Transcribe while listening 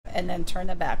and then turn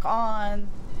it back on.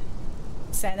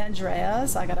 San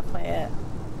Andreas, I gotta play it.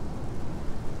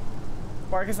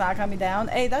 Work is not coming down.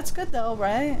 Hey, that's good though,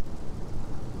 right?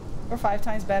 We're 5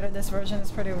 times better. This version is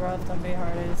pretty rough. Don't be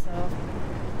hard on yourself.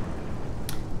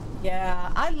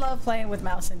 Yeah, I love playing with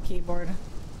mouse and keyboard.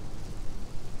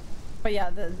 But yeah,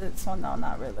 this one, no,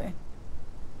 not really.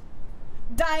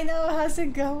 Dino, how's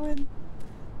it going?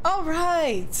 All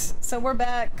right, so we're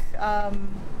back. Are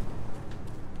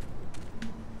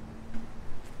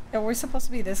we supposed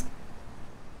to be this?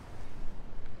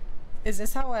 Is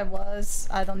this how I was?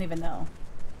 I don't even know.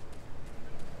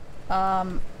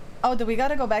 Oh, do we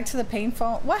gotta go back to the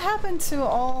payphone? What happened to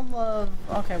all of...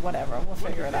 Okay, whatever. We'll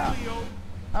figure it out.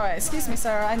 Alright, excuse me,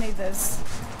 sir. I need this.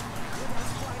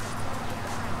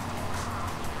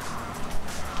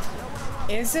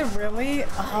 Is it really?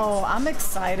 Oh, I'm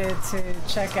excited to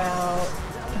check out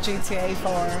GTA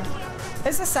 4.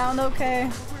 Is the sound okay?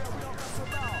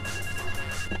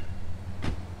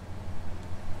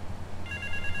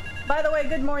 By the way,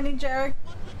 good morning, Jarek.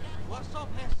 What's up,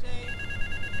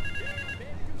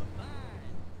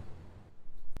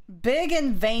 Big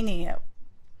and veiny.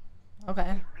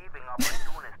 Okay. Thieving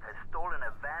opportunist has stolen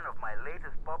a van of my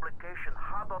latest publication,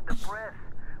 hot off the press.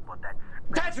 But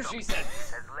that's what she said.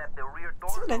 Has left the rear door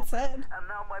That's what it said. And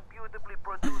now my beautifully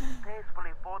produced,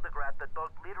 tastefully photographed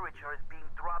adult literature is being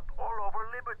dropped all over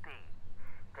Liberty.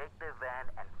 Take the van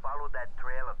and follow that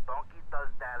trail of Donkey Does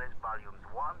Dallas volumes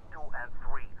 1, 2, and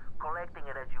 3, collecting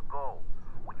it as you go.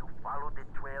 When you follow the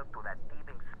trail to that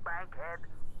thieving spankhead,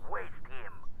 waste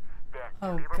him. Then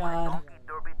deliver my Donkey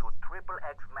Derby to Triple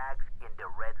X Max in the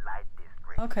red light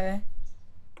district. Okay.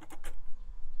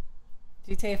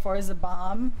 GTA 4 is a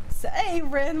bomb. Hey,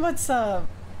 Rin, what's up?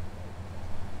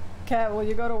 Cat, will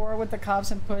you go to war with the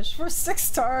cops and push for 6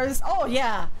 stars? Oh,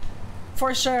 yeah.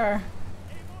 For sure.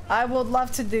 I would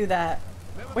love to do that.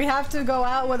 We have to go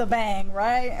out with a bang,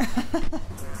 right?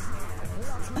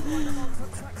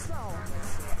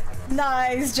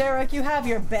 Nice, Jarek. You have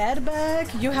your bed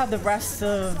back. You have the rest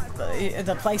of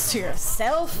the place to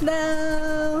yourself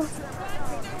now.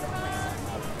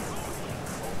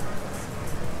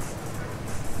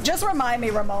 Just remind me,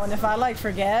 Ramon, if I like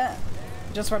forget.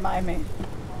 Just remind me.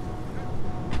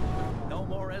 No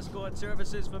more escort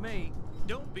services for me.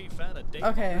 Don't be fat a day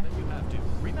okay. Than you have to.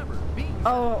 Remember, being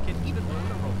fat can even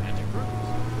ruin a romantic cruise.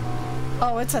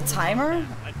 Oh, it's a timer?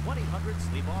 At 1-800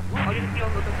 sleep off. I'll just be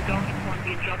on the donkey on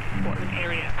the drug enforcement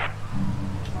area.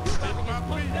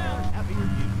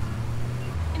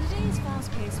 In today's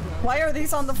fast-paced world, why are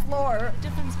these on the floor? The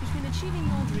difference between achieving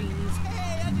your dreams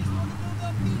Hey, I just want to go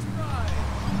the peace ride.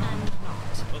 and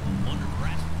not.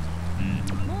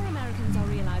 More Americans are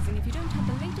realizing if you don't have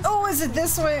the latest is it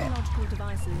this way? technological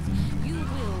devices, you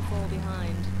will fall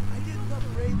behind. I didn't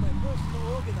upgrade my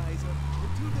personal organizer,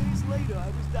 and 2 days later I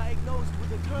was diagnosed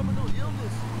with a terminal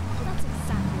illness. That's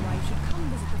exactly why you should come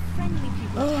visit the friendly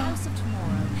people at House of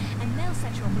Tomorrow, and they'll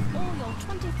set you up with all your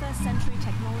 21st century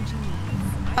technology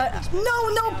needs.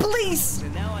 No, please!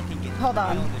 Hold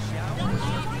on. I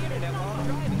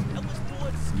was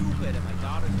bored stupid at my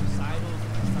daughter's recitals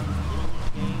and my son's little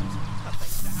games. But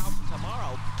thanks to House of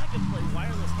Tomorrow, I can play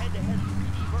wireless head-to-head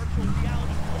 3D virtual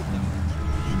reality poker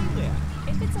literally anywhere.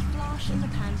 If it's a flash in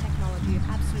the pan technology of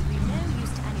absolutely no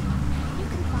use to anyone, you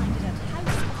can find it at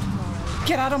House of Tomorrow.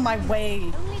 Get out of my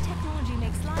way. Only technology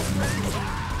makes life worth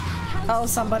living. Oh,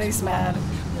 somebody's mad.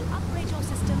 We'll upgrade your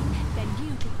system, then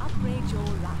you can upgrade your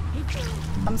life.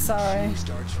 I'm sorry.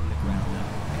 Starts from the ground up.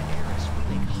 At Eris,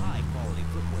 we make high-quality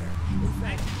footwear. In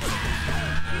fact, in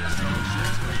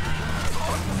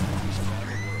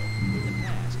the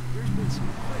past, there's been some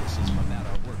criticism about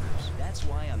our workers. That's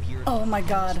why I'm here. Oh my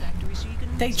God.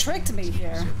 They tricked me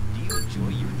here. Do you enjoy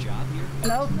your job here?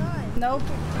 Nope.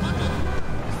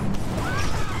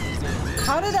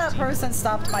 How did that person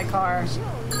stop my car?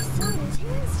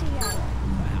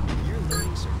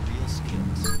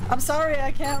 I'm sorry,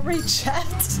 I can't read chat.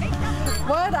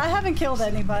 What? I haven't killed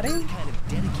anybody. The kind of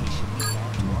dedication we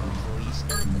have to our employees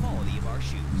and the quality of our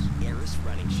shoes. Eris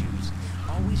running shoes.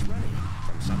 Always running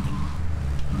from something.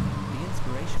 The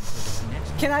inspiration for the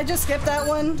next. Can I just skip that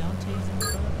one?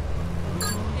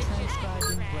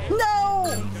 No!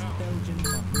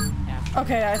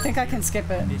 Okay, I think I can skip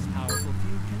it.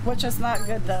 Which is not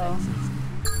good though.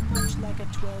 Much like a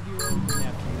 12-year-old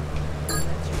nephew.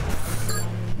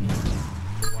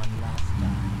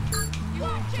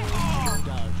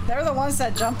 They're the ones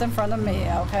that jumped in front of me,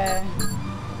 okay?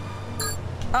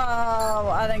 Oh,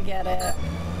 I didn't get it.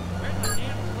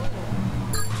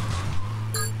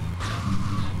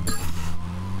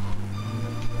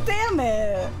 Damn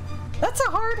it! That's a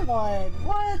hard one.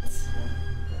 What?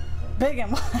 big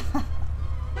and wide.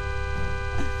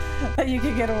 That you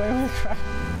can get away with crap.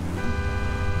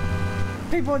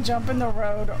 People jump in the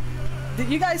road.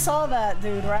 You guys saw that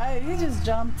dude, right? He just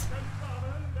jumped.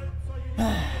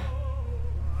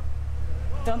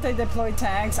 Don't they deploy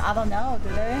tanks? I don't know, do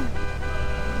they?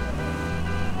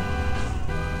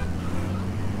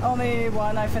 Only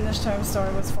one I finished Home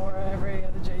Story was for every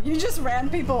other J. You just ran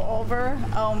people over?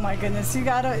 Oh my goodness, you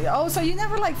gotta... Oh, so you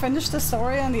never like finished the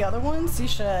story on the other ones? You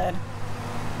should.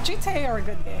 GTA are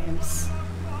good games.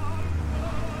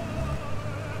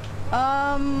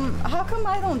 How come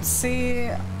I don't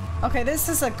see... Okay, this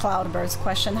is a Cloudburst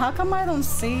question. How come I don't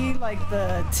see like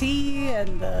the T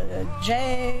and the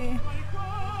J?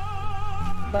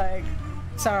 Like,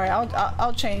 sorry,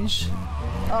 I'll change.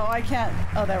 Oh, I can't.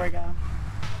 Oh, there we go.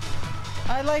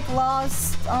 I like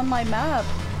lost on my map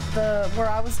where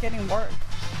I was getting work.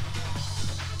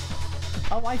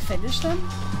 Oh, I finished them?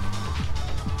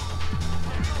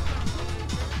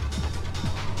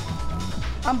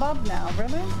 I'm bugged now,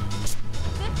 really?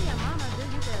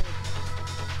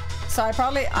 So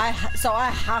I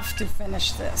have to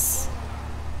finish this.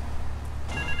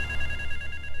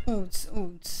 Oots,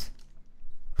 oots.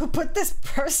 Who put this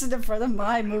person in front of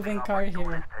my moving car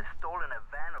here?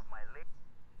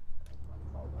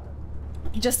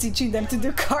 Just teaching them to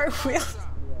do cartwheels.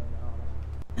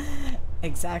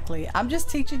 Exactly. I'm just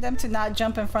teaching them to not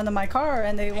jump in front of my car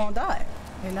and they won't die.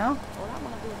 You know?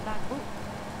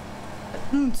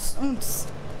 Oonts, oonts.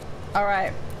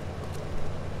 Alright.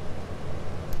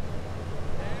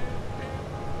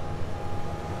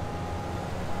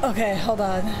 Okay, hold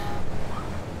on.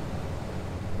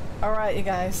 Alright, you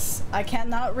guys. I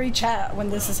cannot re-chat when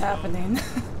this is happening.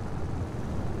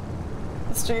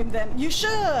 Stream them. You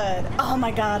should! Oh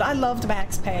my god, I loved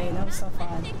Max Payne. That was so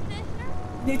fun.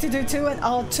 Need to do 2 and...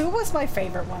 Oh, 2 was my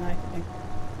favorite one, I think.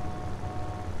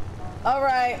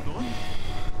 Alright.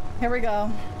 Here we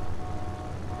go.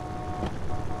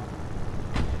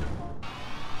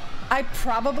 I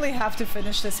probably have to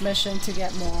finish this mission to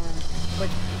get more,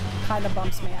 which kind of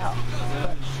bumps me out.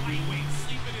 But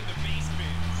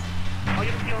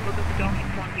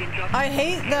I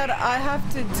hate that I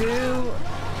have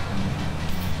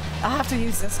to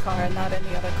use this car and not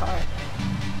any other car.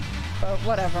 But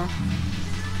whatever.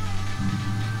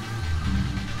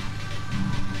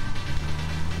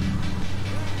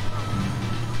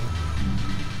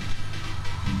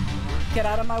 Get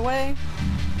out of my way.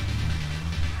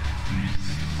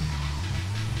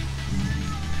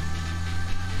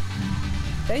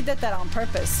 They did that on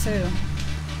purpose too.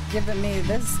 Giving me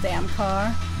this damn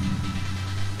car.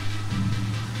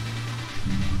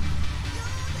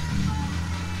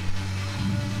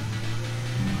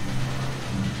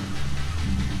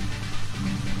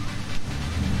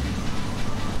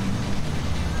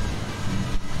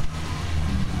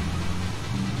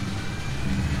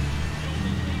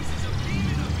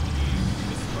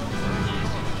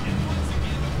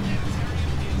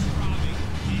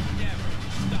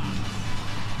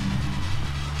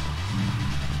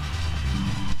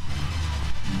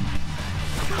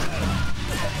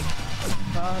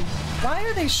 Why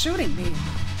are they shooting me?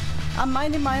 I'm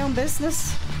minding my own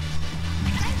business.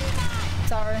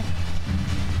 Sorry.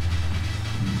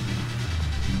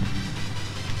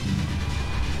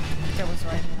 That was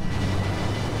right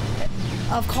here.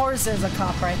 Of course there's a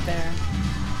cop right there.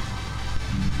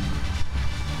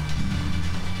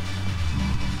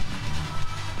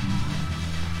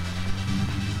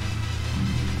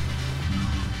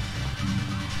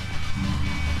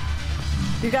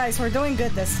 You guys, we're doing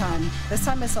good this time. This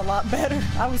time is a lot better.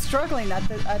 I was struggling at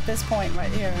this point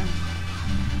right here.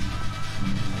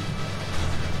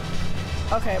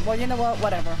 Okay, well, you know what?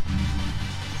 Whatever.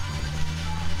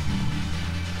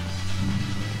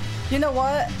 You know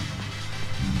what?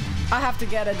 I have to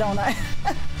get it, don't I?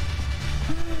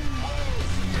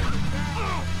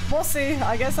 We'll see.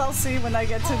 I guess I'll see when I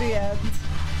get to the end.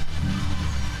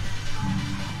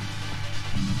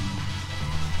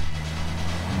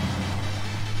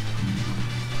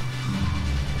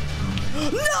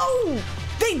 No!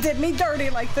 They did me dirty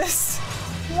like this.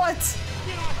 What?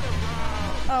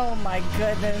 Oh my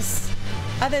goodness.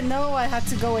 I didn't know I had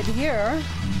to go in here.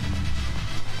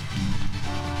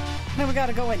 Then we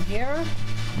gotta go in here.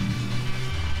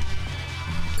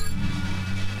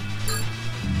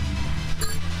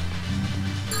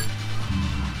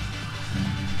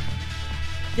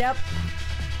 Yep.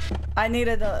 I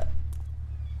needed the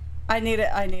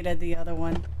other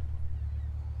one.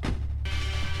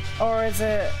 Or is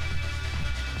it...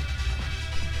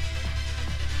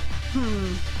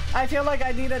 I feel like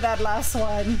I needed that last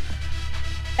one.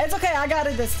 It's okay, I got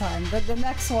it this time. The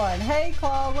next one. Hey,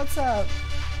 Claw, what's up?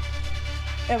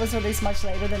 It was released much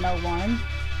later than 01.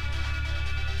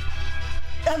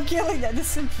 I'm killing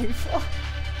innocent people.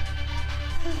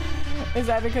 Is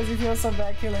that because you feel so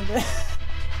bad killing them?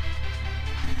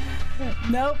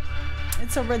 Nope.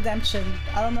 It's a redemption.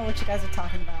 I don't know what you guys are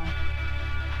talking about.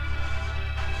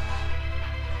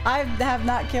 I have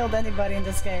not killed anybody in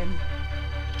this game.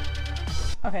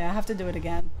 Okay, I have to do it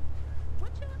again.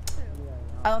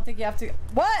 I don't think you have to.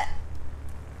 What?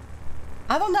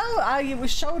 I don't know. I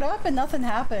was showed up and nothing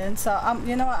happened. So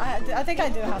you know, I think I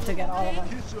do have to get all of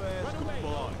them.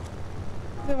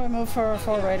 Then we move for a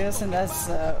full radius, and that's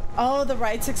oh, the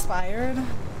rights expired.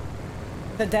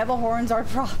 The devil horns are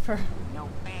proper.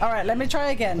 All right, let me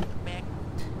try again.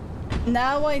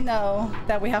 Now I know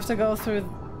that we have to go through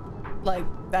like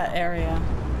that area,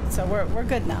 so we're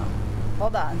good now.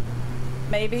 Hold on.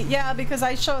 Maybe, yeah, because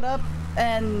I showed up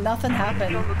and nothing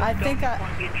happened. I think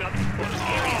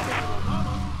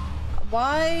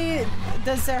why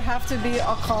does there have to be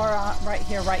a car right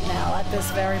here, right now, at this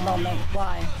very moment?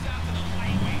 Why?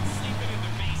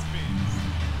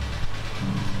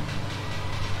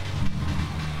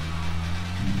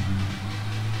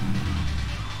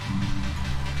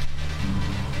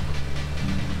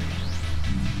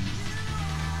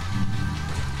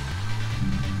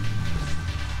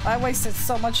 I wasted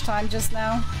so much time just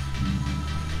now.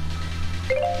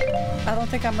 I don't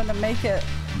think I'm gonna make it.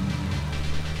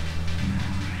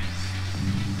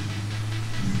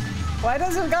 Why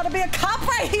does there gotta be a cop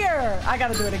right here? I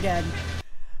gotta do it again.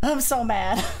 I'm so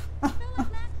mad.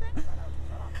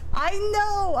 I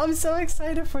know! I'm so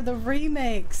excited for the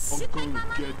remakes.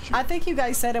 I think you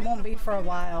guys said it won't be for a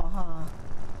while, huh?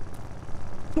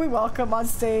 We welcome on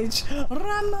stage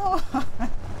Ramo.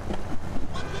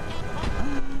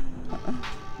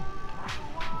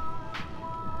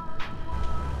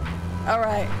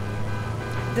 Alright.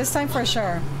 This time for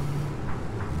sure.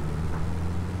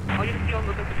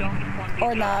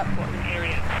 Or not.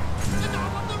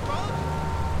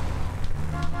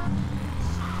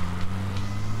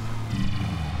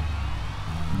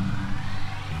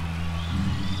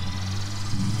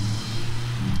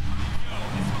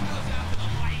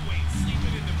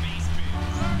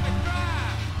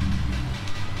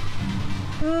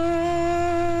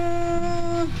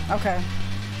 Okay.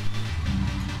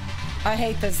 I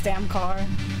hate this damn car.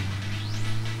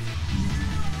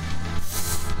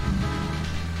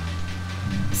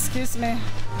 Excuse me.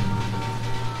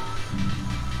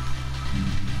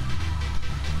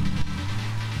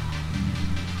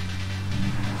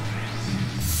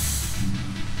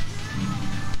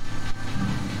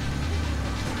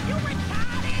 You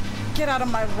retarded! Get out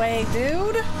of my way,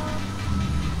 dude!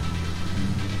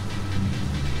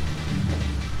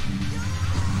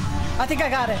 I think I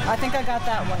got it. I think I got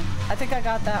that one. I think I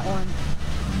got that one.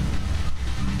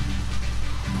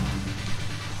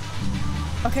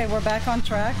 Okay, we're back on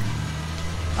track.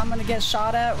 I'm gonna get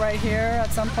shot at right here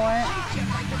at some point.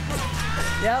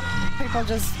 Yep, people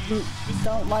just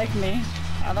don't like me.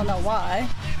 I don't know why.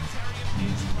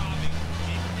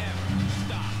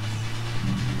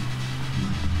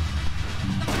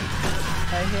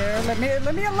 Right here,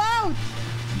 let me alone!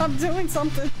 I'm doing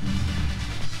something.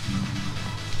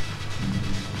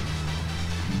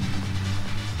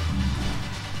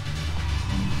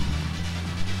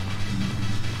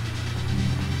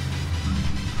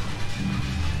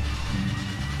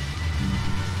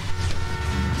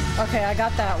 Okay, I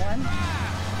got that one.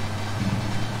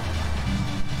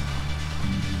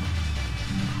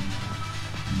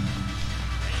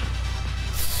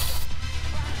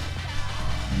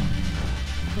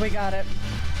 We got it.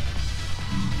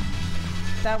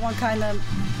 That one kind of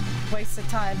wasted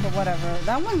time, but whatever.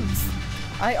 That one's...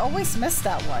 I always miss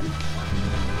that one.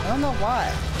 I don't know why.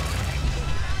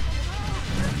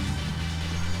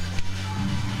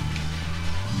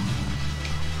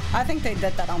 I think they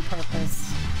did that on purpose.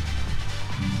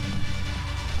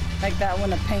 Like that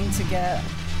one a pain to get.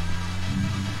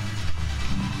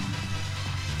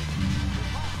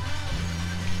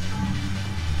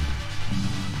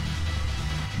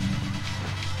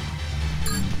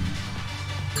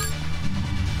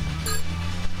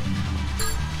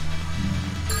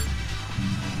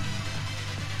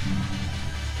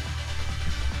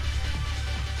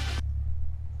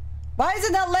 Why is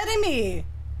it not letting me?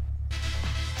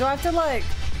 Do I have to like...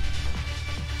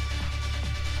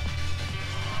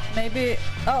 Maybe...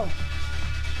 Oh.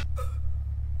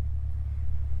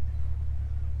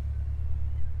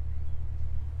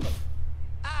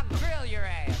 I'll grill your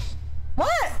ass.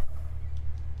 What?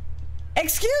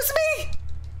 Excuse me?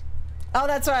 Oh,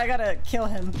 that's right. I gotta kill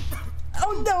him.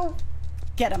 Oh, no.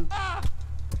 Get him.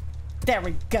 There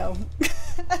we go.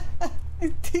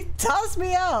 He tossed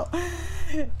me out.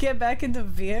 Get back in the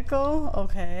vehicle.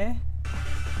 Okay.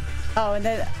 Oh, and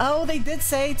then, oh, they did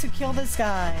say to kill this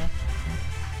guy.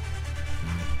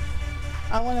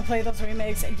 I want to play those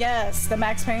remakes. Yes, the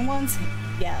Max Payne ones.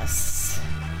 Yes.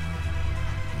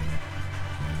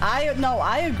 I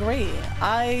agree.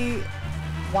 I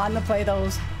want to play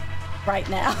those right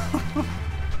now.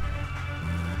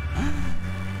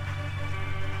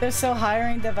 They're still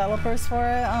hiring developers for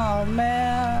it. Oh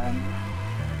man.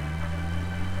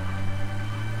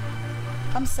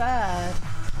 I'm sad.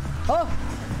 Oh.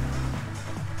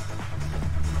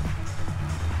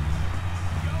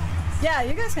 Yeah,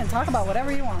 you guys can talk about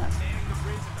whatever you want.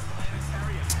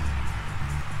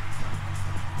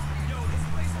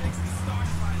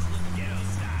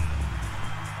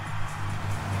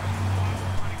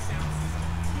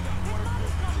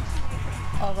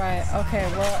 All right.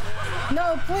 Okay. Well,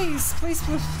 no, please, please,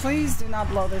 please, please do not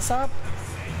blow this up.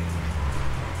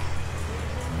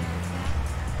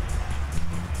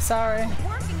 Sorry.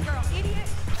 Working girl, idiot.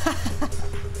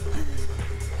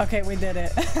 Okay, we did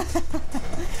it.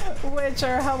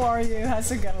 Witcher, how are you?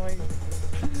 How's it going?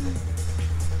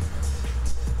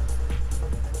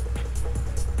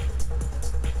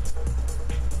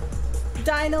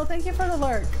 Dino, thank you for the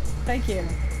lurk. Thank you.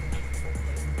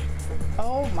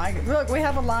 Oh my god. Look, we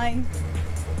have a line.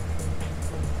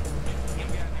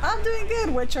 I'm doing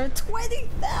good, Witcher.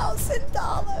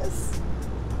 $20,000.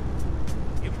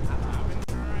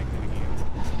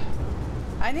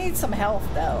 I need some health,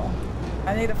 though.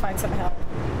 I need to find some help.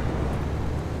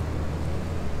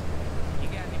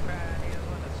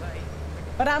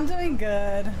 But I'm doing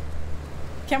good.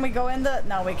 Can we go in the...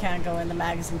 No, we can't go in the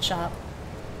magazine shop.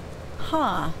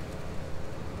 Huh.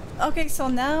 Okay, so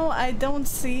now I don't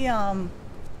see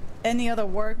any other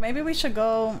work. Maybe we should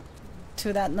go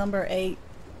to that number 8.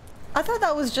 I thought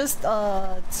that was just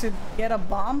to get a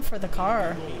bomb for the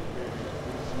car.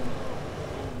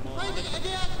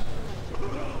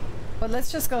 But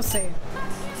let's just go see.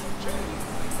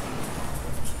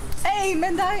 Hey,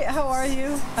 Midnight, how are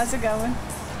you? How's it going?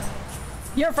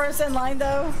 You're first in line,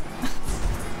 though?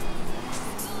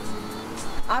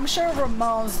 I'm sure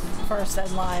Ramon's first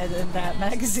in line in that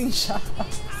magazine shop.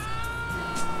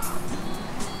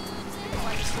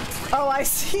 Oh, I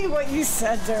see what you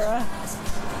said, Dura.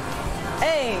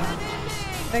 Hey,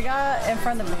 they got in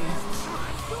front of me.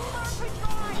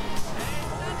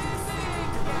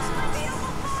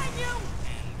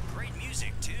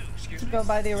 To go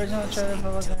by the original trailer,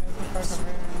 but wasn't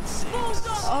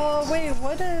oh wait,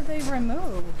 what did they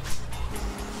remove?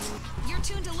 You're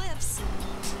tuned to Lips. Boy,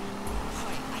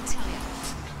 I tell ya.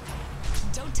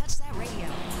 Don't touch that radio.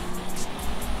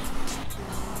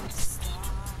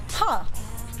 Huh.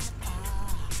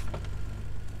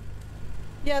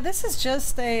 Yeah, this is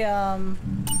just a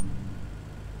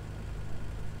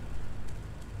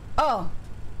oh.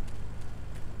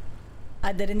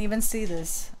 I didn't even see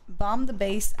this. Bomb the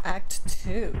Base Act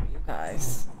 2, you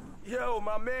guys. Yo,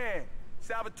 my man.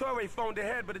 Salvatore phoned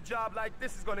ahead, but a job like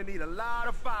this is gonna need a lot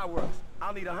of fireworks.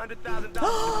 I'll need $100,000 to cover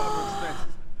expenses.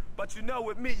 But you know,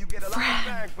 with me, you get a lot of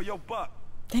bang for your buck.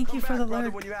 Thank you for the brother,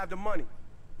 lurk. when you have the money.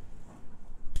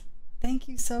 Thank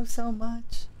you so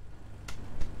much.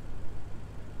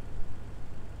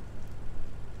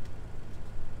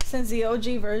 Since the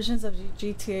OG versions of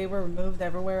GTA were removed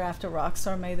everywhere after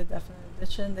Rockstar made the Definite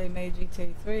Edition, they made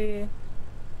GTA 3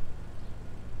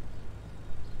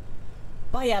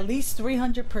 by at least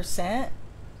 300%.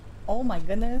 Oh my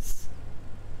goodness.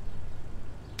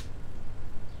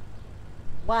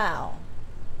 Wow.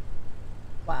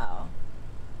 Wow.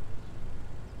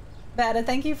 Bada,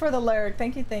 thank you for the lurk.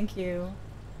 Thank you, thank you.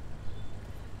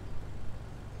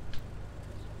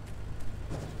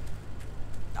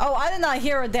 Oh, I did not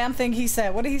hear a damn thing he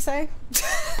said. What did he say?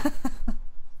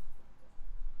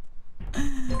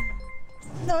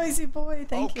 Noisy boy,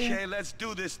 thank you. Okay, let's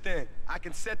do this then. I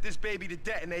can set this baby to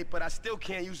detonate, but I still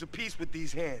can't use a piece with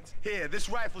these hands. Here, this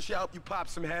rifle should help you pop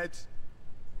some heads.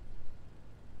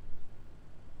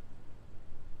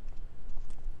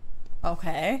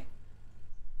 Okay.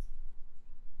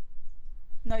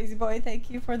 Noisy boy,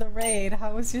 thank you for the raid.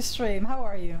 How was your stream? How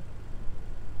are you?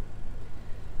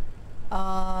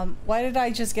 Why did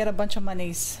I just get a bunch of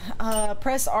monies?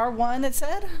 Press R1, it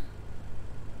said.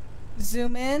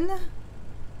 Zoom in.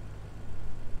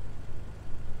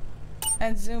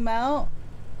 And zoom out.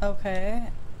 Okay.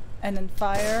 And then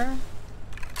fire.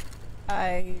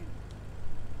 I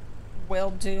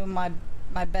will do my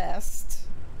best.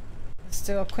 Let's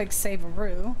do a quick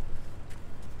save-a-roo.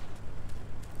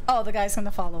 Oh, the guy's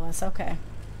gonna follow us. Okay.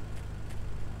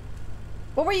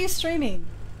 What were you streaming?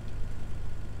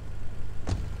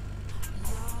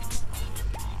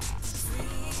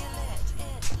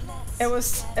 It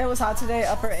was hot today,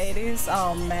 upper 80s.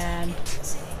 Oh man.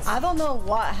 I don't know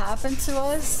what happened to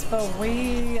us, but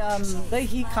we the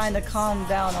heat kind of calmed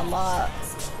down a lot.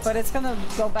 But it's gonna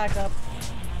go back up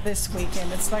this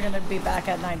weekend. It's not gonna be back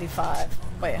at 95.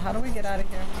 Wait, how do we get out of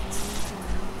here?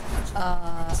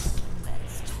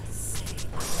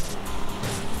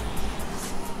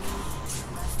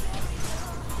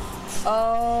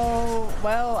 Oh,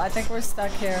 well, I think we're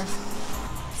stuck here.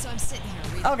 So I'm sitting here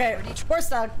reading. Okay, we're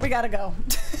stuck. We gotta go.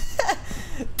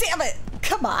 Damn it!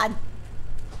 Come on.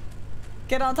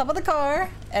 Get on top of the car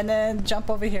and then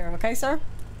jump over here, okay, sir?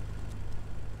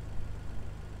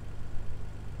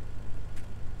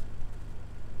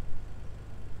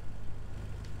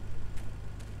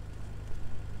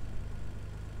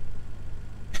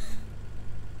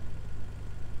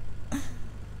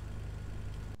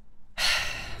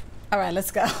 All right,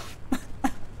 let's go.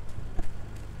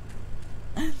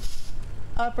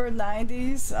 Upper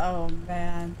 90s. Oh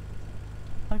man.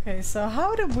 Okay, so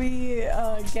how did we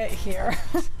get here?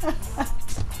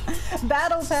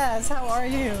 Battle Pass, how are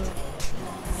you?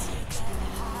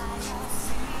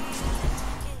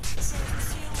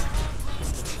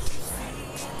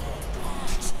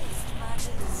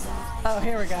 Oh,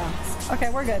 here we go. Okay,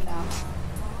 we're good now.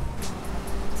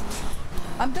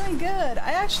 I'm doing good.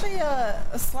 I actually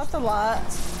slept a lot.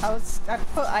 I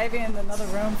put Ivy in another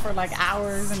room for like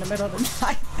hours in the middle of the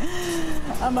night.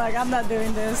 I'm like, I'm not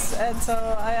doing this, and so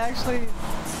I actually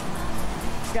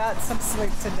got some sleep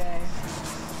today.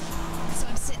 So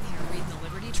I'm sitting here reading the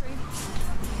Liberty Tree,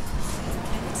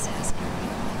 and it says.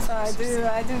 So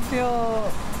I do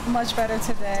feel much better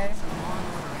today.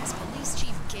 As Police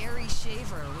Chief Gary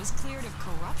Shaver was cleared of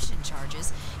corruption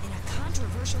charges in a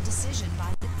controversial decision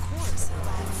by the courts.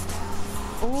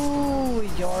 Ooh,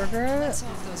 yogurt. Let's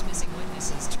hope those missing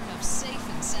witnesses turn up safe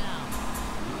and sound.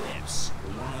 Lips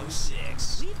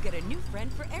 106. We've got a new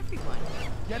friend for everyone.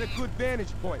 Get a good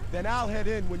vantage point, then I'll head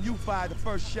in when you fire the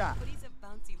first shot. But he's a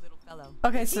bouncy little fellow.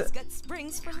 Okay, so he's got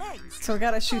springs for legs. so we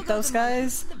gotta shoot those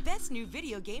guys. The best new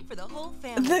video game for the whole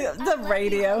family. The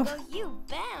radio. You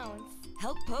bounce.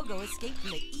 Help Pogo escape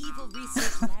from the evil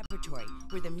research laboratory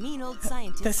where the mean old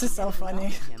scientist. This is so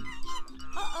funny.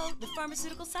 Uh-oh, the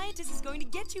pharmaceutical scientist is going to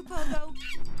get you, Pogo.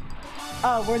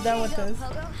 Oh, we're done with this.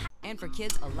 And for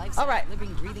kids, a lifestyle All right.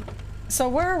 living, breathing. So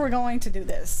where are we going to do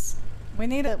this? We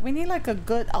need like a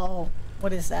good. Oh,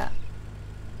 what is that?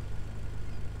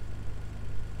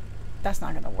 That's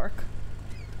not gonna work.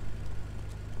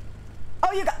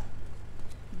 Oh, you got.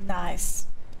 Nice.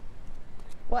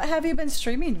 What have you been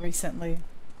streaming recently?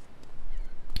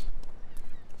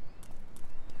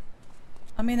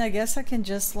 I mean, I guess I can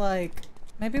just like,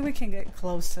 maybe we can get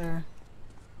closer.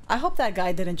 I hope that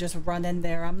guy didn't just run in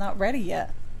there. I'm not ready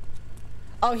yet.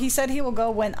 Oh, he said he will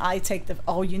go when I take the,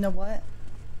 oh, you know what?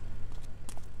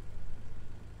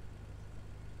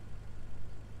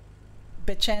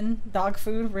 Bitchin, dog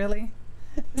food, really?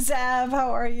 Zav,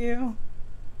 how are you?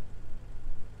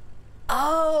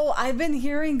 Oh, I've been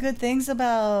hearing good things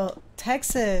about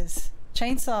Texas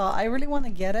Chainsaw. I really want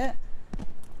to get it.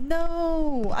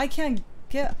 No, I can't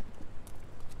get...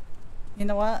 You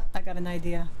know what? I got an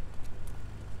idea.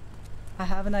 I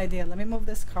have an idea. Let me move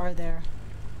this car there.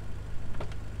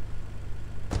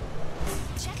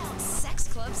 Check out Sex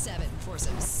Club 7 for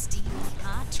some steamy,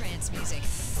 hot trance music.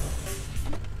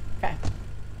 Okay.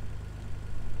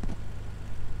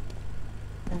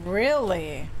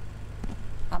 Really?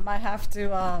 I might have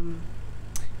to,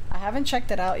 I haven't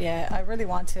checked it out yet. I really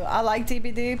want to. I like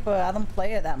DBD, but I don't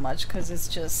play it that much because it's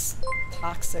just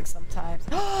toxic sometimes.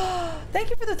 Thank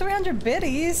you for the 300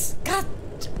 biddies. God.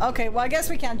 Okay, well, I guess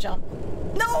we can't jump.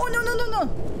 No, no, no, no, no.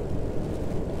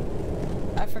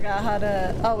 I forgot how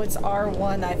to, oh, it's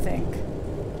R1, I think.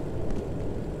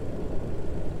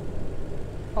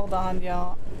 Hold on,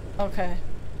 y'all. Okay.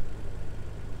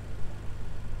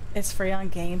 It's free on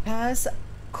Game Pass.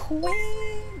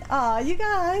 Queen! Aw, you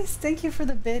guys, thank you for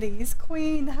the biddies.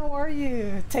 Queen, how are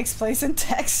you? Takes place in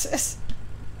Texas.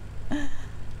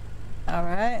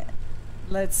 Alright.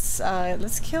 Let's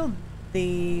kill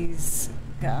these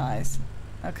guys.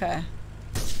 Okay.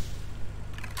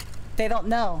 They don't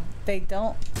know. They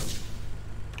don't.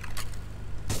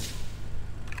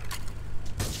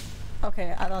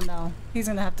 Okay, I don't know. He's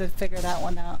gonna have to figure that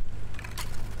one out.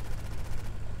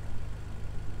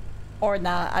 Or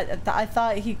not. I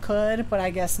thought he could, but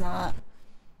I guess not.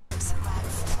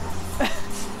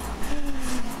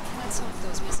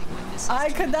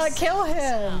 I could not kill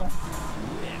him.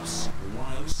 Lips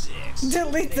 106.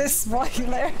 Delete this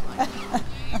spoiler.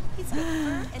 He's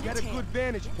Get a good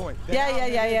vantage point.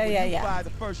 Yeah. Fire the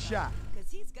first shot.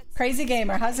 Crazy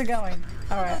Gamer, how's it going?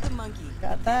 All right,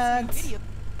 got that.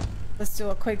 Let's do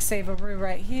a quick save of Rue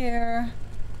right here.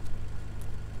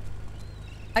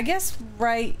 I guess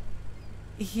right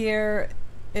here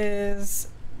is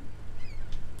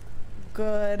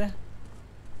good.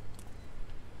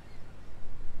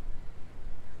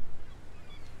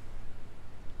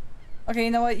 Okay,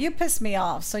 you know what? You pissed me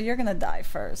off, so you're gonna die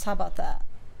first. How about that?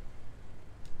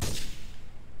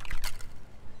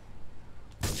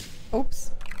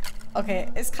 Oops. Okay,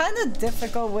 it's kind of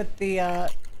difficult with the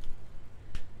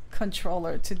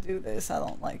controller to do this. I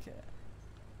don't like it.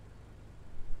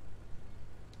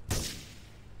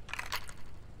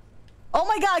 Oh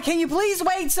my god, can you please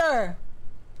wait, sir?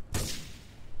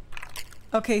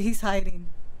 Okay, he's hiding.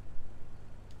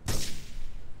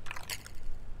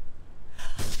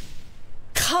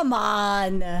 Come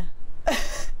on.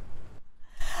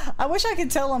 I wish I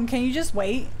could tell him, can you just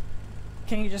wait?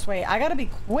 Can you just wait? I gotta be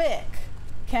quick.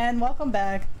 Ken, welcome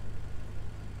back.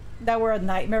 That were a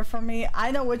nightmare for me.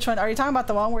 I know which one. Are you talking about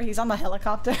the one where he's on the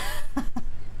helicopter?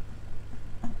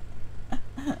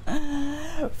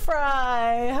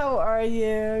 Fry, how are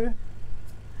you?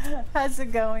 How's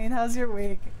it going? How's your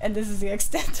week? And this is the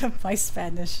extent of my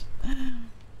Spanish.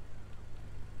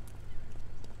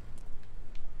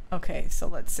 Okay, so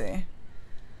let's see.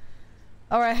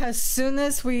 Alright, as soon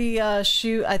as we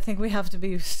shoot, I think we have to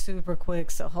be super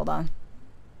quick, so hold on.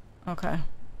 Okay.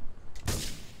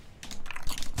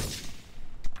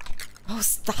 Oh,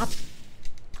 stop.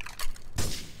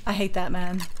 I hate that,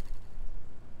 man.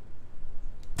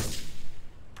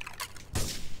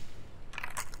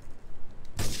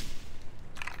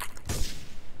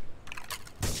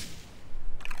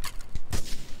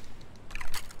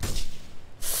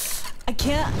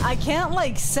 I can't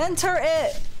like center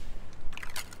it.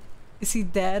 Is he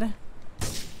dead?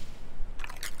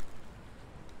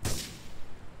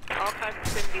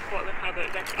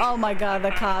 Oh my god,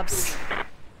 the cops.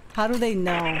 How do they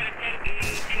know?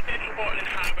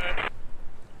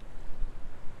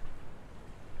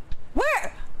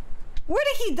 Where? Where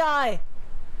did he die?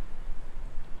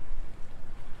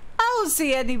 I don't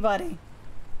see anybody.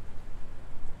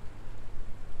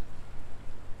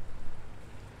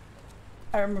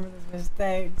 I remember this.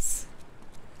 Thanks.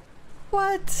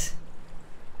 What?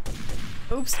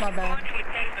 Oops, my bad.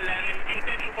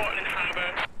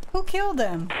 Who killed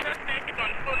him?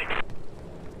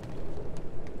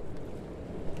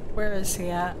 Where is he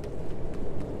at?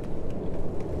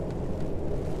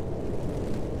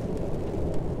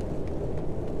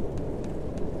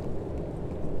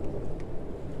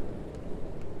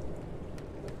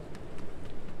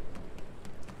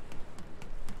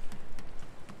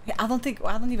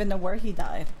 I don't even know where he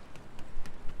died.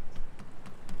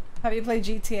 Have you played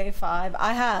GTA 5?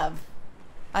 I have.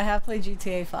 I have played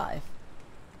GTA 5.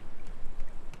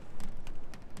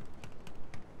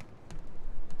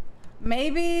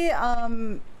 Maybe,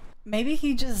 maybe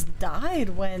he just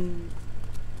died when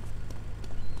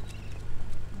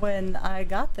I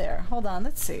got there. Hold on,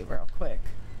 let's see real quick.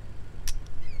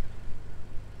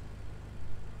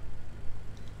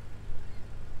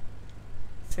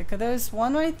 See, 'cause there's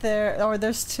one right there, or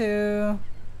there's two.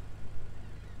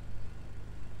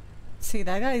 See,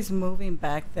 that guy's moving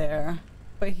back there,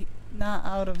 but he not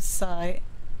out of sight.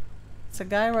 It's a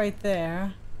guy right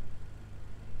there.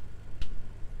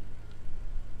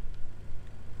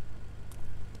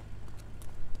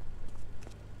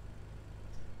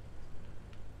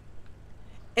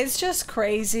 It's just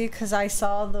crazy because I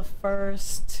saw the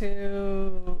first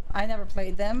two. I never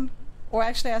played them. Or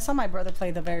actually, I saw my brother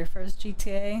play the very first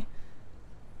GTA.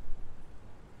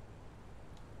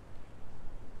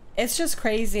 It's just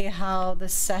crazy how the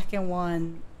second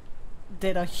one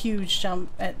did a huge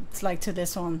jump to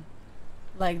this one.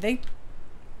 Like it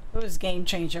was game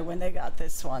changer when they got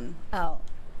this one out.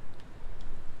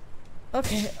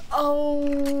 Okay.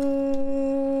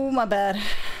 Oh, my bad.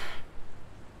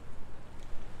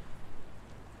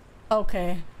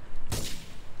 Okay.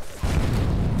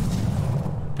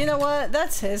 You know what?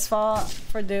 That's his fault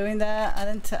for doing that. I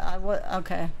didn't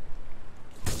okay.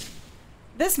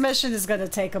 This mission is gonna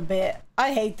take a bit.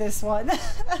 I hate this one.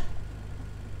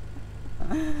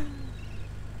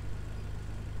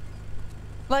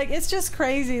 Like, it's just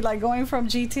crazy, like, going from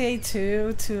GTA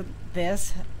 2 to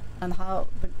this and how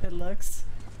it looks.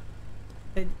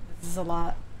 This is a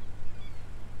lot.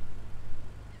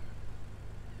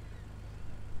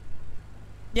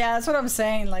 Yeah, that's what I'm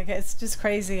saying. Like, it's just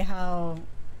crazy how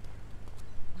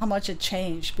much it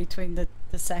changed between the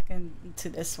second to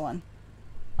this one.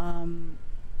 How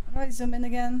do I zoom in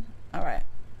again? All right.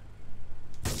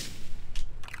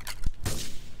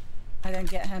 I didn't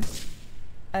get him.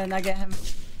 I did not get him.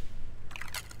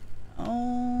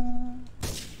 Oh.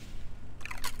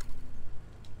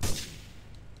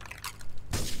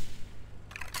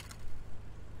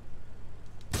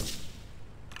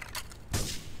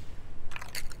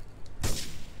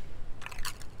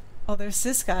 Oh, there's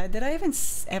this guy. Did I even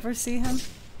ever see him?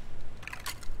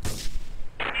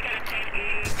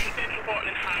 Central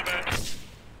Portland Harbour.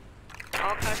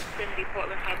 All cars vicinity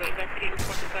Portland Harbour. Investigate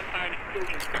reported gunfire and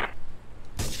explosions.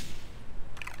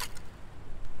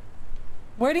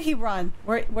 Where did he run?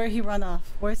 Where he run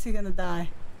off? Where's he gonna die?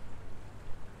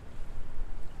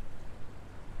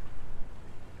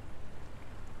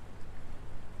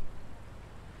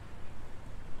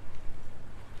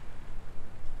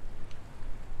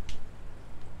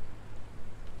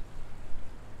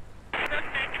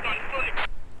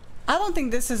 I don't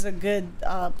think this is a good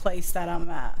place that I'm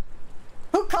at.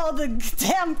 Who called the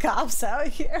damn cops out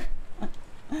here?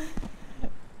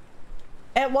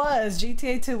 It was.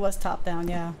 GTA 2 was top down,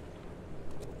 yeah.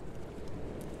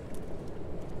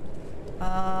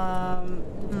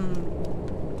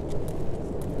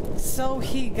 So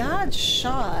he got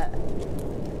shot.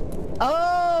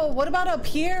 Oh, what about up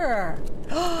here?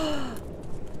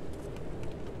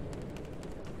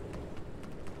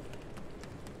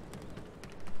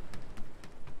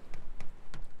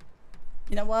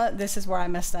 You know what? This is where I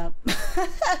messed up.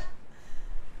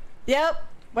 Yep.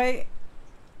 Wait.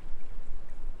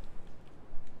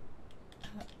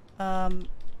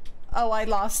 Oh, I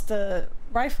lost the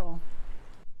rifle.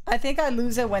 I think I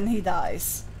lose it when he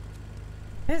dies.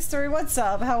 History, what's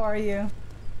up? How are you?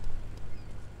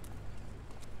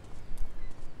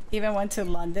 Even went to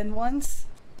London once.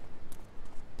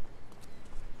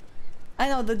 I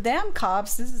know, the damn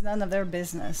cops, this is none of their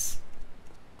business.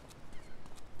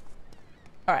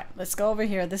 Alright, let's go over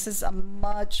here. This is a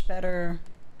much better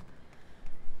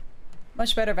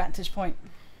vantage point.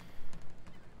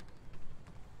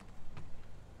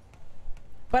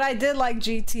 But I did like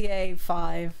GTA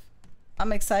 5.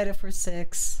 I'm excited for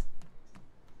 6.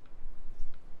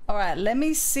 Alright, let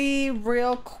me see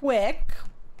real quick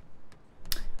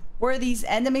where these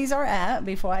enemies are at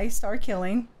before I start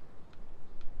killing.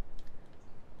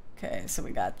 Okay, so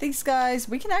we got these guys.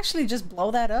 We can actually just blow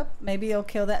that up. Maybe it'll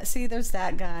kill that. See, there's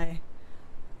that guy.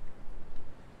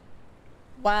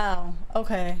 Wow,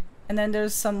 okay. And then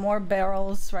there's some more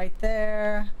barrels right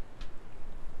there.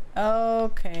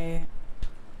 Okay.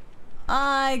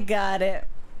 I got it.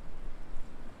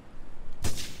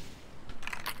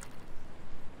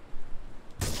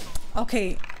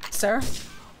 Okay, sir.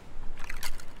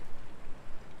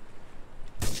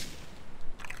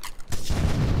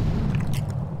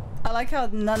 I like how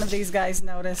none of these guys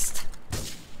noticed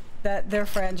that their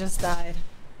friend just died.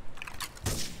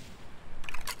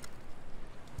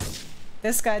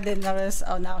 This guy didn't notice.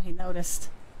 Oh, now he noticed.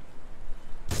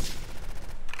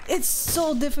 It's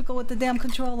so difficult with the damn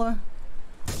controller.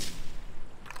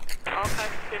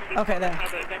 Okay, there.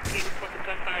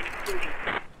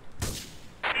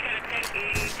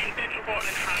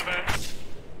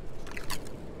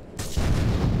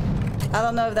 I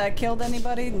don't know if that killed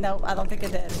anybody. Nope, I don't think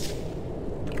it did.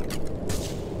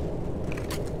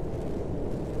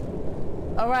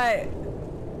 Alright.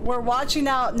 We're watching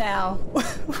out now.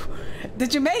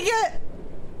 Did you make it?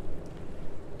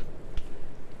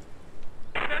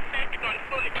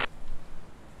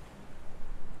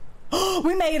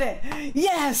 We made it!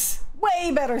 Yes!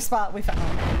 Way better spot we found.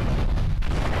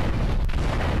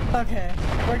 Okay,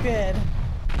 we're good.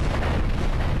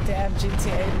 Damn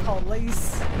GTA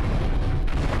police.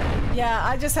 Yeah,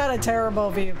 I just had a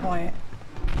terrible viewpoint.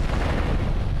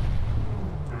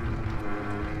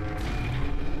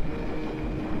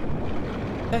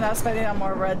 They're not spending on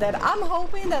more Red Dead. I'm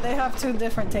hoping that they have 2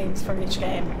 different teams for each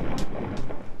game.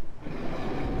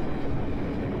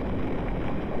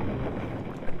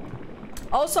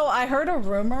 Also, I heard a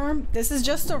rumor. This is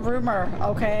just a rumor,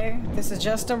 okay? This is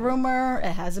just a rumor.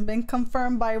 It hasn't been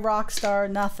confirmed by Rockstar,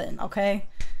 nothing, okay?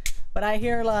 But I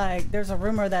hear, like, there's a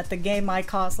rumor that the game might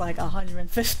cost, like,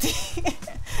 150.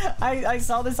 I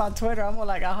saw this on Twitter. I'm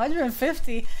like,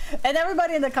 150? And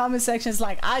everybody in the comment section is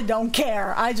like, I don't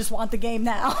care. I just want the game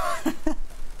now.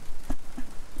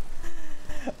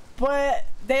 But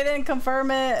they didn't confirm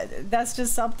it. That's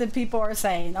just something people are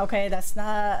saying. Okay, that's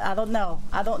not... I don't know.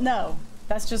 I don't know.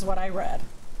 That's just what I read.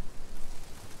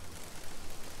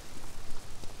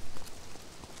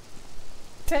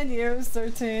 $10,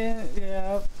 13,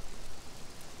 yeah.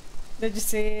 Did you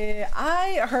see?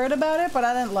 I heard about it, but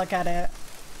I didn't look at it.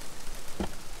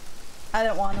 I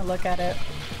didn't want to look at it.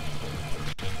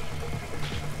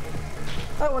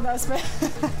 Oh, well, that's bad.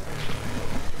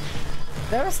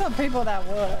 There are some people that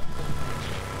would.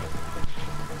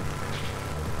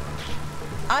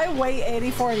 I wait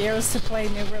 84 years to play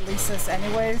new releases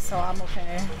anyway, so I'm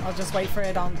okay. I'll just wait for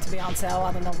it to be on sale.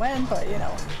 I don't know when, but you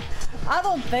know. I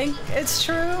don't think it's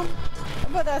true,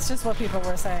 but that's just what people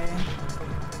were saying.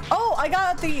 Oh, I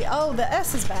got the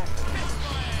S is back.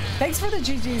 Thanks for the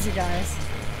GGs, you guys.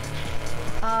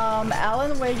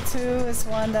 Alan Wake 2 is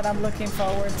one that I'm looking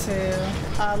forward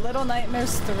to. Little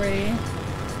Nightmares 3.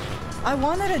 I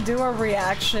wanted to do a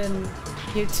reaction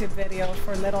YouTube video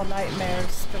for Little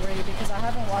Nightmares 3 because I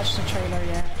haven't watched the trailer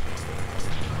yet.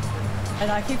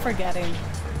 And I keep forgetting.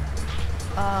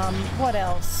 What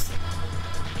else?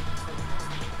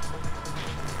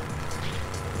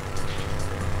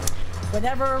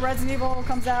 Whenever Resident Evil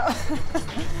comes out.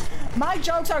 My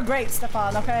jokes are great,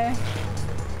 Stefan, okay?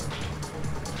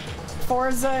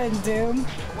 Forza and Doom.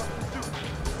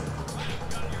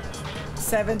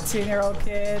 17-year-old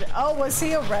kid. Oh, was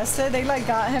he arrested? They like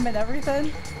got him and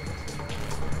everything?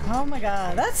 Oh my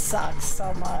god, that sucks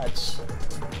so much.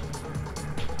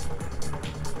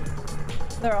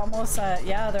 They're almost at,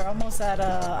 yeah, they're almost at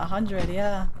 100,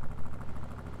 yeah.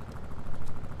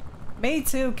 Me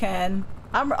too, Ken.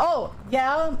 Oh,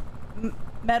 yeah,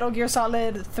 Metal Gear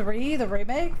Solid 3, the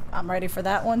remake. I'm ready for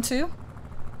that one too.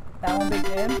 That one big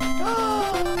game.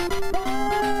 What?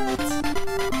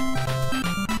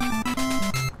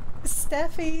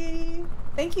 Steffi,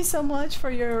 thank you so much for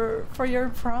your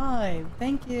prime.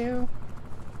 Thank you.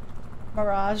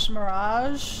 Mirage.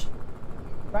 Rise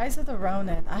of the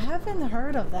Ronin. I haven't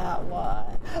heard of that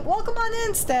one. Welcome on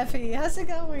in, Steffi. How's it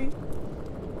going?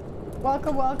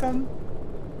 Welcome, welcome.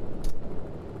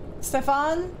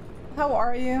 Stefan, how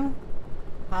are you?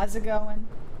 How's it going?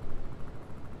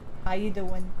 How you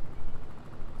doing?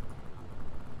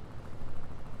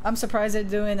 I'm surprised they're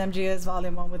doing MGS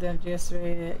Volume 1 with MGS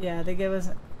 3. Yeah, they give us...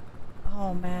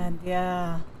 Oh man,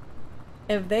 yeah.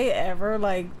 If they ever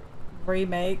like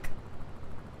remake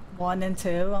 1 and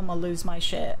 2, I'm gonna lose my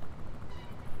shit.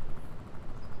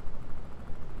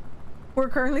 We're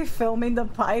currently filming the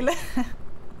pilot.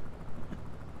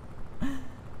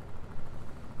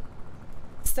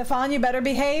 Stefan, you better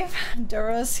behave.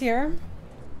 Dura's here.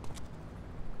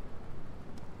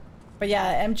 But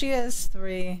yeah, MGS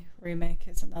 3 remake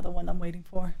is another one I'm waiting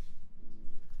for.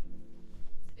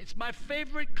 It's my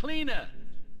favorite cleaner.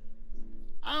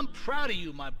 I'm proud of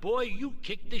you, my boy. You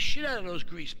kicked the shit out of those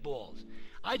grease balls.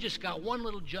 I just got one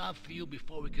little job for you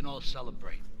before we can all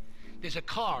celebrate. There's a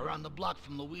car around the block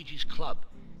from Luigi's club.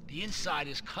 The inside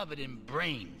is covered in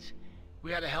brains.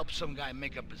 We had to help some guy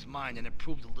make up his mind, and it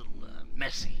proved a little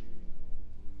messy.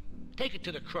 Take it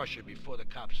to the crusher before the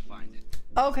cops find it.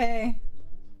 Okay.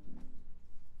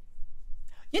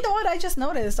 You know what I just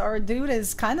noticed? Our dude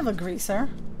is kind of a greaser.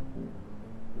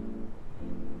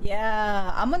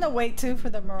 Yeah, I'm gonna wait too for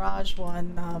the Mirage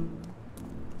one.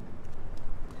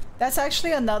 That's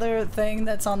actually another thing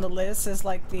that's on the list is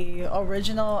like the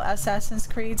original Assassin's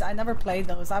Creeds. I never played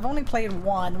those. I've only played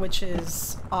one, which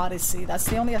is Odyssey. That's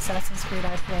the only Assassin's Creed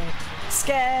I played.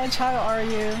 Sketch, how are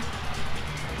you?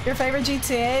 Your favorite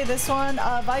GTA? This one?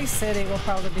 Vice City will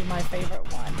probably be my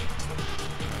favorite one.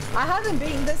 I haven't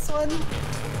beaten this one,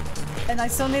 and I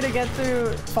still need to get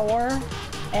through 4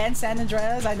 and San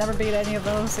Andreas. I never beat any of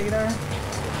those either.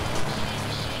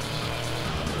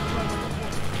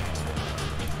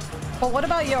 But what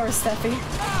about yours, Steffi?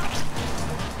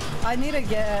 I need to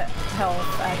get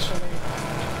health, actually.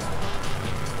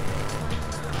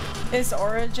 Is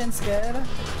Origins good?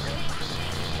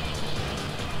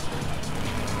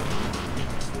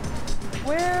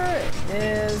 Where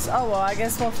is... Oh, well, I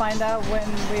guess we'll find out when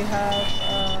we have...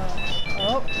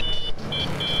 Oh.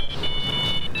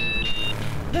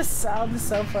 This sound is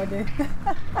so funny.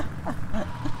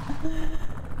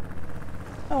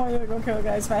 I want you to go kill a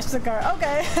guy, smash the car.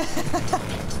 Okay.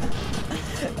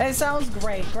 It sounds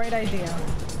great. Great idea.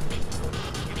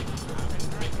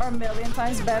 Or a million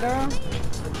times better.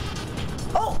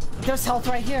 Oh! There's health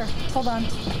right here. Hold on.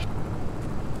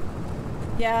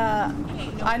 Yeah,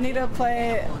 I need to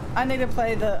play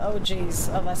the OGs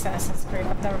of Assassin's Creed.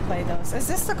 I've never played those. Is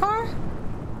this the car?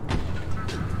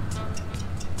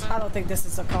 I don't think this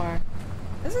is a car.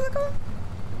 Is it a car?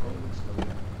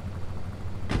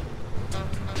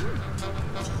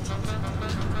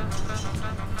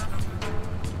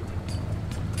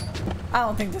 I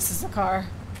don't think this is a car.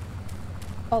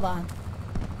 Hold on.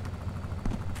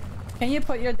 Can you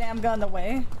put your damn gun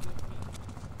away?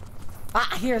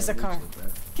 Ah, here's a car.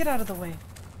 Get out of the way.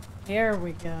 Here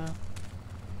we go.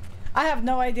 I have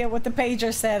no idea what the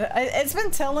pager said. It's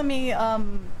been telling me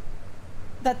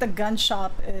that the gun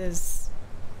shop is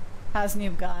has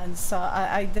new guns, so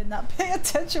I did not pay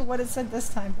attention what it said this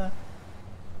time though.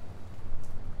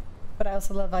 But I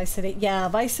also love Vice City. Yeah,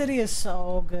 Vice City is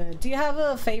so good. Do you have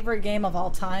a favorite game of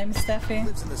all time, Steffi?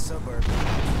 Lives in the suburbs.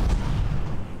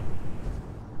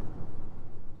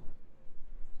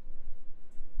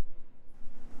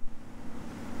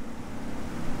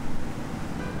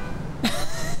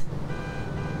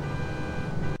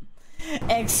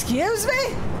 Excuse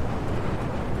me?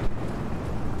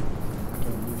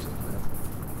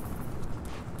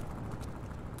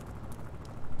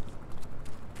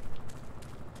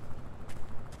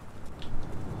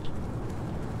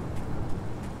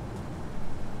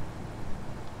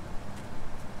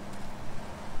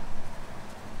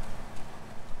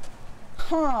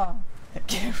 Huh.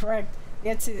 Correct. The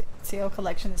Ezio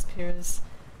collection is pures.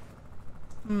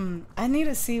 I need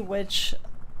to see which...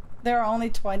 There are only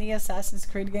 20 Assassin's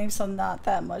Creed games, so not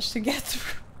that much to get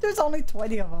through. There's only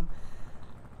 20 of them.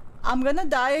 I'm gonna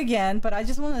die again, but I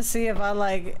just want to see if I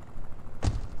like...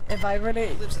 If I really...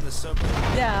 He lives in the suburbs.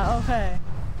 Yeah, okay.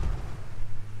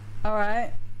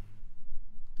 Alright.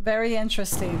 Very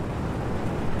interesting.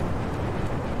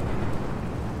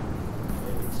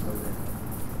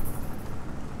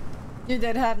 You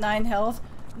did have 9 health?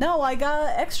 No, I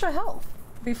got extra health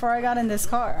before I got in this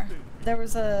car. There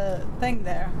was a thing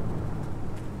there.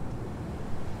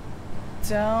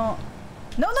 Don't...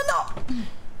 No, no, no!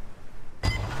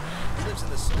 He lives in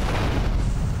the suburbs.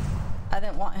 I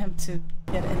didn't want him to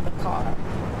get in the car.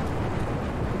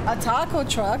 A taco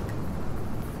truck.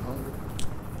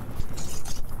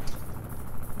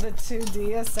 The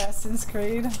 2D Assassin's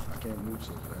Creed. I can't move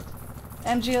so fast.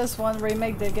 MGS1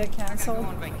 remake did get cancelled. I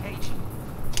gotta go on vacation.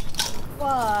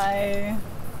 Why?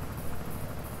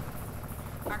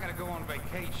 I gotta go on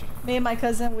vacation. Me and my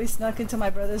cousin, we snuck into my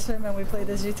brother's room and we played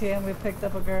the GTA and we picked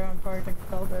up a girl and parked and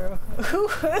called her. Who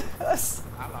was?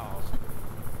 I lost.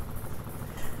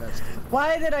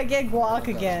 Why did I get guac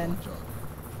again?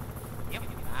 Yep,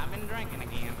 I've been drinking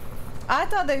again. I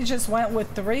thought they just went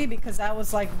with 3 because that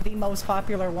was like the most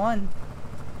popular one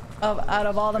out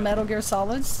of all the Metal Gear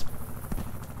Solids.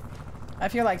 I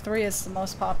feel like 3 is the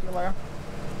most popular.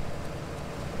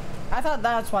 I thought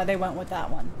that's why they went with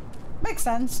that one. Makes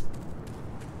sense.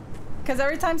 Because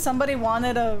every time somebody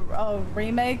wanted a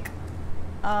remake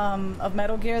of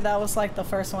Metal Gear, that was like the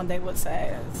first one they would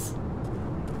say is.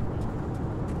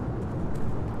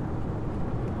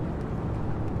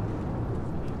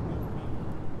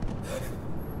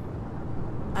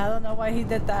 I don't know why he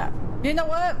did that. You know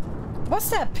what? What's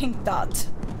that pink dot?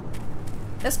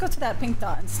 Let's go to that pink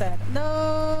dot instead.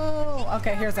 No!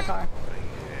 Okay, here's the car.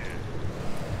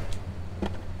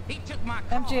 He took my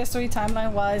car. MGS3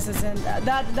 timeline-wise is in...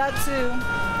 That too.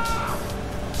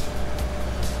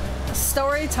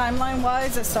 Story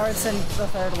timeline-wise, it starts in the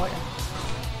 3rd one.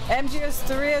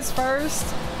 MGS3 is first.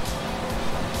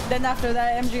 Then after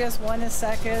that, MGS1 is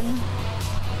second.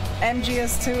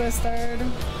 MGS2 is third.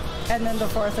 And then the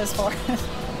 4th is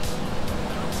 4th.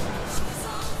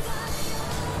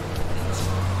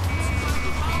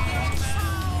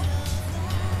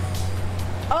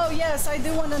 Oh yes, I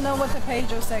do want to know what the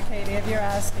Pedro said, Katie, if you're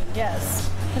asking. Yes,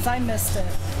 because I missed it.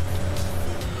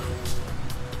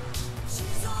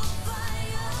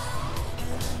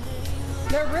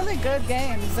 They're really good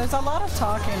games. There's a lot of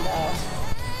talking though.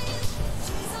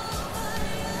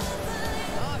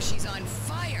 Oh, she's on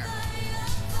fire.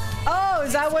 Oh,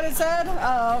 is that what it said?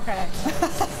 Oh, okay.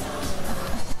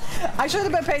 I should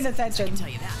have been paying attention. I can tell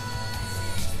you that.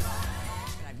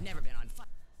 But I've never been on fire.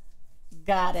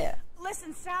 Got it.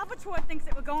 Listen, Salvatore thinks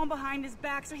that we're going behind his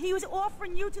back, so he was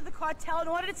offering you to the cartel in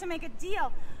order to make a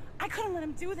deal. I couldn't let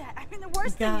him do that. I mean, the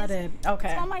worst thing is... Got it. Okay.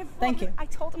 It's all my fault. Thank you. I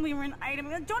told him we were an item.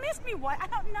 Don't ask me why. I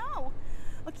don't know.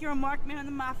 Look, you're a marked man on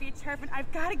the Mafia turf, and I've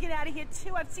got to get out of here,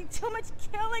 too. I've seen too much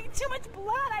killing, too much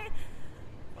blood.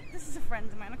 This is a friend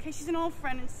of mine, okay? She's an old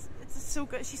friend. It's so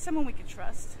good. She's someone we could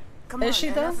trust. Come Is on, she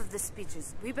enough though? of the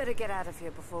speeches. We better get out of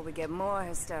here before we get more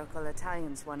hysterical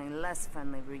Italians wanting less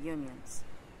friendly reunions.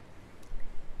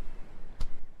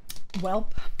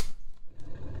 Welp.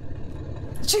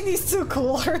 She needs to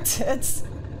cool her tits.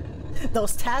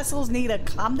 Those tassels need to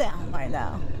calm down right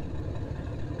now.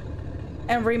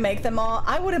 And remake them all.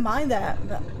 I wouldn't mind that.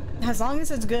 As long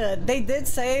as it's good. They did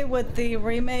say with the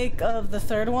remake of the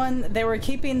 3rd one, they were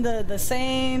keeping the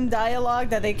same dialogue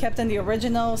that they kept in the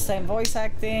original, same voice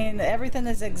acting. Everything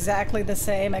is exactly the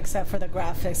same except for the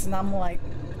graphics. And I'm like,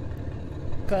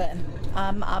 good.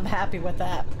 I'm happy with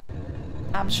that.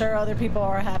 I'm sure other people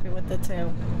are happy with it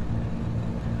too.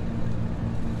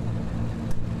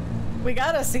 We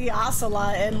gotta see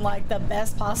Ocelot in like the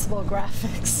best possible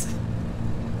graphics.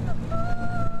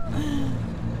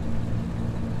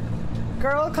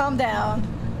 Girl, calm down.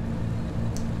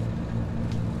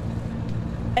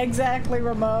 Exactly,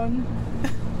 Ramon.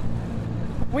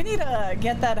 We need to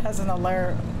get that as an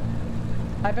alert.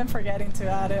 I've been forgetting to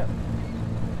add it.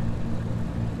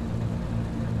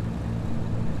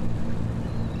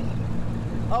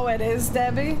 Oh, it is,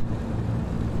 Debbie?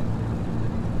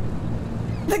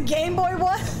 The Game Boy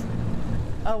one?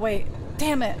 Oh, wait.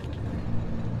 Damn it.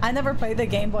 I never played the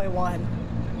Game Boy one.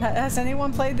 Has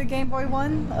anyone played the Game Boy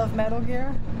one of Metal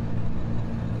Gear?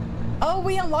 Oh,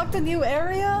 we unlocked a new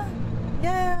area?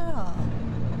 Yeah.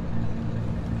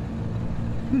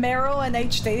 Meryl in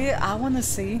HD. I want to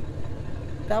see.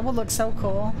 That would look so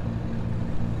cool.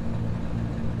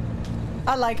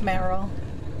 I like Meryl.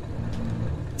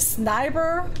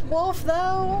 Sniper Wolf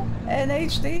though in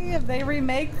HD if they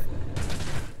remake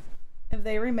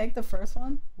the first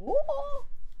one. Ooh,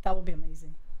 that would be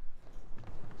amazing.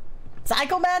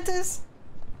 Psycho Mantis.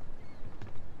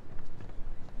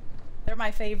 They're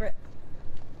my favorite.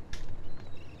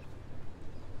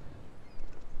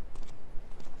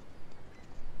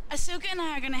 Asuka and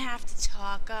I are gonna have to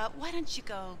talk. Why don't you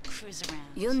go cruise around?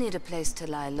 You'll need a place to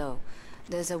lie low.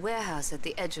 There's a warehouse at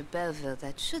the edge of Belleville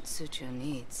that should suit your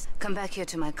needs. Come back here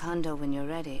to my condo when you're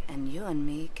ready, and you and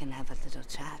me can have a little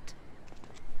chat.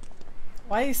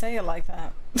 Why do you say it like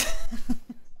that?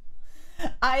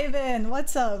 Ivan,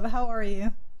 what's up? How are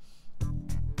you?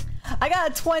 I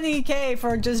got 20K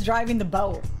for just driving the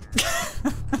boat.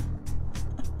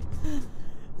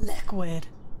 Liquid.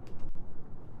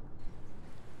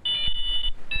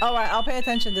 Alright, I'll pay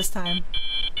attention this time.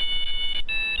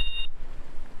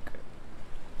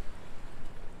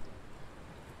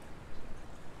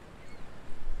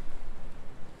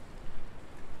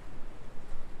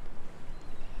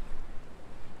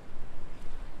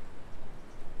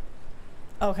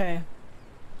 Okay.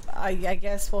 I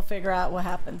guess we'll figure out what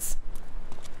happens.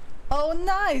 Oh,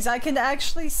 nice! I can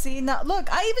actually see now.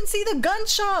 Look, I even see the gun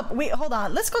shop! Wait, hold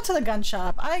on. Let's go to the gun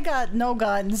shop. I got no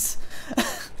guns.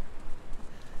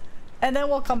 And then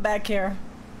we'll come back here.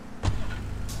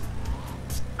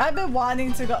 I've been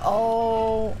wanting to go.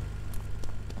 Oh,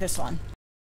 this one.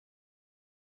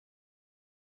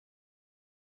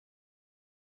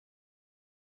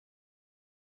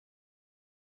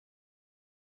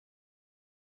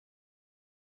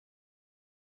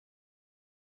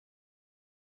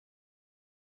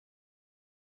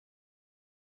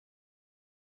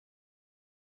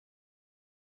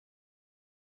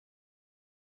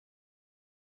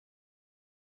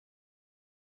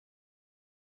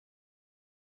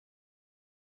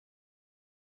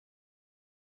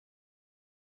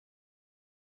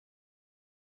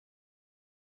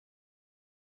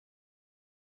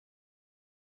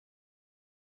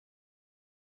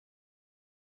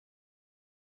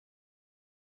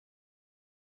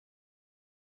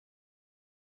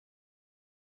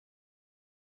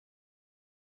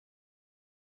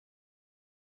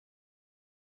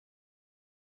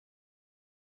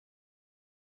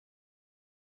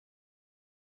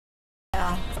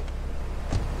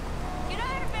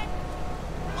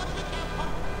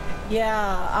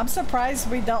 Yeah, I'm surprised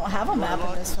we don't have a map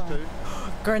in this one.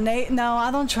 Grenade? No,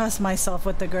 I don't trust myself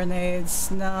with the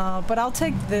grenades. No, but I'll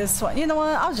take this one. You know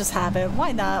what? I'll just have it.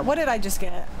 Why not? What did I just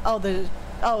get? Oh,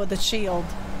 the shield.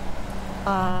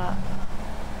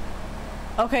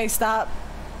 Okay, stop.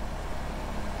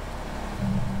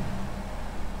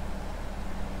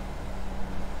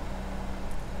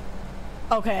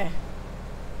 Okay.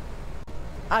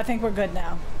 I think we're good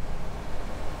now.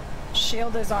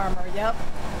 Shield is armor. Yep.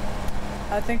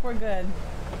 I think we're good.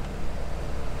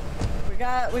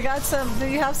 We got some. Do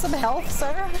you have some health,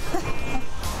 sir?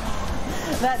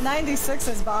 That 96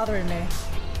 is bothering me.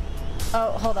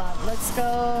 Oh, hold on. Let's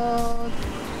go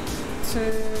to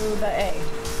the A.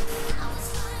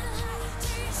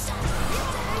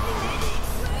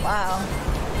 Wow.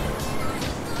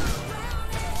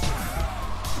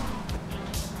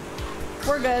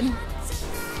 We're good.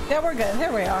 Yeah, we're good.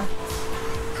 Here we are.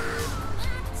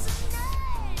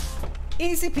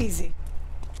 Easy peasy.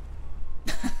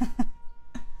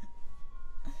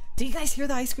 Do you guys hear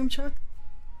the ice cream truck?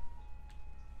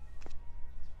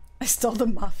 I stole the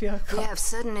mafia car. We have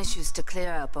certain issues to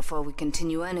clear up before we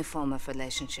continue any form of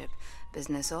relationship,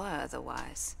 business or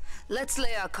otherwise. Let's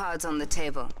lay our cards on the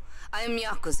table. I am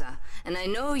Yakuza, and I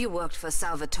know you worked for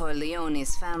Salvatore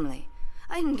Leone's family.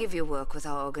 I can give you work with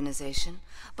our organization,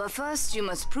 but first you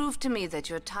must prove to me that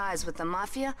your ties with the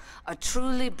Mafia are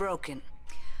truly broken.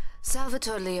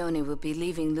 Salvatore Leone will be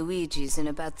leaving Luigi's in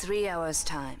about 3 hours'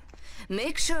 time.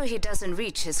 Make sure he doesn't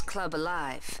reach his club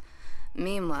alive.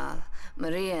 Meanwhile,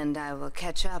 Maria and I will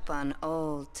catch up on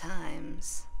old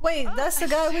times. Wait, that's the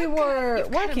guy we were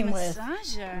working with.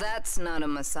 That's not a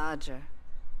massager.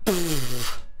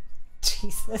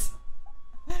 Jesus.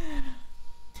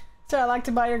 So I like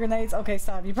to buy your grenades. Okay,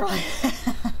 stop. You probably.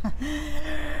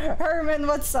 Herman,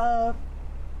 what's up?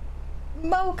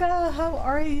 Mocha, how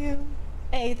are you?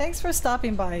 Hey, thanks for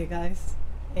stopping by, you guys.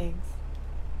 Eggs.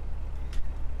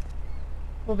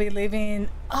 We'll be leaving.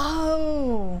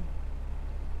 Oh.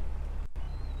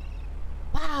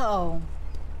 Wow.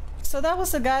 So that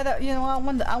was the guy that, you know, I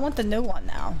want the new one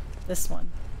now. This one.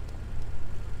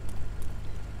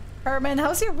 Herman,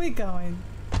 how's your week going?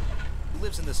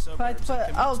 Lives in the suburbs.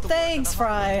 Oh, thanks,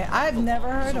 Fry. I've never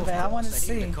heard of it. I want to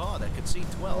see. A car that could see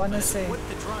 12 I want to minutes see. With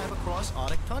the drive across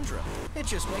Arctic tundra. It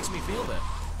just makes me feel that.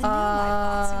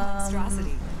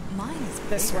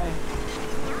 This way.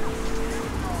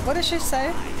 What did she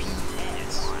say?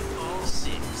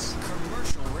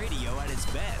 Commercial radio at its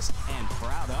best, and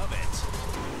proud of it.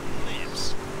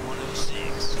 Lips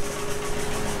 106.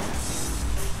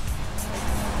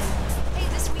 Hey,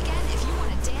 this weekend, if you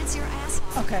want to dance your ass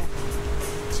off, Okay.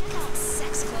 check out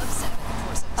Sex Club 7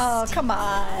 for some Oh, come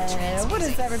on. What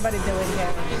is everybody doing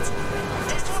here?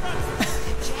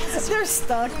 They're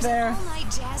stuck there.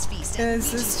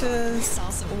 Is this just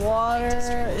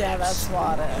water? Yeah, that's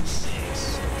water.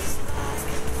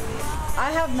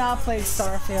 I have not played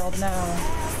Starfield, no.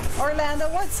 Orlando,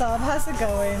 what's up? How's it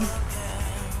going?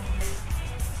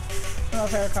 No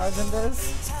fair cards in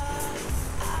this.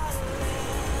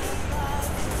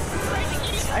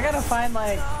 I gotta find,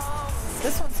 like,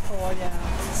 this one's cool, yeah.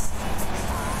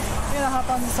 You gonna hop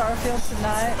on Starfield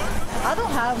tonight? I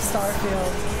don't have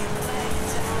Starfield.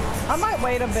 I might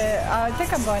wait a bit. I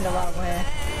think I'm going the wrong way.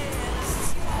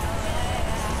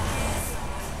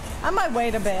 I might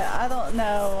wait a bit. I don't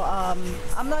know.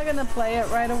 I'm not gonna play it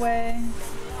right away.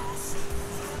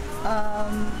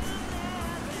 I'm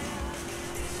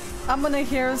gonna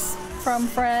hear from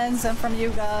friends and from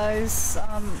you guys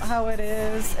how it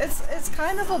is. It's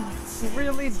kind of a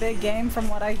really big game from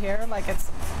what I hear. Like, it's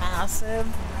massive,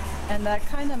 and that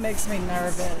kind of makes me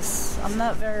nervous. I'm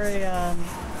not very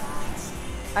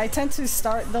I tend to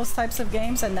start those types of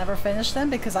games and never finish them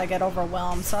because I get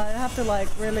overwhelmed, so I have to, like,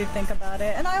 really think about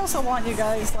it. And I also want you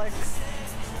guys, like,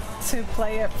 to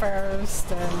play it first.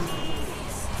 And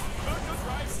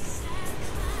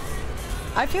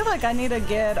I feel like I need to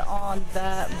get on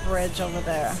that bridge over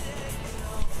there.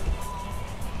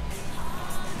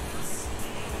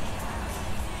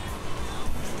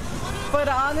 But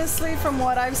honestly, from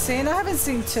what I've seen, I haven't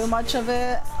seen too much of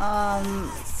it.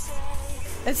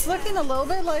 It's looking a little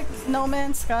bit like No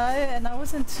Man's Sky, and I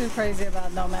wasn't too crazy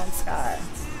about No Man's Sky.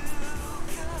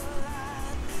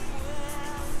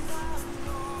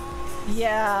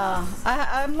 Yeah,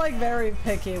 I'm like very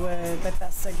picky with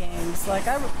Bethesda games. Like,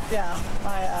 I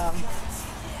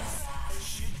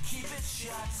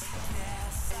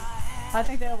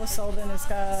think they oversold it and it's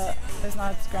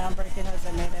not as groundbreaking as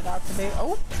they made it out to be.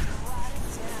 Oh!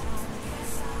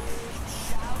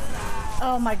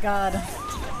 Oh my god.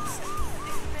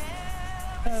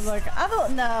 Like, I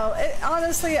don't know.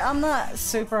 Honestly, I'm not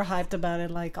super hyped about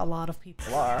it like a lot of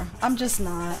people are. I'm just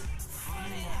not.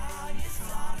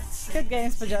 Good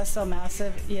games, but just so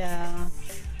massive. Yeah.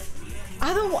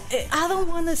 I don't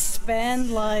want to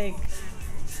spend like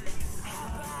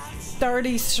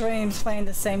 30 streams playing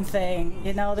the same thing.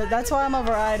 You know, that's why I'm a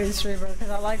variety streamer, because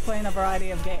I like playing a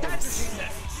variety of games.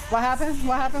 What happened?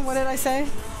 What happened? What did I say?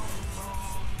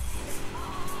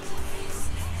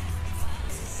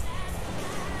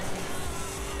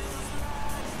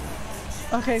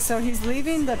 Okay, so he's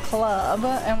leaving the club,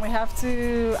 and we have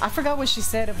to... I forgot what she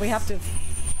said, if we have to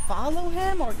follow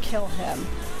him or kill him.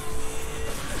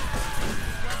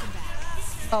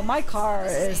 Oh, my car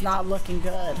is not looking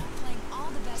good. Playing all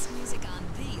the best music on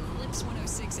the Lips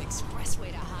 106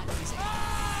 Expressway to hot music.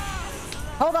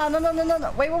 Hold on, no.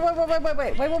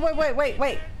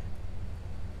 Wait.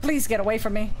 Please get away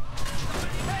from me.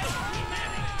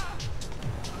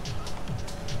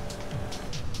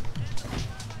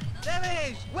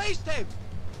 Waste tape!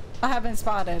 I have been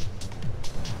spotted.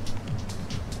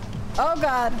 Oh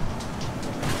god.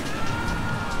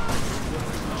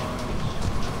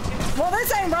 Well,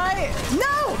 this ain't right.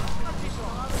 No!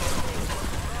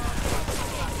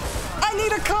 I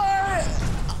need a car!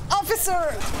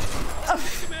 Officer!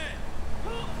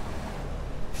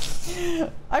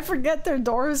 I forget their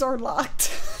doors are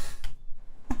locked.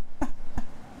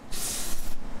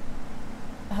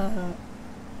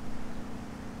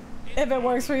 If it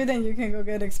works for you, then you can go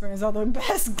get experience all the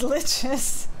best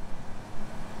glitches.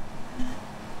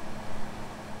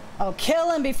 Oh,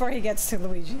 kill him before he gets to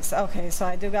Luigi's. Okay, so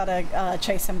I do gotta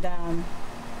chase him down.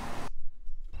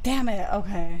 Damn it,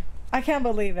 okay. I can't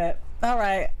believe it.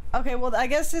 Alright. Okay, well, I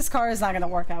guess this car is not gonna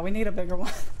work out. We need a bigger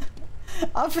one.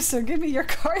 Officer, give me your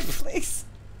car, please.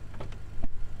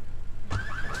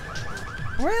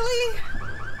 Really?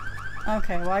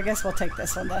 Okay, well, I guess we'll take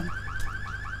this one then.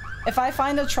 If I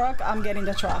find a truck, I'm getting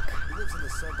the truck. He lives in the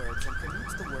suburbs and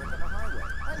commutes to work on the highway.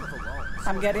 I live alone.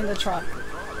 I'm getting the truck.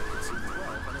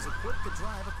 And is equipped to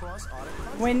drive across Arctic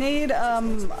country. We need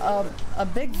a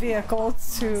big vehicle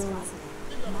to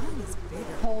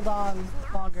hold on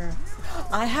longer.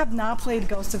 I have not played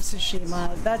Ghost of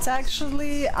Tsushima. That's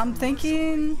actually, I'm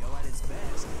thinking,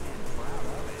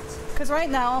 because right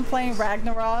now I'm playing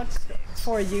Ragnarok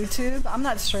for YouTube. I'm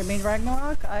not streaming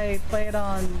Ragnarok. I play it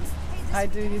on, I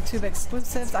do YouTube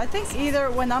exclusives. I think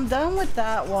either when I'm done with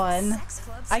that one,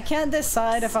 I can't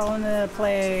decide if I want to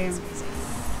play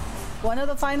one of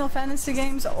the Final Fantasy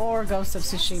games or Ghost of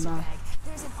Tsushima.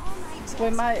 We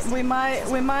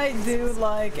might do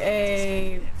like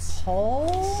a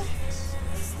poll.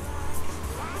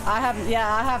 I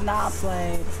have not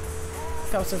played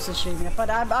Ghost of Tsushima, but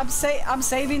I'm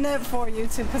saving it for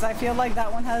YouTube because I feel like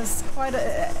that one has quite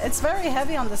a, it's very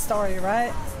heavy on the story,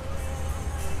 right?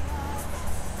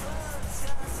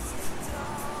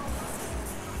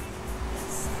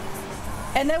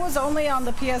 And it was only on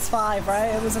the PS5,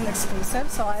 right? It was an exclusive,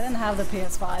 so I didn't have the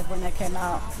PS5 when it came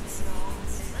out.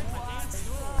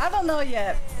 I don't know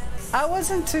yet. I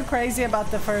wasn't too crazy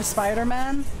about the first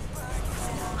Spider-Man.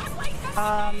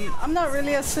 I'm not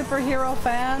really a superhero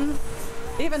fan,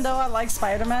 even though I like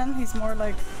Spider-Man. He's more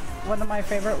like one of my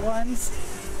favorite ones.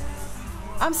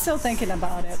 I'm still thinking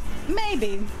about it.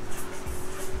 Maybe.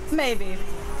 Maybe.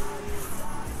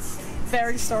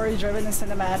 Very story-driven and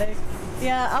cinematic.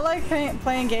 Yeah, I like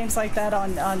playing games like that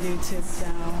on YouTube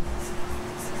now.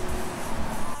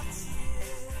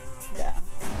 Yeah.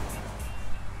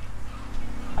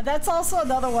 That's also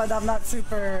another one I'm not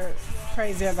super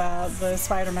crazy about, the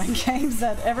Spider-Man games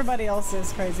that everybody else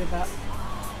is crazy about.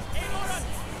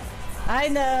 I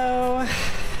know.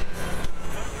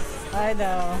 I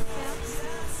know.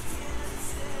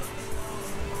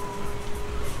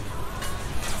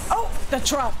 Oh, the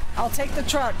truck. I'll take the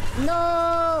truck.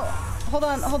 No. Hold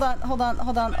on.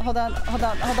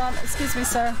 Excuse me,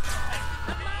 sir.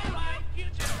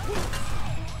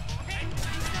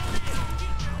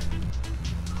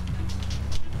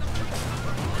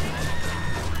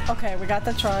 Okay, we got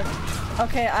the truck.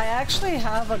 Okay, I actually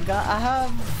have a gun. I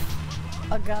have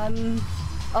a gun.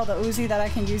 Oh, the Uzi that I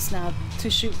can use now to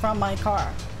shoot from my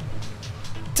car.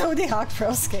 Tony Hawk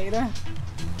Pro Skater.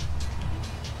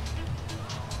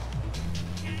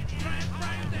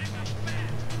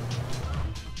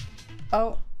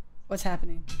 Oh, what's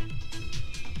happening?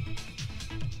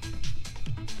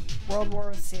 World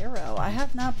War Zero. I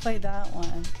have not played that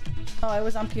one. Oh, it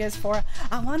was on PS4.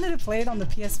 I wanted to play it on the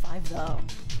PS5 though,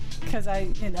 because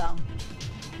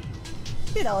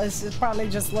it probably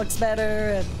just looks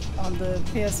better on the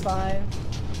PS5.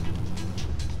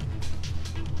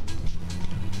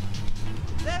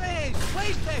 There is!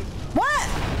 Wasted! What?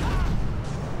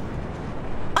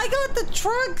 I got the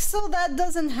truck, so that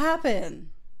doesn't happen.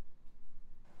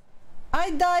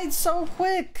 I died so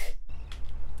quick.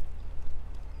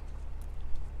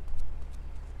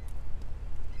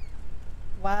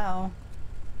 Wow.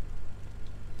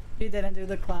 You didn't do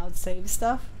the cloud save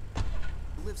stuff?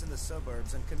 Lives in the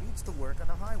suburbs and commutes to work on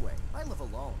the highway. I live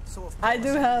alone, so if I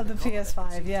do have the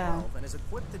PS5, yeah. And is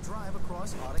equipped to drive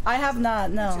across Arctic. I have not,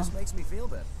 no. It just makes me feel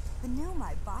good. The new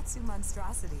my Batsu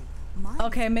monstrosity.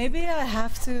 Okay, maybe I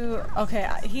have to... Okay,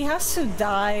 he has to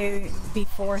die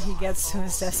before he gets to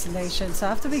his destination, so I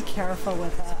have to be careful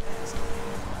with that.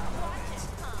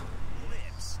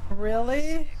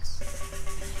 Really?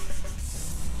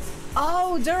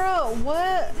 Oh, Duro,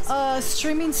 what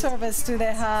streaming service do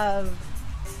they have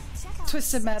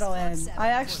Twisted Metal in? I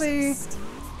actually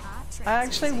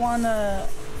want to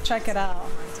check it out.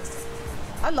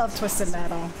 I love Twisted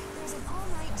Metal.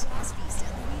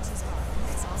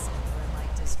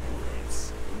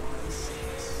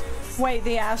 Wait,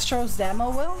 the Astros demo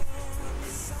will?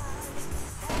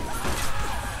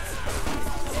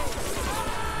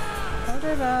 How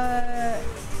did I...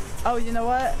 Oh, you know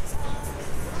what?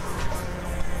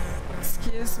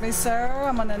 Excuse me, sir.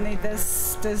 I'm gonna need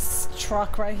this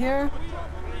truck right here.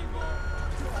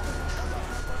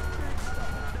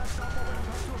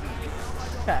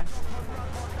 Okay.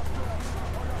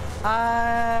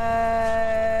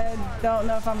 I don't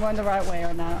know if I'm going the right way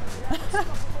or not.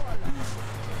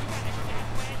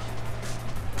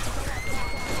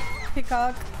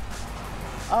 Peacock.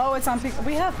 Oh, it's on Peacock.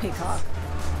 We have Peacock.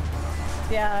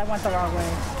 Yeah, I went the wrong way.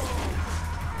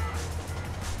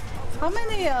 How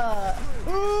many,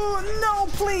 ooh, no,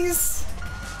 please!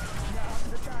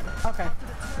 Okay.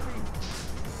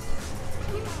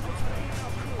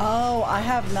 Oh, I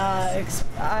have not.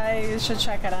 I should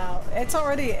check it out. It's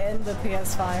already in the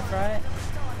PS5, right?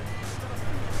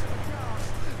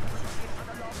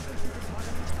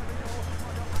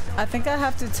 I think I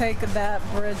have to take that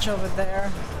bridge over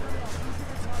there.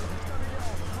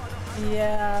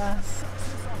 Yeah.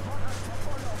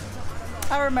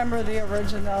 I remember the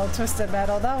original Twisted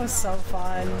Metal. That was so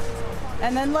fun.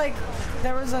 And then, like,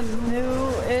 there was a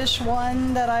new-ish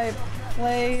one that I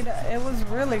played. It was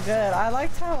really good. I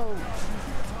liked how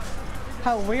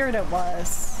weird it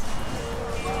was.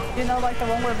 You know, like the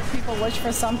one where people wish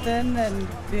for something and,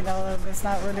 you know, it's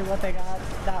not really what they got.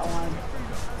 That one.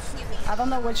 I don't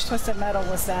know which Twisted Metal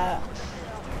was that.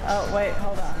 Oh, wait,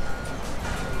 hold on.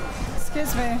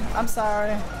 Excuse me. I'm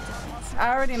sorry.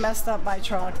 I already messed up my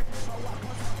truck.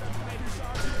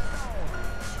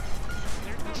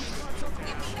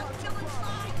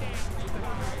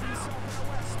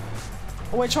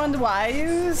 Which one do I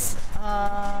use?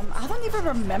 I don't even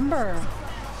remember.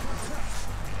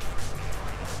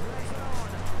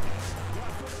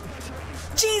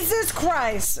 Jesus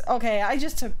Christ! Okay, I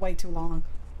just took way too long.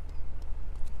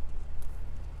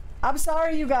 I'm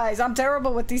sorry, you guys. I'm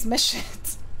terrible with these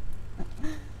missions.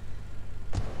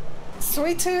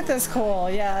 Sweet Tooth is cool.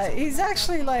 Yeah, he's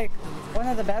actually like one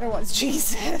of the better ones.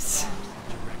 Jesus.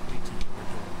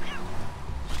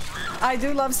 I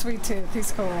do love Sweet Tooth.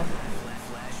 He's cool.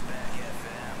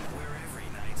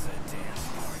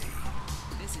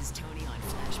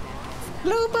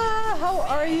 Luba, how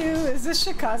are you? Is this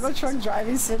Chicago Truck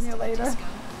Driving Simulator?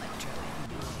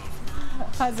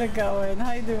 How's it going?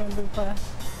 How you doing, Lupa?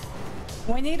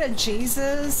 We need a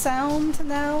Jesus sound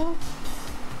now.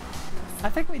 I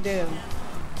think we do.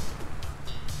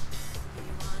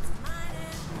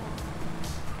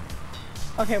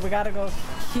 Okay, we gotta go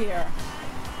here.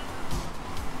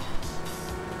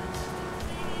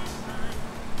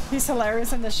 He's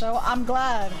hilarious in the show. I'm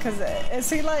glad, because is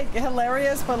he like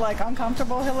hilarious but like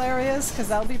uncomfortable hilarious? Because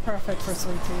that would be perfect for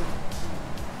Sweet Tooth.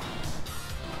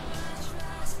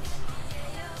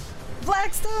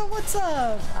 Blackstone, what's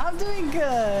up? I'm doing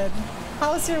good.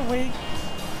 How was your week?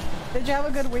 Did you have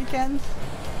a good weekend?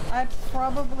 I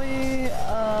probably,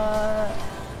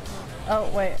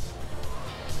 oh wait.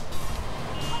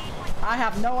 I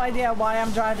have no idea why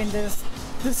I'm driving this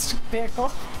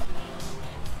vehicle.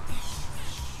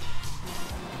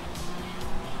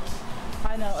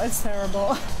 I know, it's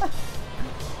terrible.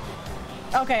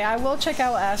 Okay, I will check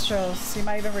out Astros. You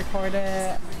might even record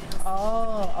it.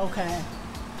 Oh, okay.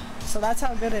 So that's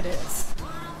how good it is.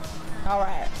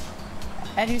 Alright.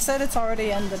 And you said it's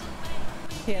already in the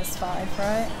PS5,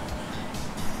 right?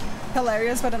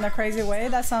 Hilarious, but in a crazy way?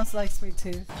 That sounds like Sweet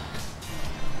Tooth.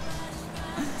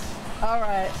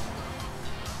 Alright.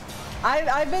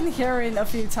 I've been hearing a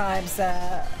few times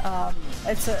that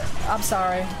I'm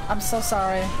sorry. I'm so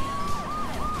sorry.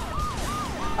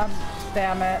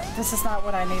 Damn it. This is not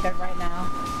what I needed right now.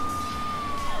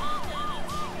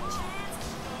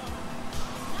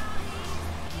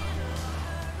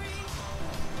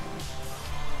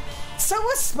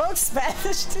 Someone spoke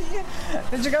Spanish to you?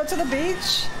 Did you go to the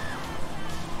beach?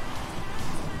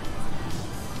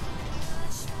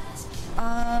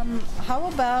 How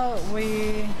about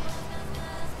we...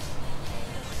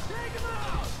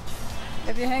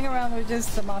 If you hang around with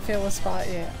just the mafia will spot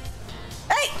you.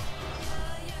 Hey!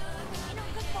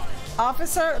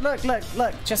 Officer, look,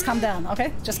 just calm down,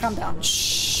 okay? Just calm down.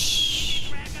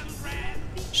 Shh.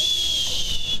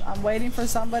 Shh. I'm waiting for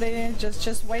somebody.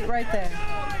 Just wait right there.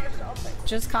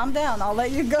 Just calm down. I'll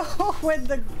let you go when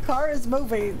the car is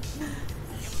moving.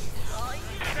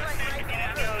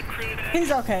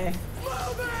 He's okay.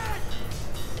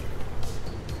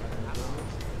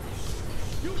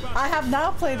 I have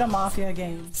not played the Mafia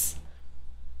games.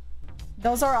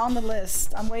 Those are on the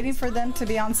list. I'm waiting for them to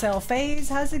be on sale. FaZe,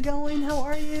 how's it going? How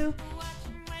are you?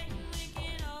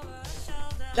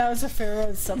 That was a fair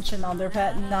assumption on their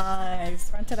pet.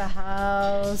 Nice. Rented a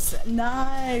house.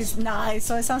 Nice. Nice.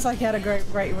 So it sounds like you had a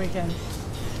great weekend.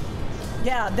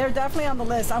 Yeah, they're definitely on the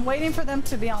list. I'm waiting for them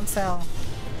to be on sale.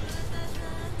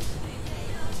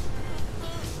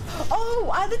 Oh,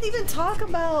 I didn't even talk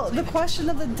about the question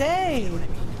of the day.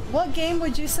 What game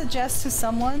would you suggest to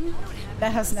someone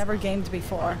that has never gamed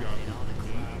before?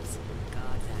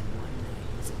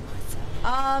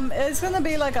 It's gonna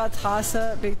be like a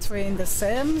toss-up between The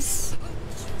Sims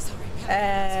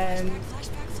and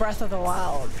Breath of the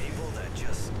Wild.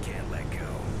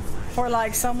 for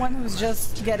like someone who's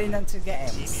just getting into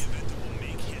games.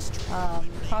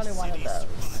 Probably one of those.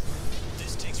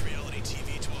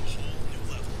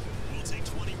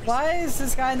 Why is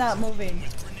this guy not moving?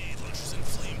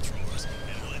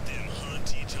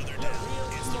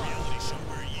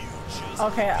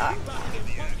 Okay.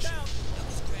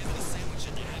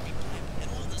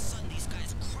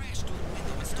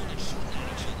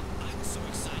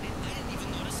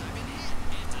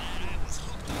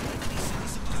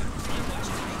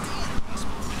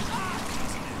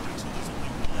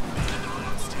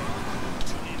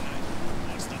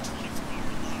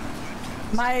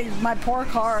 My poor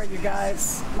car, you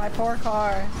guys. My poor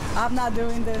car. I'm not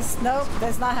doing this. Nope,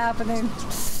 that's not happening.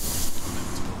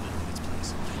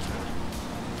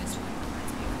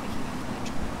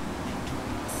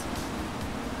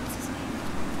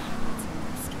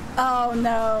 Oh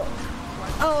no.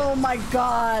 Oh my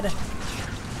god.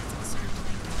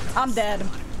 I'm dead.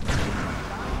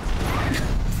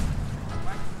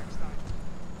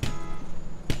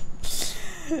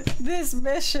 This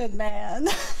mission, man.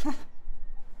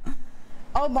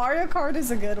 Oh, Mario Kart is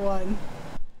a good one.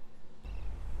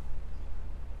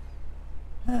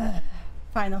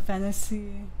 Final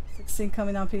Fantasy 16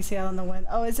 coming on PC out on the win.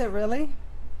 Oh, is it really?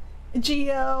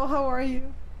 Geo, how are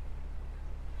you?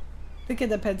 I think it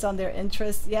depends on their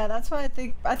interest. Yeah, that's why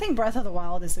I think Breath of the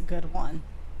Wild is a good one.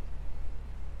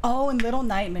 Oh, and Little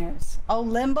Nightmares. Oh,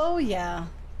 Limbo, yeah.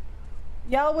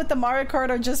 Y'all with the Mario Kart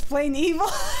are just plain evil.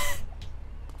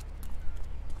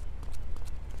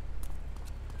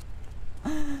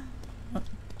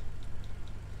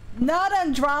 Not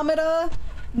Andromeda.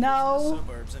 No.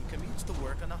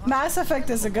 Mass Effect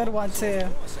is a good one too.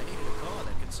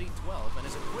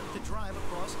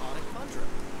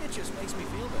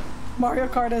 Mario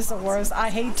Kart is the worst. I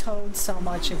hate Toad so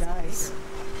much, you guys.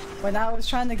 When I was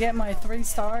trying to get my 3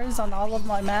 stars on all of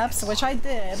my maps, which I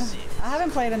did. I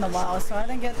haven't played in a while, so I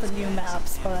didn't get the new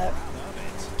maps, but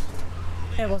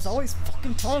it was always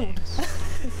fucking Toad.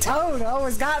 Toad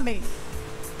always got me.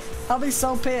 I'll be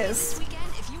so pissed.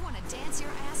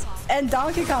 And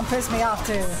Donkey Kong pissed me off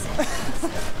too.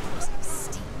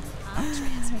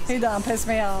 He done pissed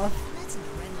me off.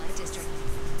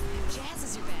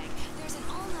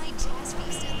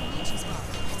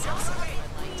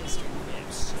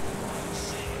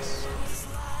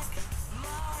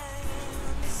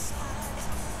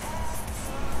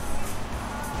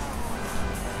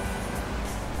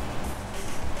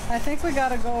 I think we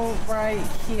gotta go right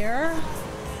here.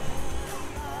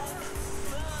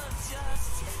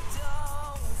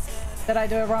 Did I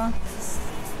do it wrong?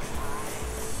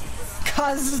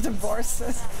 Causes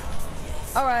divorces.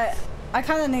 Alright, I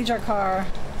kinda need your car.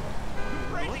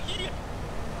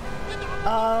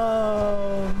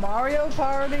 Oh, Mario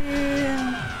Party?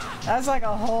 That's like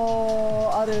a whole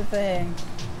other thing.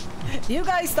 You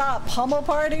guys thought Pummel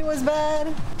Party was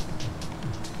bad?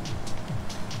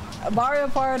 Mario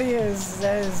Party is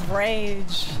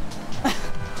rage.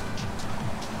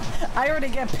 I already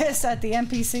get pissed at the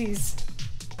NPCs.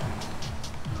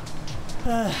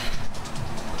 The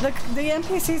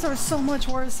NPCs are so much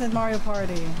worse than Mario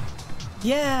Party.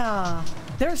 Yeah,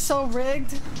 they're so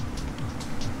rigged.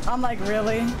 I'm like,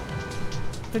 really?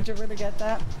 Did you really get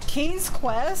that? King's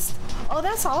Quest? Oh,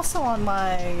 that's also on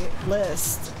my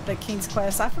list. The King's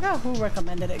Quest. I forgot who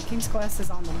recommended it. King's Quest is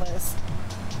on the list.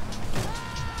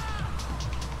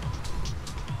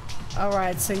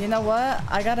 Alright, so you know what?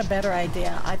 I got a better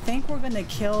idea. I think we're gonna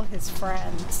kill his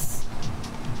friends.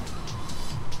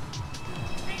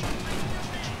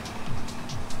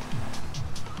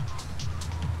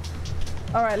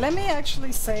 Alright, let me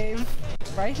actually save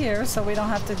right here so we don't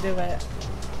have to do it.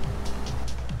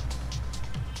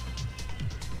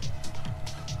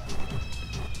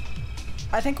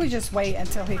 I think we just wait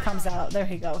until he comes out. There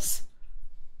he goes.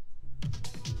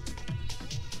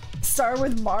 Start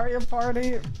with Mario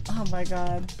Party. Oh my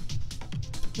god.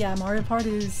 Yeah, Mario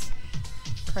Party is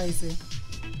crazy.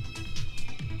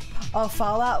 Oh,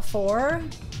 Fallout 4?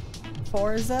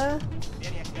 Forza?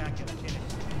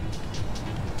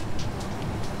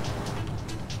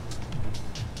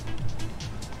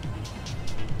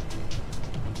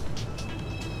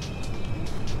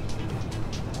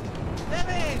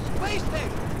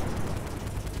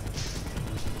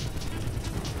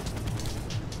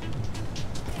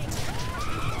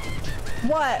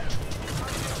 What?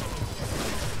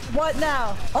 What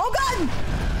now? Oh god!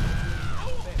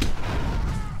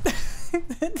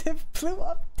 It flew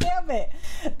up. Damn it.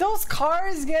 Those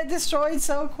cars get destroyed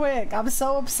so quick. I'm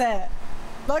so upset.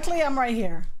 Luckily, I'm right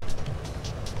here.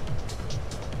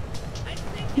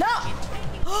 No!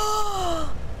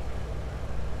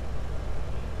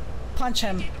 punch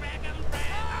him.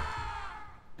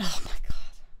 Oh my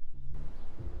god.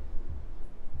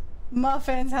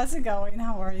 Muffins, how's it going?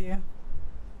 How are you?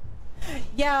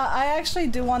 Yeah, I actually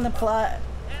do want to play.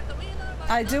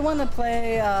 I do want to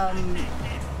play.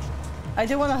 I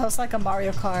do want to host like a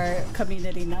Mario Kart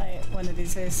community night one of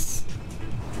these days.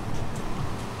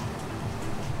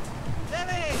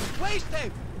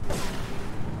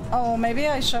 Oh, maybe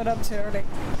I showed up too early.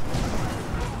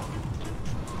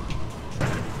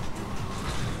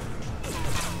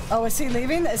 Oh, is he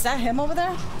leaving? Is that him over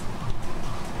there?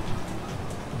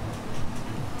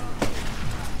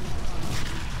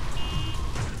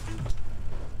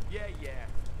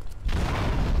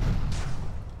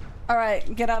 All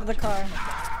right, get out of the car.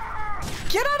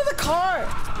 Get out of the car!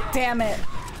 Damn it.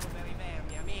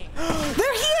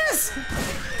 There he is!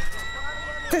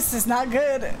 This is not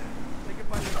good.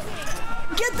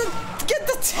 Get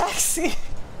the taxi.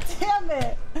 Damn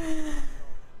it.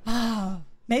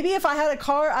 Maybe if I had a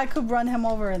car, I could run him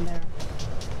over in there.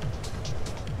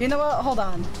 You know what? Hold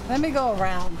on. Let me go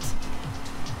around.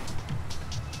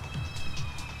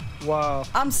 Wow.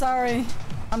 I'm sorry.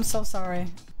 I'm so sorry.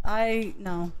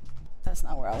 No. That's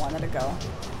not where I wanted to go.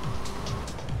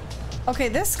 Okay,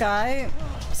 this guy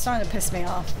is starting to piss me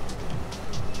off.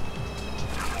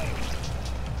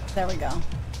 There we go.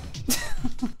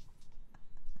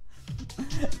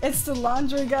 It's the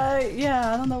laundry guy.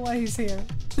 Yeah, I don't know why he's here.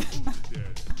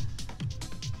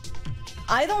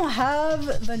 I don't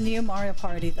have the new Mario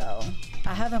Party though.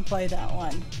 I haven't played that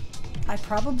one. I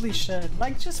probably should.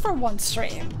 Like, just for one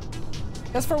stream.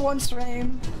 Just for one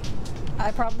stream.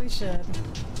 I probably should.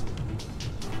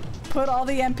 Put all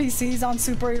the NPCs on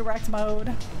super erect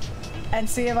mode and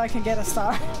see if I can get a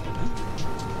star.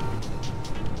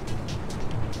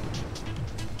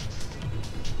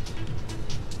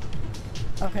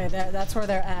 Okay, that's where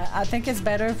they're at. I think it's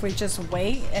better if we just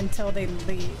wait until they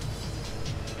leave.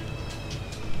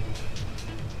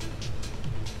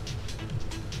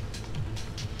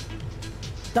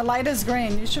 The light is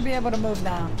green. You should be able to move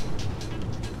now.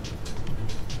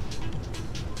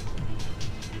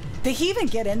 Did he even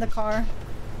get in the car?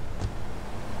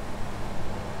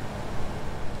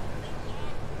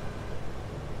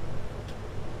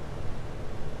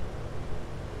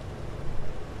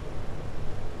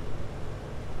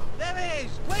 There he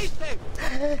is! Wasted!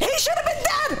 He should have been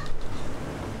dead!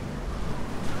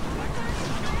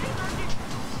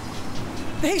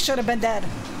 He should have been dead.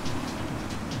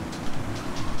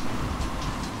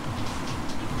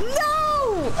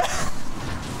 No!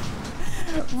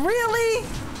 Really?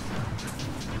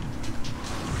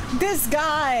 This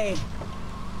guy.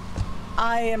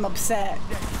 I am upset.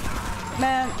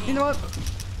 Man, you know what?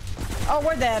 Oh,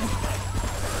 we're dead.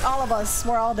 All of us,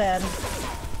 we're all dead.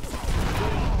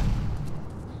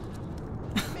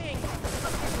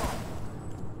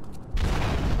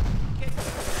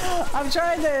 I'm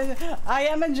trying to, I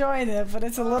am enjoying it, but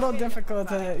it's a little difficult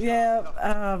to, yeah,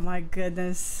 oh my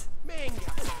goodness.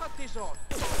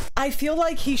 I feel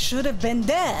like he should have been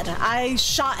dead. I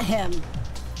shot him.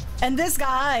 And this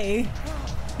guy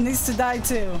needs to die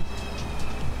too.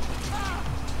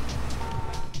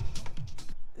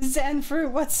 Zen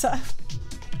Fruit, what's up?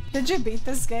 Did you beat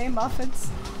this game, Muffins?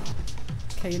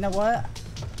 Okay, you know what?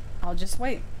 I'll just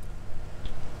wait.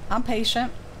 I'm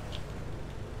patient.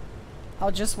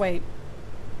 I'll just wait.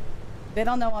 They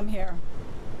don't know I'm here.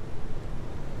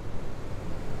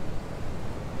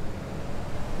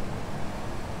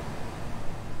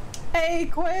 Hey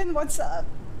Quinn, what's up?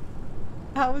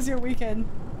 How was your weekend?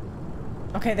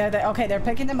 Okay, they're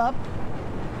picking him up.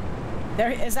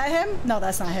 Is that him? No,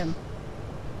 that's not him.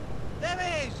 There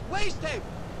he is! Wasted!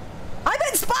 I've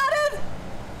been spotted!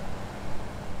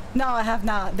 No, I have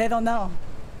not. They don't know.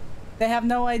 They have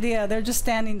no idea. They're just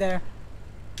standing there.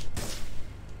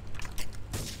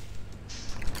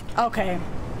 Okay.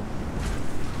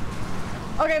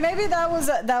 Okay, maybe that was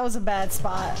a bad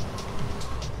spot.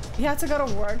 You have to go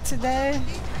to work today?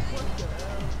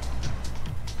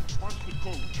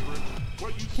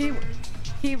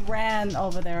 He ran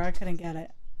over there. I couldn't get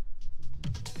it.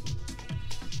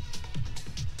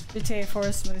 GTA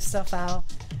 4 smooth stuff out.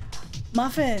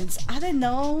 Muffins, I didn't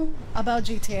know about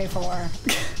GTA 4.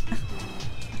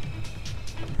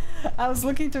 I was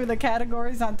looking through the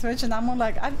categories on Twitch and I'm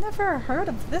like, I've never heard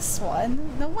of this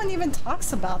one. No one even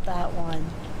talks about that one.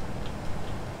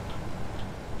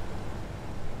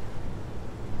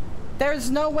 There's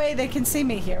no way they can see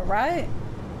me here, right?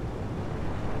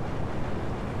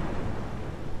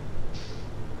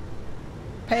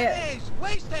 Pay it.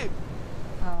 Wasted!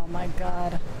 Oh my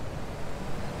god.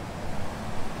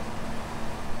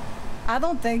 I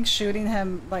don't think shooting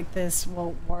him like this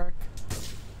will work.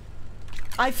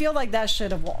 I feel like that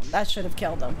should have won. That should have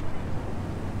killed him.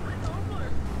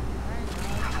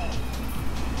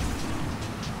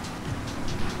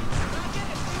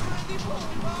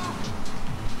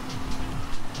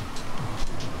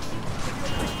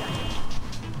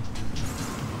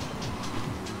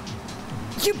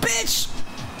 You bitch!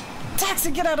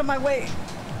 Taxi, get out of my way!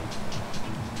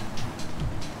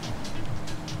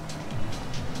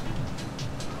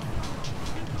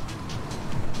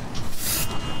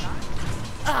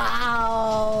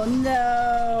 Oh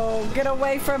no! Get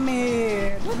away from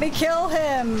me! Let me kill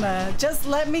him! Just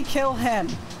let me kill him!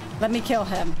 Let me kill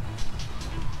him.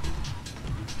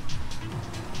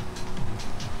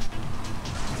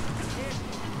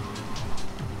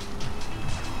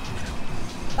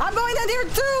 I'm going in here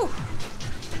too!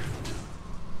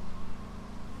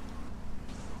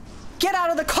 Get out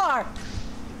of the car!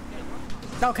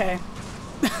 Okay.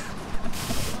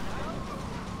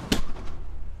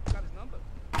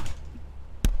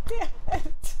 Damn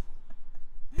it.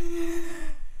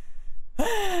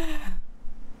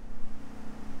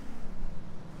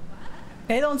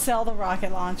 They don't sell the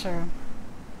rocket launcher.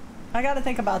 I gotta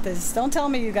think about this. Don't tell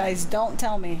me, you guys. Don't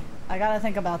tell me. I gotta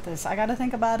think about this. I gotta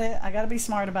think about it. I gotta be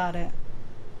smart about it.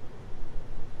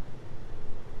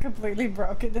 Completely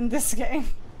broken in this game.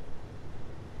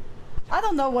 I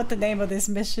don't know what the name of this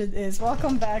mission is.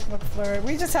 Welcome back, McFlurry.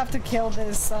 We just have to kill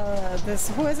this,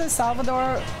 who is it?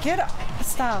 Salvador?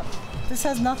 Stop. This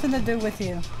has nothing to do with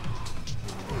you.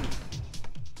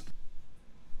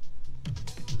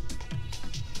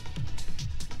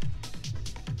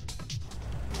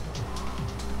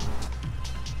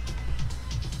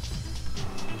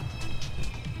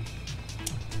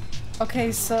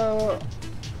 Okay, so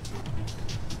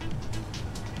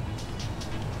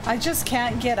I just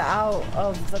can't get out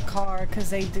of the car because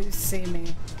they do see me.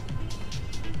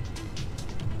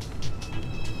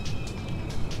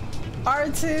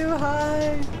 R2,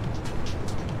 hi!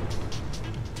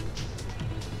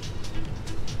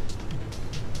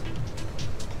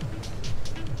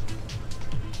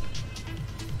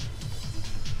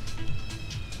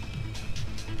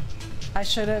 I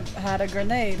should have had a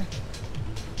grenade.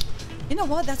 You know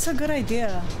what? That's a good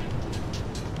idea.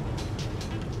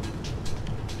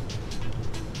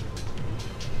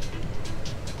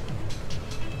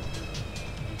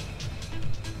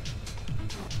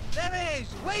 There is!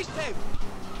 Waste tape!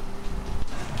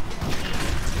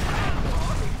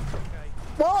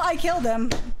 Well, I killed him.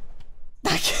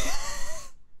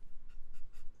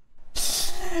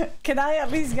 Can I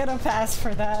at least get a pass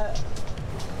for that?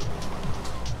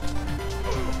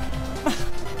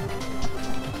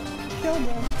 Killed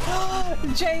him.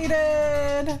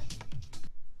 Jaden!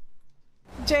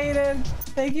 Jaden,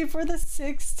 thank you for the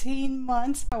 16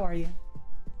 months. How are you?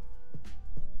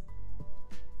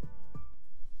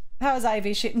 How is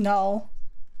Ivy? No.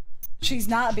 She's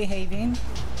not behaving.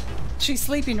 She's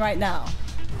sleeping right now.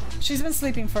 She's been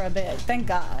sleeping for a bit. Thank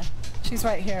God. She's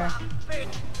right here.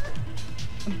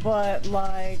 But,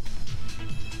 like,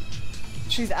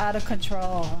 she's out of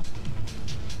control.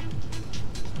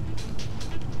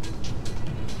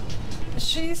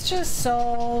 She's just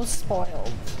so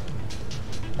spoiled.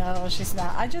 No, she's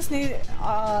not. I just need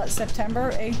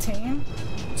September 18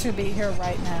 to be here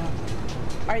right now.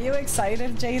 Are you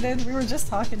excited, Jaden? We were just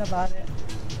talking about it.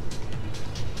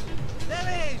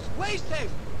 There is! Waste tape!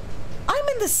 I'm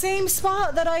in the same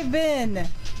spot that I've been.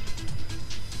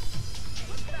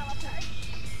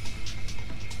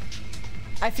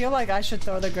 I feel like I should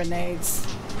throw the grenades.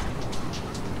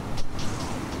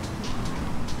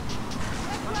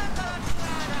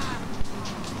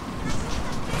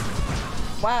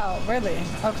 Wow, really?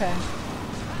 Okay.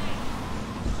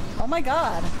 Oh my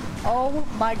god. Oh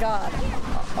my god.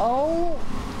 Oh,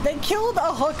 they killed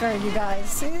a hooker, you guys.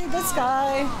 See this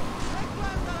guy?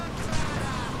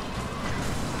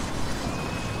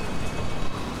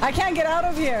 I can't get out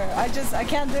of here. I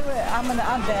can't do it.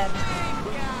 I'm dead.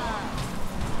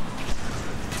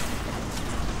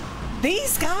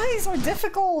 These guys are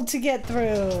difficult to get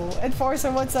through.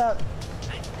 Enforcer, what's up?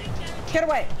 Get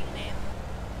away.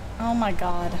 Oh my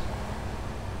god.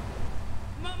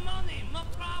 My money, my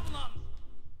problem.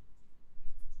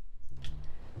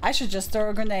 I should just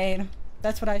throw a grenade.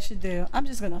 That's what I should do. I'm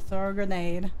just gonna throw a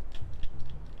grenade.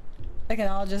 They can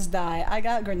all just die. I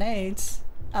got grenades.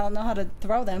 I don't know how to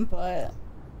throw them, but...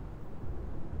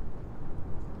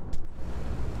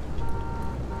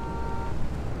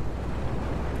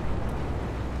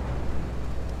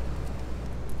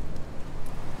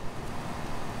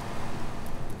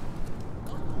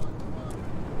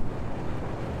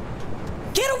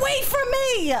 Get away from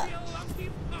me!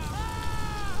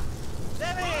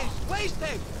 There is! Waste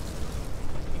tape!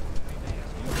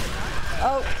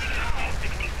 Oh.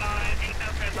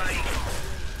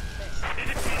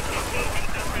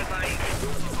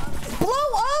 Blow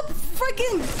up,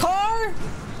 freaking car!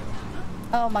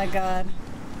 Oh my god.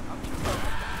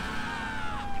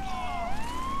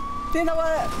 You know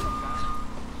what?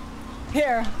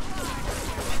 Here.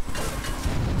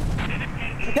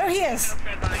 There he is.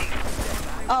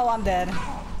 Oh, I'm dead.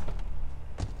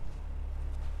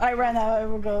 I ran out. I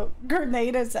will go.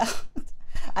 Grenade is out.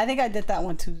 I think I did that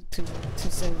one too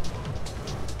soon.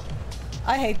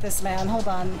 I hate this man. Hold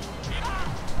on.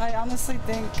 I honestly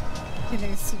think he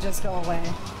needs to just go away.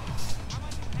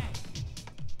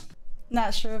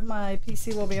 Not sure if my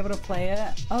PC will be able to play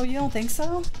it. Oh, you don't think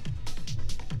so?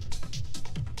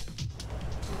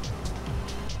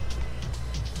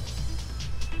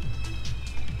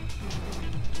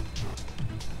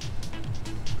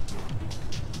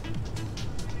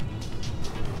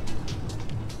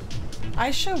 I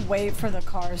should wait for the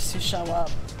cars to show up.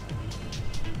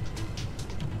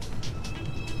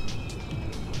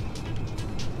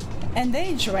 And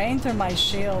they drain through my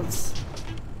shields.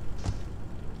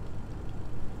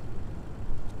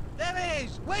 There he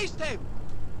is! Waste him!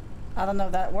 I don't know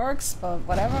if that works, but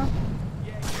whatever.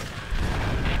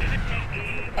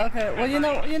 Okay, well you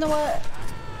know what?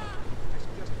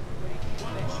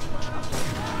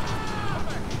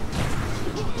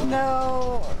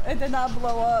 No, it did not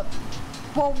blow up.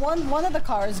 Well, one of the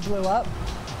cars blew up.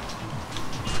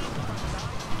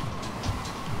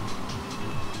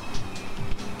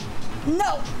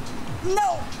 No!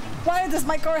 No! Why does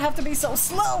my car have to be so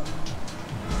slow?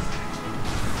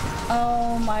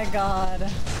 Oh my god.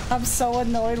 I'm so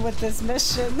annoyed with this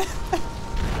mission.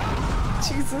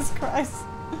 Jesus Christ.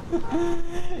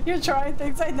 You're trying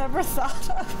things I never thought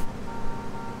of.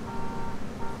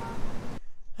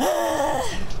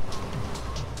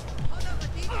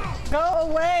 Go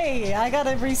away! I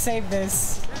gotta resave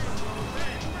this.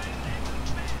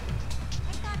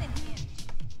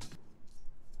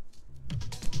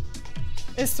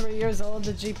 It's 3 years old,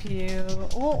 the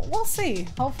GPU. We'll see.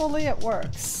 Hopefully it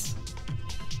works.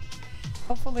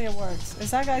 Hopefully it works.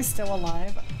 Is that guy still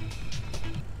alive?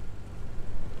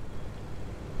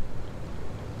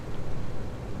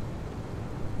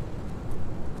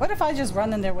 What if I just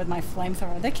run in there with my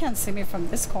flamethrower? They can't see me from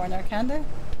this corner, can they?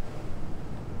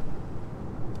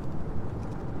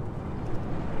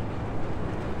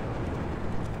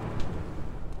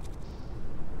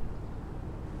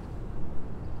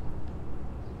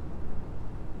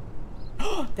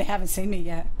 They haven't seen me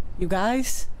yet, you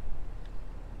guys.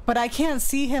 But I can't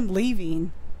see him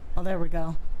leaving. Oh, there we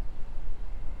go.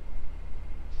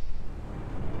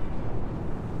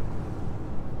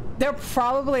 They're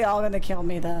probably all gonna kill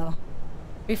me though,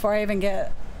 before I even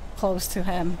get close to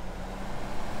him.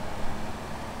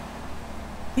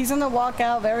 He's gonna walk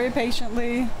out very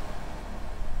patiently.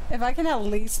 If I can at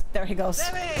least... There he goes.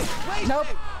 Nope.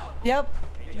 Yep.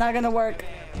 Not gonna work.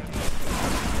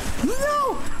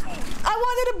 No! I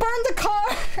wanted to burn the car!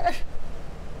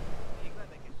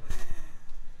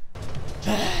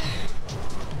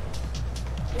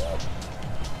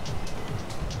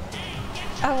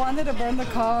 I wanted to burn the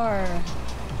car.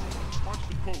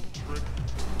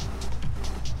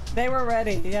 They were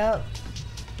ready, yep.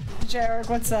 Jarek,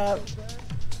 what's up?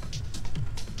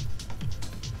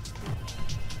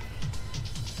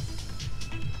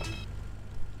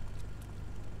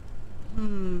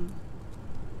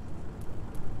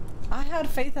 I had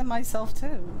faith in myself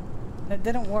too. It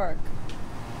didn't work.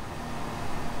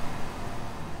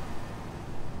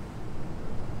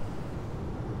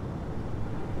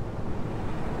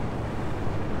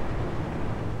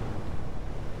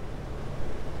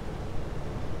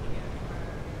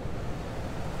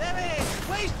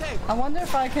 I wonder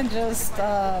if I can just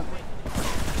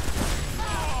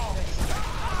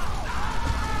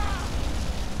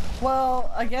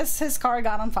well, I guess his car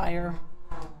got on fire.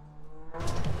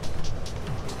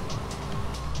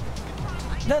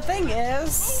 The thing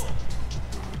is,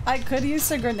 I could use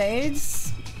the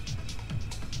grenades,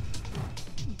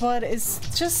 but it's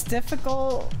just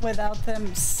difficult without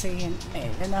them seeing me,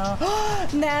 you know?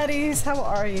 Natties, how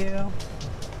are you?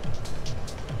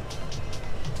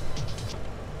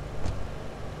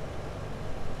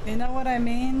 You know what I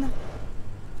mean?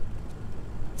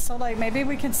 So like maybe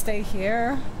we can stay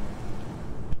here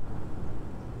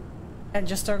and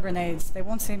just throw grenades. They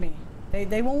won't see me.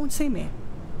 They won't see me.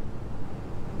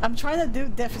 I'm trying to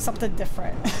do something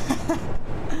different.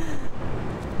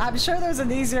 I'm sure there's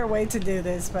an easier way to do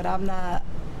this, but I'm not.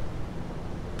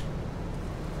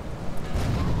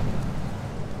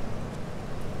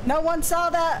 No one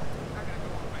saw that?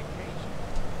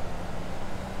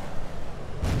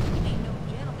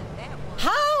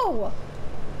 How?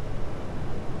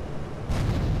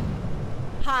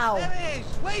 How? There it is!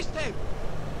 Waste him!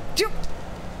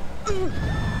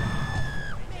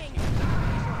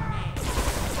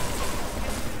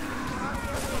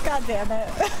 God damn it.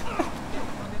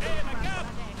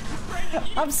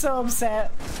 I'm so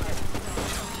upset.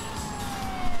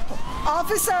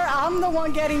 Officer, I'm the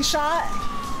one getting shot.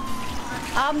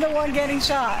 I'm the one getting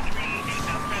shot.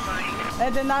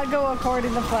 It did not go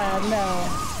according to plan, no.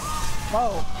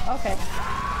 Whoa, okay.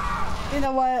 You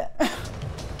know what?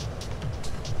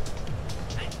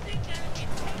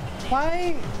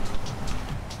 Why?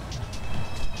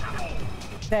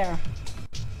 There.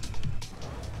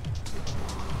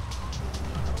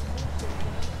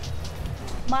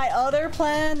 My other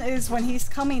plan is when he's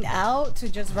coming out to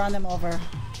just run him over.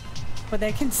 But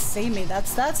they can see me.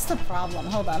 That's the problem.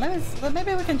 Hold on.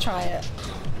 Maybe we can try it.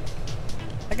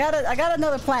 I got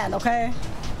another plan, okay?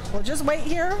 We'll just wait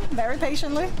here very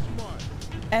patiently.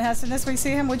 And as soon as we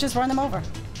see him, we just run him over.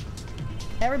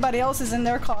 Everybody else is in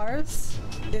their cars.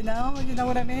 You know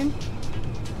what I mean?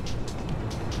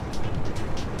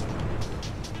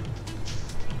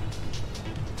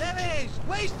 There it is!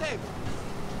 Waste him!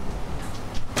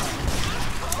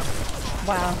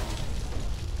 Wow.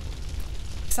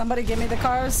 Somebody give me the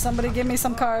cars. Somebody give me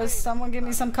some cars. Someone give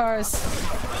me some cars.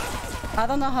 I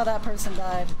don't know how that person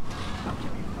died.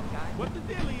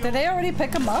 Did they already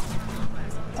pick him up?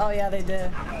 Oh yeah, they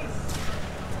did.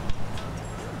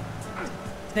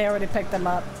 They already picked him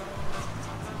up.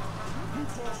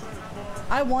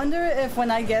 I wonder if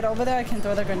when I get over there I can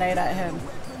throw the grenade at him.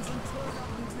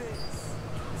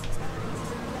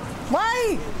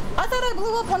 Why? I thought I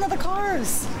blew up one of the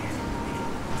cars.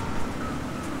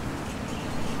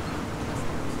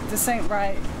 This ain't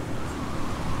right.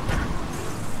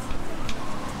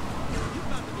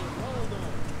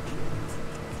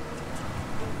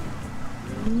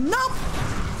 Nope!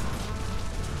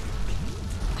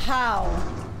 How?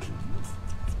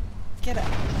 Get out.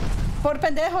 Por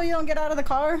pendejo, you don't get out of the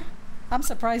car? I'm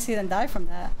surprised he didn't die from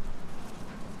that.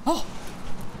 Oh!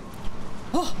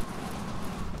 Oh!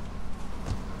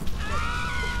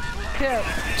 Here.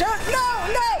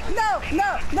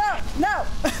 No!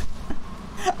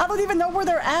 I don't even know where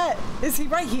they're at. Is he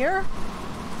right here?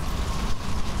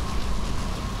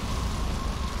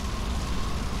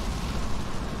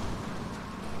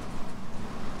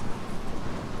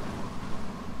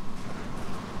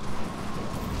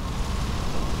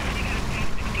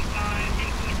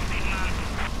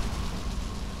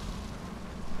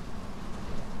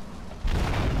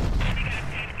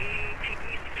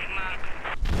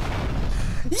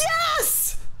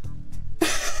 Yes!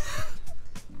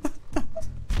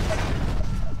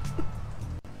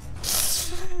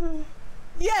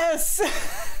 Yes!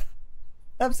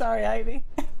 I'm sorry, Ivy.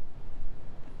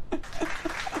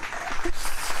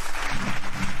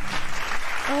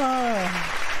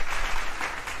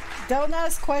 Don't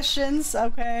ask questions,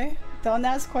 okay? Don't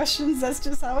ask questions, that's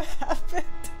just how it happened.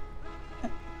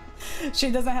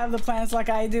 She doesn't have the plans like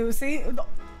I do. See?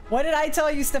 What did I tell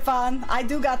you, Stefan? I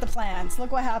do got the plans.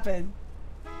 Look what happened.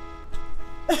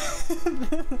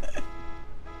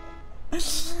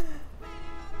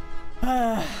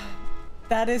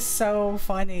 That is so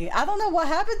funny. I don't know what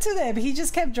happened to them. He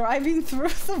just kept driving through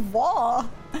the wall.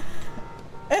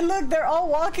 And look, they're all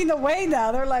walking away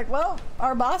now. They're like, well,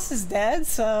 our boss is dead,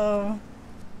 so...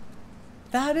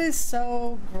 That is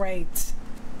so great.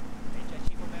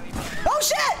 Oh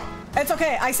shit! It's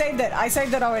okay. I saved it. I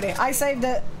saved it already. I saved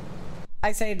it.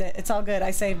 I saved it. It's all good.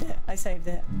 I saved it. I saved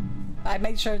it. I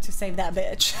made sure to save that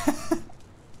bitch.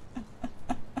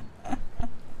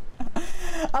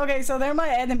 Okay, so they're my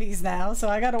enemies now, so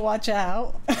I gotta watch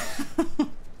out.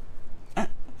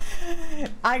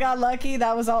 I got lucky.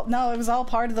 That was all. No, it was all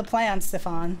part of the plan,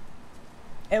 Stefan.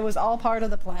 It was all part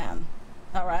of the plan.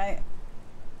 All right.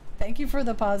 Thank you for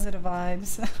the positive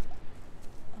vibes.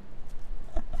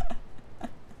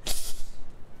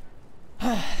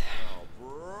 Oh,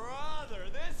 brother,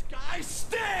 this guy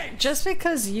stinks! Just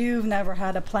because you've never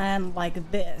had a plan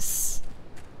like this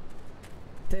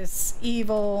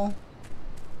evil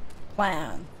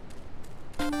plan.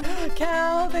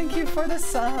 Cal, thank you for the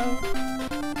sub.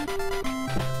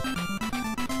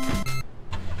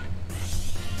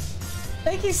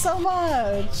 Thank you so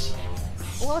much.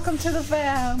 Welcome to the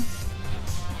fam.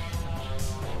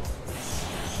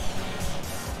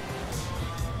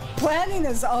 Planning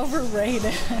is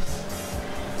overrated.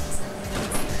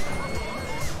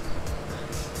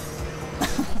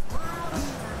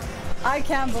 I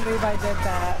can't believe I did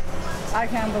that. I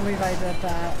can't believe I did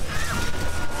that.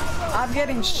 I'm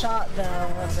getting shot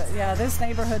though. Yeah, this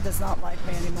neighborhood does not like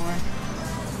me anymore.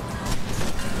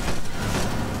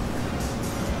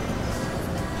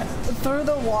 Through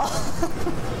the wall.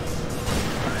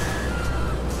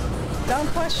 Don't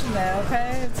question it,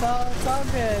 okay? It's all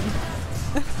good.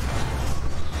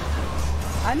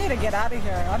 I need to get out of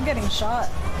here. I'm getting shot.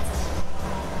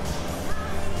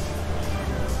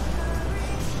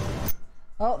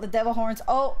 Oh, the devil horns.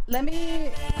 Oh, let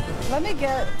me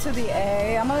get to the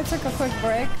A. I'm gonna take a quick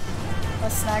break. A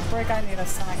snack break. I need a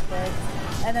snack break.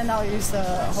 And then I'll use the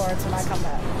hordes when I come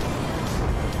back.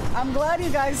 I'm glad you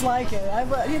guys like it.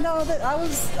 You know, that I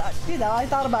was, you know, I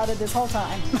thought about it this whole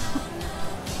time.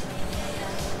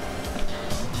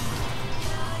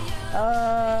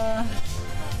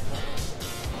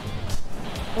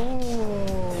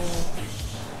 Ooh.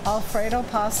 Alfredo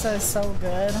pasta is so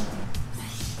good.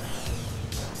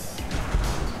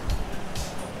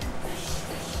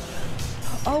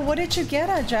 Oh, what did you get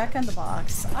at Jack in the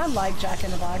Box? I like Jack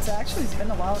in the Box. Actually, it's been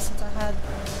a while since I had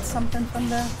something from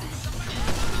there.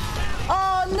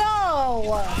 Oh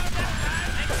no!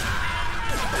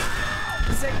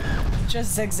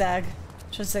 Just zigzag.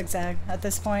 Just zigzag. At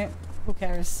this point, who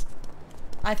cares?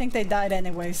 I think they died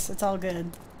anyways. It's all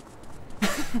good.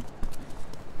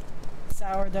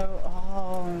 Sourdough.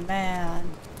 Oh man.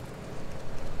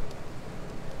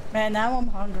 Man, now I'm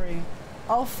hungry.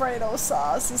 Alfredo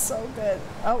sauce is so good.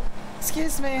 Oh,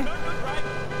 excuse me.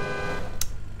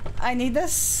 I need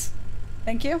this.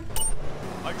 Thank you.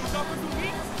 Are you suffering from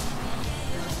heat?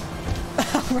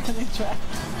 I'm really trapped.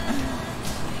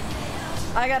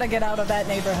 I gotta get out of that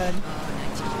neighborhood.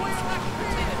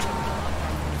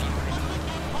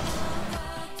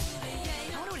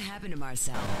 I wonder what happened to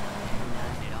Marcel.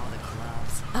 Nothing at all the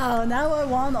clubs. Oh, now I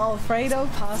want Alfredo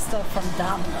pasta from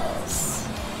Domino's.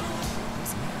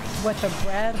 With the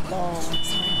bread bowl. For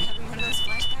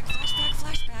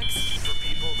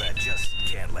people that just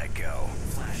can't let go.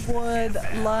 Would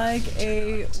like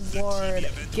a word.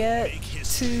 Get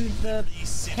to the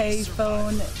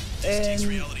payphone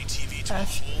in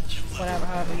whatever,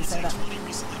 however you say that.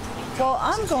 Well,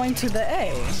 I'm going to the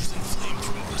A.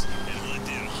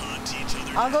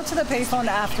 I'll go to the payphone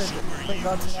after we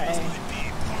go to the A.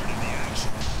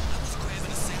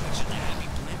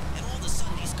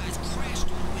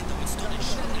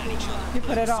 You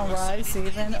put it on rice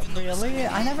even? Really?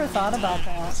 I never thought about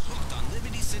that.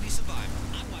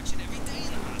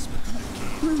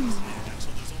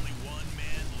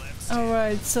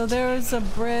 Alright, so there's a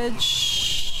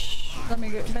bridge. Let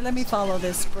me follow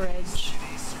this bridge.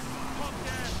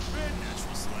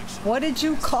 What did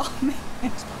you call me?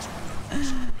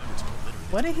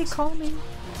 What did he call me?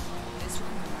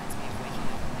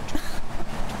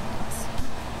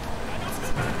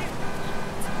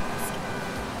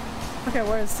 Okay,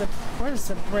 where's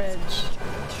the bridge?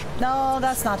 No,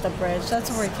 that's not the bridge. That's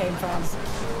where he came from.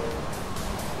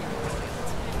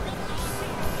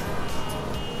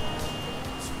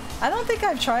 I don't think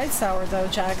I've tried sourdough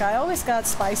Jack. I always got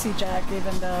spicy Jack,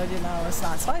 even though, you know, it's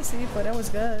not spicy, but it was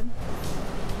good.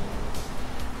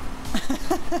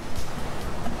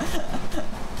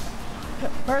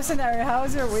 Mercenary, how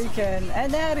was your weekend?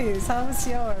 And Natty's, how was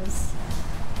yours?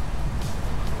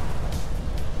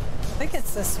 I think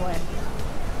it's this way.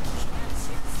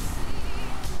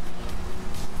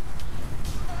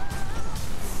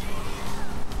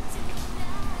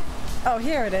 Oh,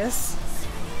 here it is.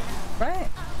 Right?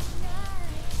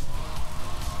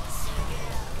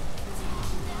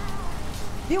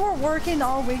 You were working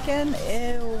all weekend?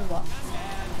 Ew.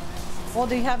 Well,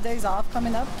 do you have days off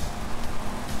coming up?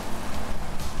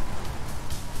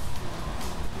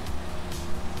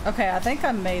 Okay, I think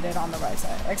I made it on the right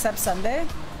side. Except Sunday?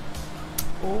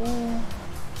 Ooh.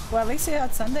 Well, at least you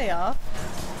had Sunday off.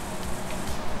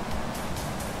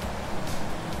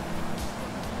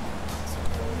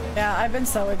 Yeah, I've been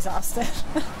so exhausted.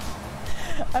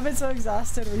 I've been so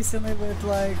exhausted recently with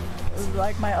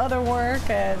like my other work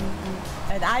and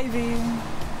Ivy.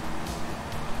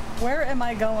 Where am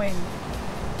I going?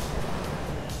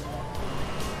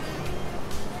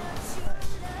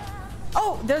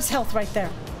 Oh, there's health right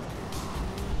there.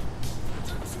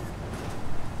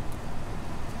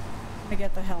 Let me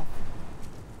get the health.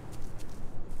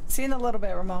 See you in a little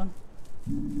bit, Ramon.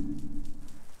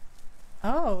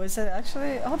 Oh, is it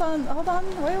actually? Hold on,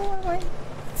 wait.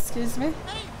 Excuse me.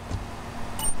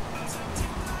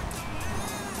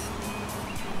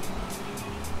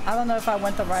 I don't know if I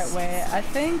went the right way. I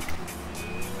think...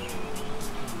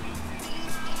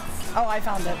 Oh, I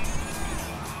found it.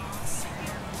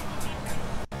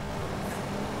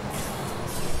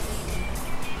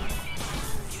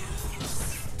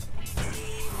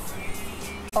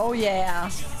 Oh yeah.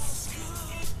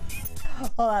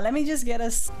 Hold on, let me just get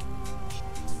us...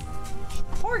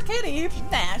 Poor kitty.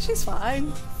 Nah, she's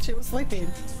fine. She was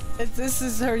sleeping. This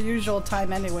is her usual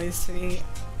time anyways to eat.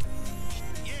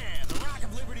 Yeah, the Rock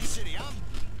of Liberty City.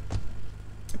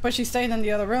 But she's staying in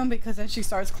the other room because then she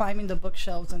starts climbing the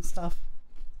bookshelves and stuff.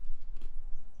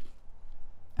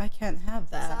 I can't have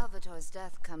that. Salvatore's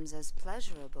death comes as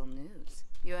pleasurable news.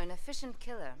 You're an efficient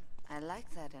killer. I like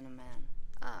that in a man.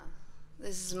 Ah,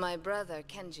 this is my brother,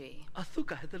 Kenji.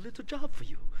 Asuka has a little job for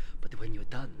you. But when you're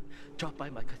done, drop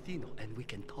by my casino and we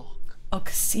can talk. A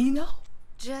casino?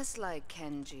 Just like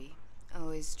Kenji.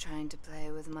 Always trying to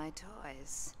play with my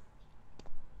toys.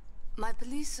 My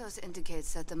police source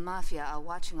indicates that the Mafia are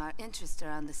watching our interests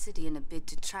around the city in a bid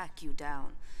to track you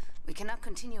down. We cannot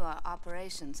continue our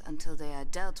operations until they are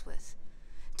dealt with.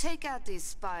 Take out these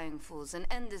spying fools and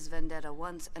end this vendetta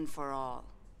once and for all.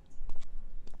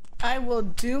 I will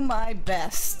do my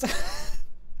best.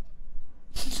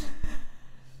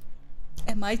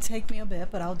 It might take me a bit,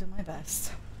 but I'll do my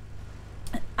best.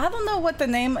 I don't know what the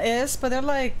name is, but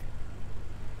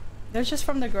they're just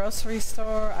from the grocery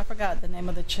store. I forgot the name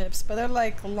of the chips, but they're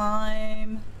like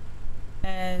lime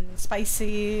and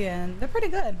spicy, and they're pretty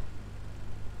good.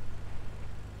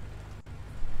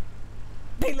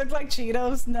 They look like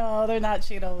Cheetos? No, they're not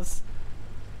Cheetos.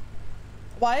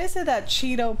 Why is it that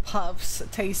Cheeto Puffs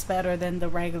taste better than the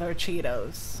regular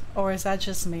Cheetos? Or is that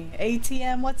just me?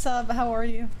 ATM, what's up? How are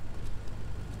you?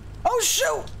 Oh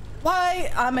shoot!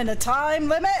 Why? I'm in a time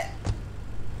limit?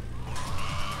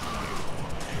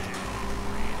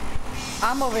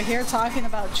 I'm over here talking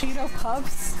about Cheeto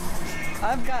Puffs.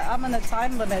 I'm in a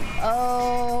time limit.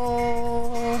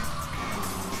 Oh,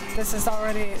 this is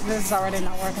already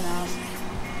not working out.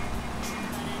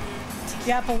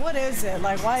 Yeah, but what is it?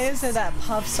 Like, why is it that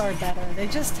Puffs are better? They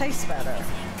just taste better.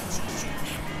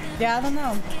 Yeah, I don't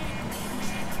know.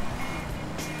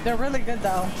 They're really good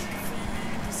though.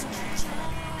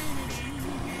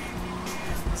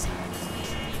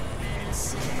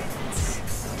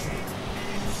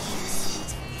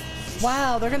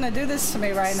 Wow, they're gonna do this to me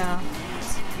right now.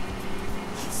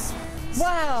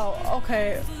 Wow,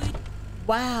 okay.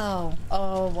 Wow.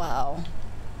 Oh, wow.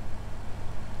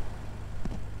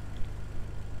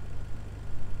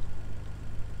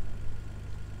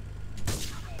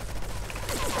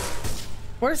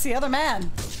 Where's the other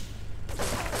man?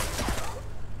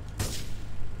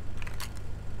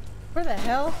 Where the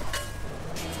hell?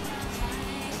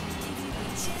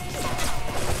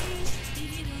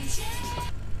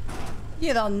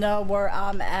 You don't know where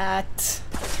I'm at.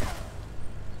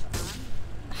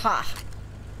 Ha.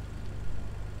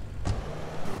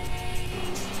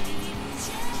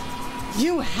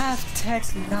 You have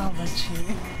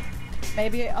technology.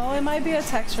 Maybe, oh, it might be a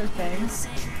texture thing.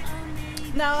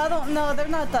 No, I don't know. They're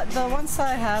not the ones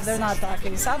I have. They're not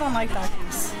duckies. I don't like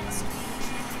duckies.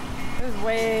 It's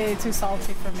way too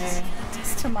salty for me.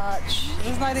 It's too much.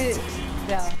 It's not it.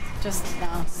 Yeah, just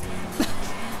no.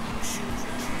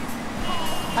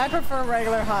 I prefer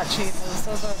regular hot Cheetos.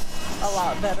 Those are a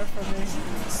lot better for me.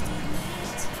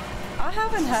 I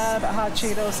haven't had hot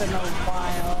Cheetos in a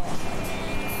while.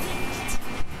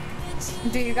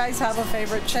 Do you guys have a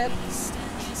favorite chip?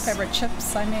 Favorite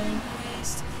chips, I mean.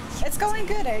 It's going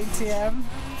good, ATM.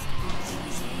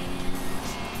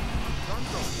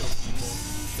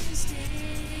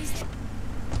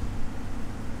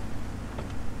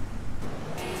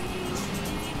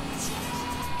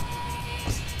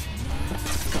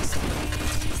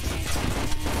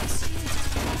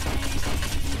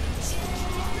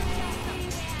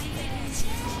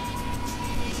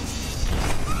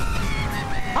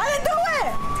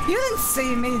 You didn't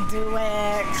see me do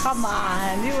it. Come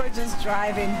on. You were just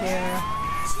driving here.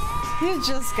 You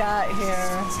just got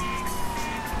here.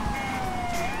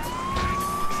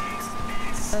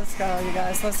 Let's go, you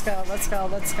guys. Let's go. Let's go.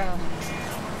 Let's go.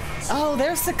 Oh,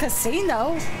 there's the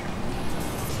casino.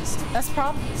 That's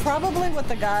probably what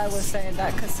the guy was saying,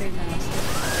 that casino.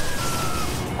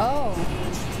 Oh.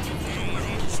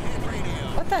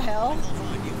 What the hell?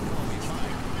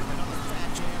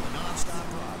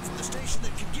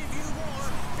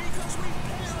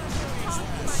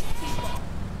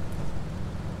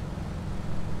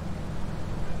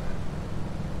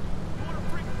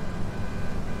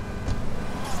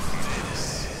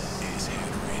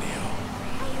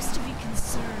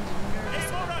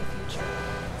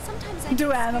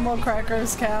 Do animal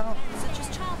crackers count?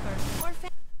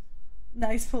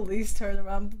 Nice police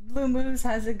turnaround. Blue Moose,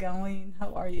 how's it going?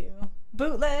 How are you?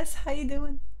 Bootless, how you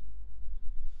doing?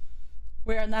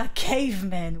 We are not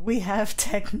cavemen. We have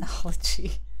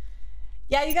technology.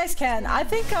 Yeah, you guys can. I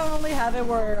think I only have it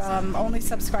where only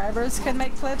subscribers can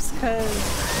make clips, because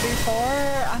before,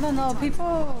 I don't know,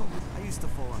 people used to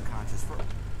fall unconscious for...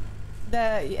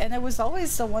 And it was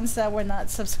always the ones that were not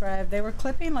subscribed. They were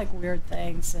clipping like weird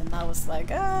things, and I was like,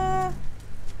 let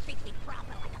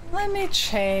me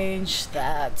change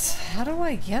that. How do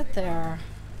I get there?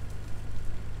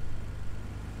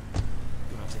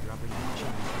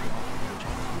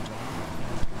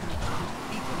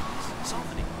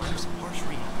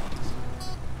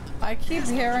 I keep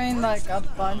hearing like a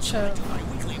bunch of...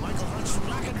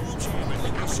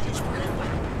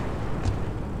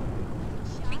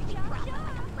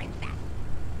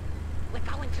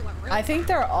 I think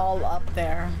they're all up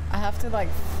there. I have to like...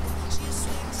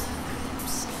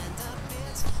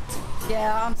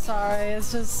 Yeah, I'm sorry.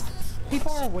 It's just...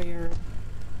 People are weird.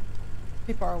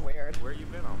 People are weird. Where you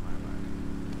been all my life?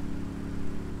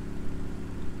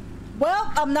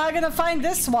 Well, I'm not gonna find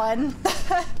this one.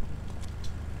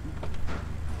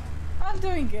 I'm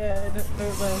doing good,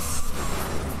 Bootless.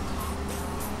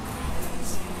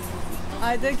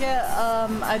 I did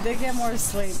get more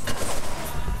sleep.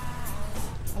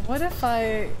 What if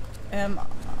I am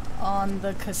on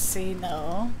the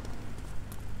casino?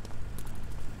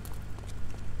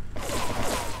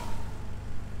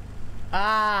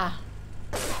 Ah,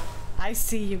 I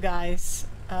see you guys.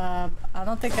 I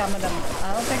don't think I'm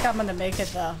gonna make it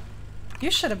though.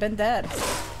 You should have been dead.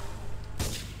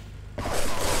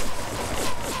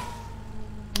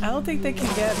 I don't think they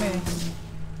can get me.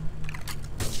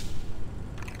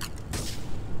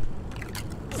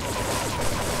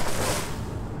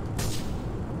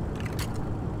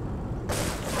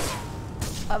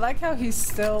 I like how he's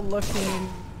still looking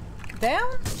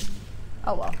down.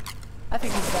 Oh well, I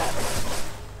think he's dead.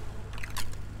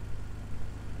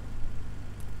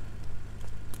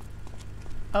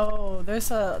 Oh,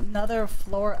 there's another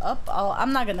floor up. Oh,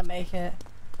 I'm not gonna make it.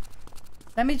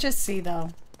 Let me just see though,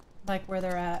 like where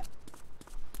they're at.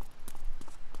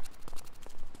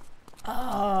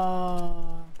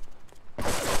 Oh.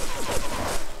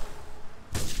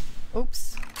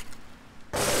 Oops.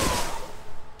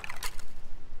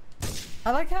 I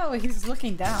like how he's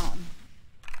looking down.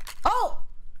 Oh!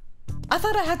 I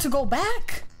thought I had to go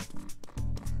back.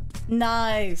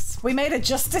 Nice. We made it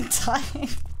just in time.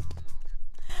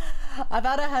 I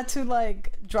thought I had to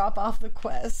like drop off the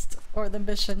quest or the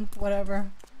mission,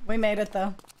 whatever. We made it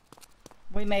though.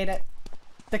 We made it.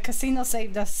 The casino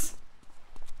saved us.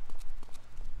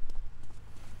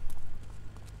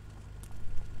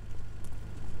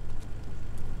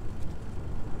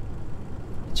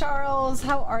 Charles,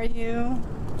 how are you?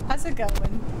 How's it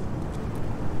going?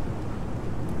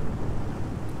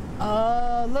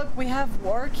 Look, we have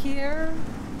work here.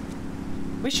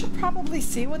 We should probably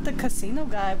see what the casino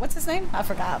guy, what's his name? I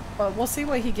forgot, but we'll see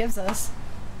what he gives us.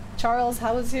 Charles,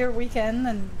 how was your weekend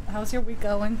and how's your week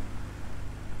going?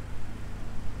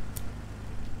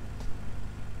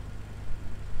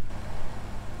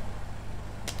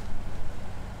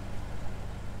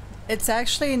 It's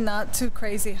actually not too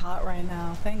crazy hot right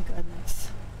now, thank goodness.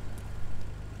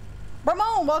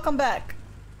 Ramon, welcome back.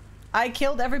 I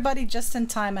killed everybody just in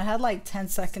time. I had like 10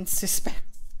 seconds to spare.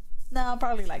 No,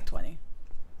 probably like 20.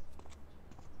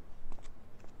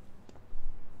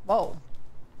 Whoa.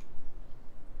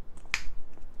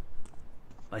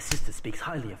 My sister speaks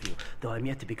highly of you, though I'm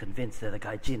yet to be convinced that a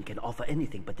guy Jin can offer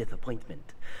anything but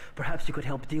disappointment. Perhaps you could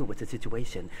help deal with a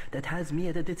situation that has me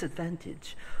at a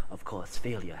disadvantage. Of course,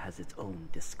 failure has its own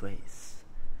disgrace.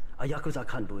 A Yakuza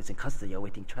Kanbu is in custody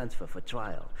awaiting transfer for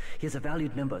trial. He is a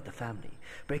valued member of the family.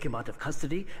 Break him out of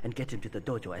custody and get him to the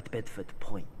dojo at Bedford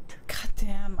Point. God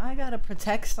damn, I gotta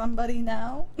protect somebody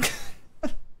now.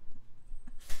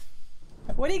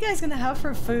 What are you guys gonna have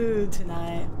for food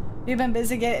tonight? You've been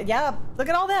busy getting... Yeah, look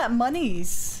at all that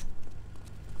monies.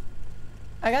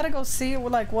 I gotta go see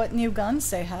like what new guns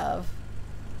they have.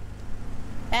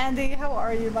 Andy, how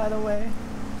are you, by the way?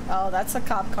 Oh, that's a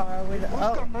cop car.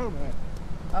 Oh.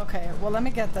 Okay, well let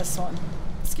me get this one.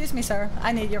 Excuse me, sir.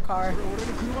 I need your car.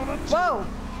 Whoa!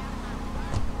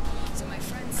 So my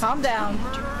friends, calm down. Do you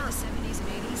remember the 70s and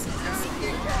 80s?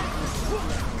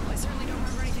 I certainly don't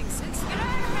remember anything since then.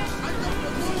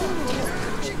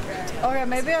 Okay,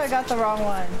 maybe I got the wrong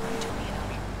one.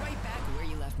 Right back where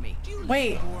you left me.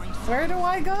 Wait, where do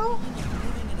I go?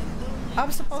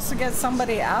 I'm supposed to get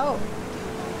somebody out.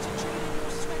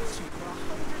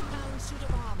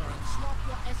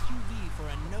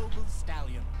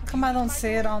 How come I don't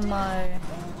see it on my...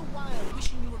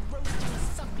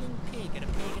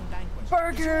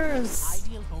 Burgers!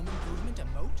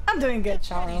 I'm doing good,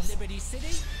 Charles.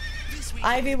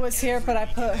 Ivy was here, but I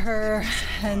put her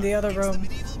in the other room.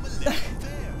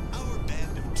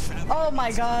 Oh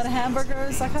my god,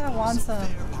 hamburgers! I kind of want some.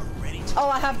 Oh,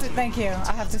 I have to, thank you.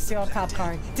 I have to steal a cop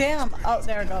car. Damn. Oh,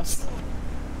 there it goes.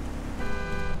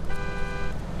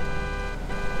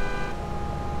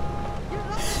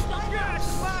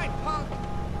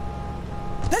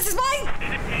 This is mine!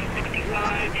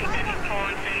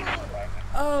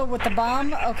 Oh, with the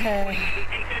bomb? Okay.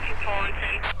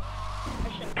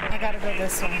 I gotta go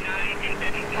this way.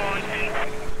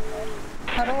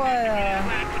 How do I,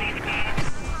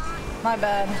 my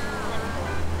bad.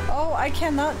 Oh, I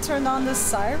cannot turn on the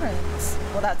sirens.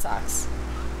 Well, that sucks.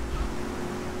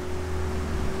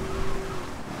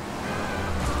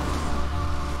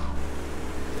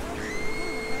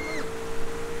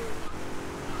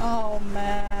 Oh,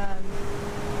 man.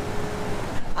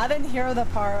 I didn't hear the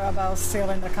part about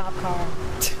stealing the cop car.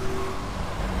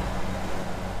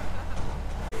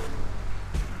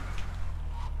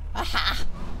 Aha!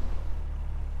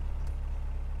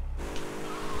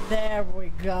 There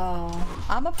we go.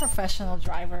 I'm a professional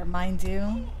driver, mind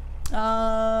you.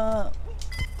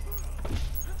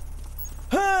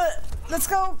 Let's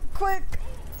go, quick!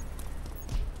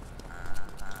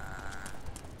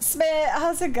 Smith,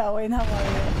 how's it going? How are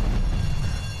you?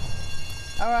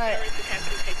 Alright.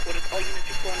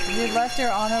 You left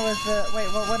your honor with the... Wait,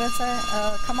 what did it say?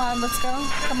 Come on, let's go.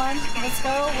 Come on, let's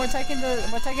go. We're taking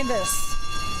this.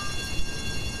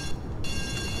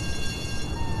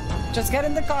 Just get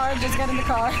in the car, just get in the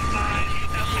car.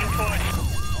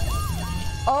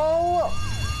 Oh,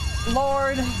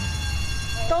 Lord.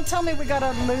 Don't tell me we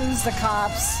gotta lose the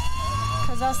cops.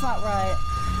 Because that's not right.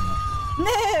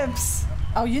 Nibs!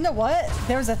 Oh, you know what?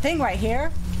 There's a thing right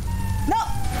here. No!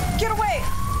 Get away!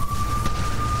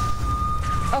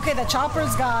 Okay, the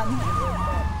chopper's gone.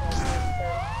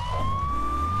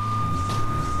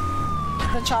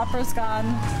 The chopper's gone.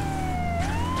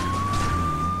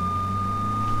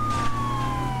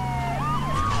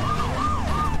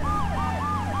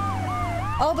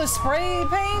 Oh, the spray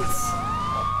paints?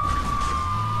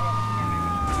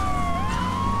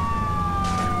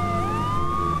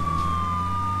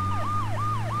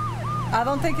 I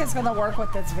don't think it's gonna work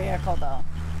with this vehicle though.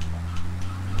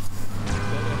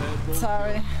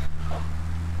 Sorry.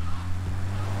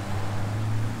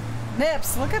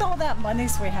 Nips, look at all that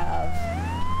monies we have.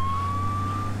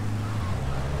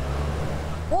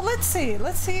 Well, let's see.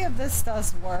 Let's see if this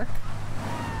does work.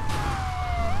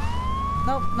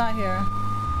 Nope, not here.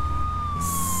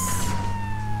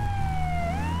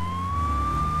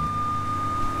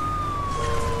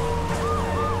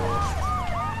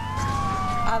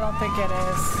 I don't think it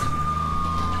is.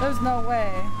 There's no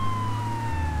way.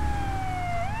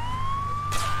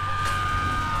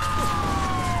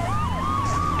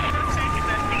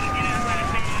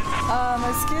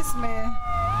 Excuse me.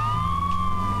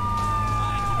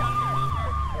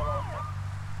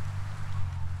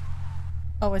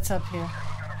 Oh, it's up here.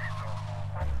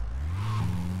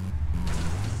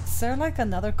 Is there like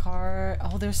another car?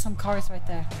 Oh, there's some cars right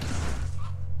there.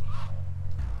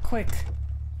 Quick.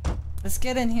 Let's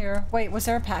get in here. Wait, was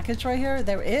there a package right here?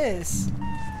 There is.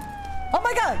 Oh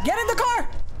my god! Get in the car!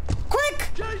 Quick!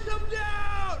 Chase them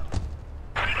down!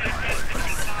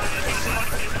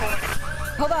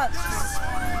 Hold on.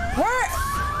 Where?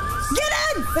 Get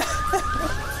in!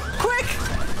 Quick!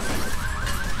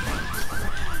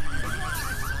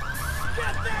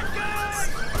 Get that guy!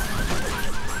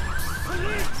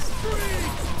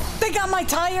 Police! They got my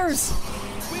tires!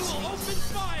 We will open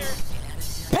fire!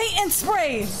 Paint and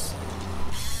spray!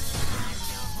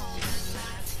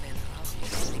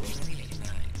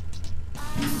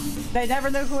 They never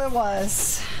knew who it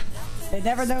was. They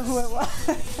never knew who it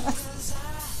was.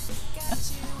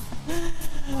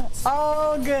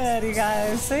 Oh, good, you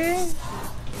guys. See?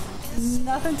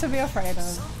 Nothing to be afraid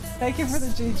of. Thank you for the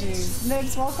GGs.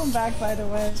 Nibs, welcome back, by the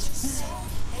way.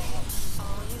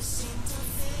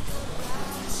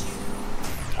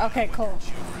 Okay, cool.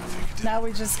 Now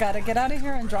we just gotta get out of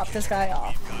here and drop this guy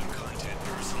off.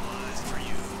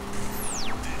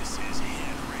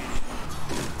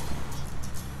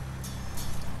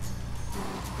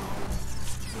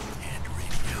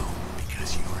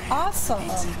 Awesome.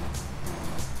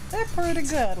 They're pretty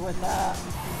good with that.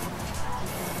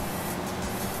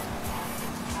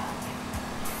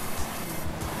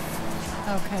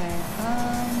 Okay,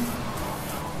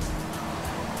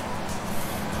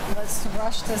 let's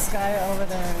rush this guy over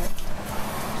there.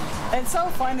 It's so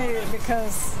funny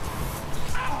because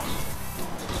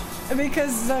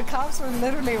the cops were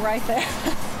literally right there.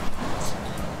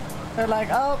 They're like,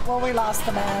 oh, well, we lost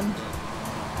the man.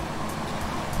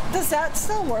 Does that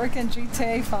still work in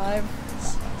GTA 5?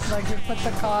 Like you put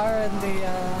the car in the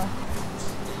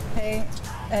paint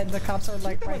and the cops are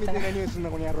like right there.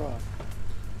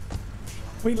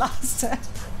 We lost it.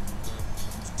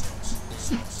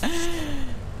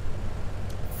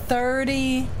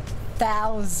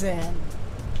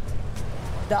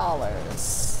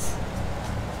 $30,000.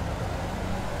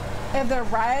 If they're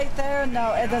right there,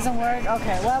 no, it doesn't work.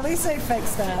 Okay, well at least they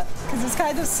fixed that. Because it's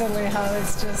kind of silly how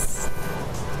it's just...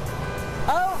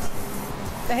 Oh!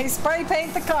 They spray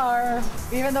paint the car,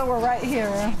 even though we're right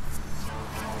here.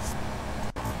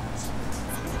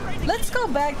 Let's go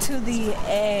back to the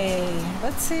A.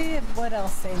 Let's see what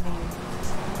else they need.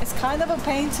 It's kind of a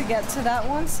pain to get to that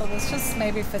one, so let's just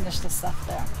maybe finish the stuff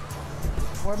there.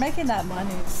 We're making that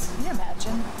money. Can you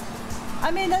imagine? I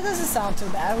mean, that doesn't sound too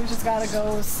bad. We just gotta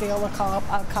go steal a cop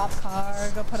car,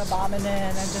 go put a bomb in it,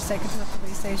 and then just take it to the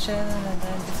police station, and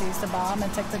then defuse the bomb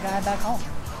and take the guy back home.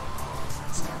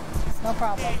 It's no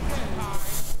problem.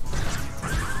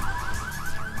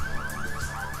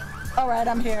 Alright,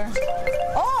 I'm here.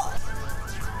 Oh!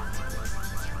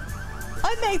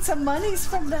 I made some monies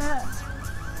from that.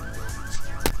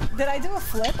 Did I do a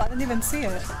flip? I didn't even see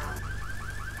it.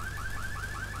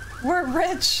 We're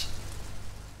rich.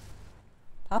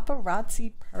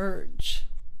 Paparazzi purge.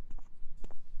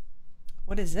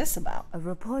 What is this about? A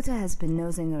reporter has been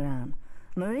nosing around.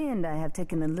 Marie and I have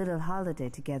taken a little holiday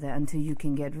together until you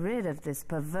can get rid of this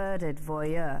perverted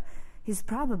voyeur. He's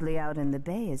probably out in the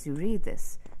bay as you read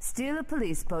this. Steal a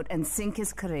police boat and sink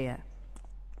his career.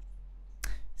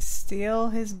 Steal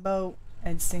his boat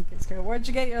and sink his career. Where'd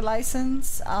you get your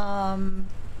license? I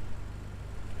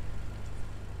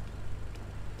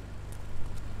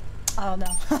don't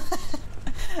know.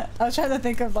 I was trying to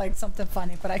think of like something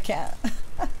funny, but I can't.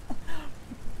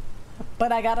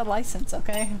 But I got a license,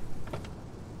 okay?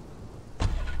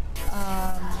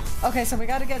 Okay, so we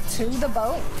gotta get to the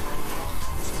boat.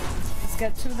 Let's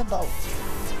get to the boat.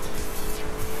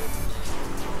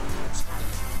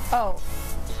 Oh.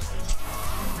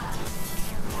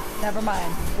 Never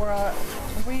mind.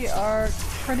 We are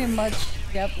pretty much,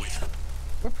 yep.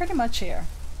 We're pretty much here.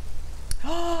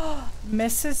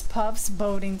 Mrs. Puff's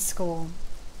boating school.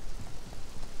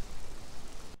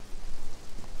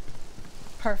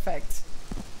 Perfect.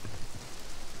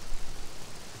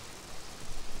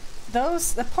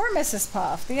 The poor Mrs.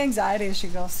 Puff, the anxiety she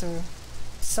goes through.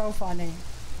 So funny.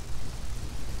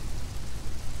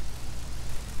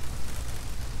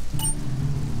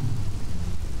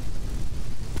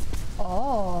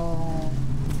 Oh.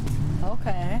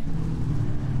 Okay.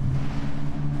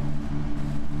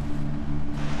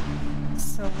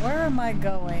 So where am I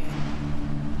going?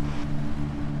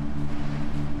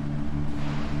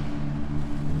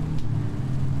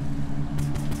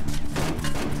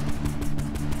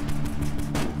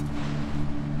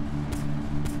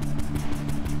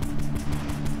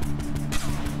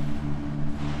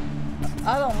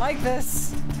 I don't like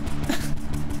this.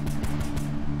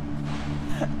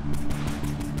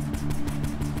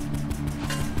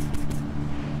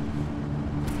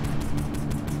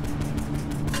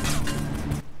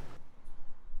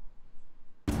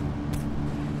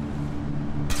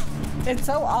 It's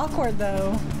so awkward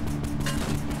though.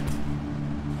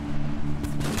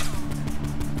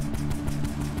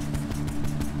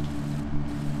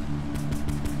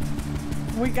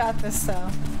 We got this though.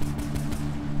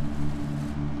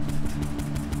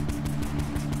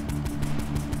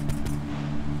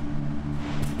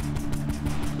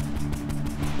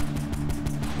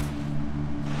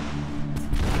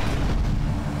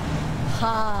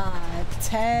 Ha,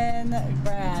 10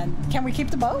 grand. Can we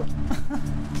keep the boat?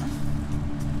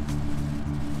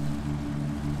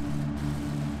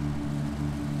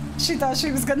 She thought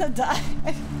she was gonna die.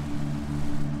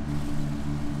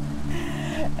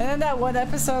 And then that one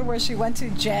episode where she went to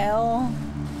jail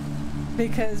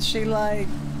because she like,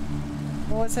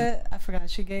 what was it? I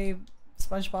forgot. She gave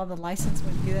SpongeBob the license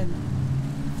when he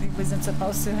wasn't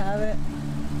supposed to have it.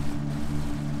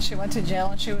 She went to jail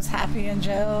and she was happy in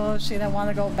jail. She didn't want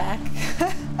to go back.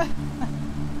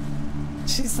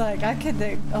 She's like, I could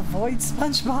avoid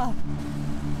SpongeBob.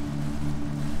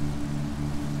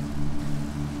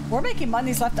 We're making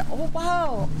monies left. Oh,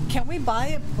 wow. Can we buy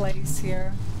a place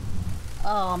here?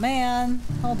 Oh, man.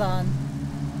 Hold on.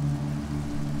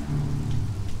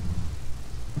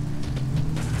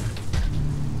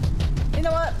 You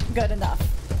know what? Good enough.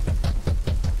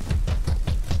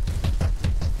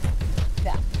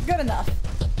 Yeah, good enough.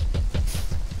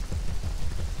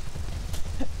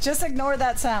 Just ignore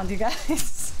that sound, you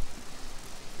guys.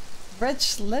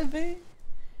 Rich living.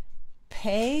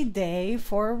 Payday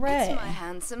for Ray. It's my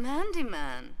handsome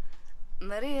handyman.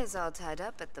 Maria's all tied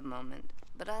up at the moment,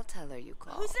 but I'll tell her you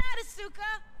called. Who's that,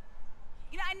 Asuka?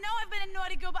 You know, I know I've been a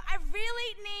naughty girl, but I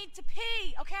really need to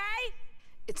pee, okay?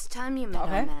 It's time you met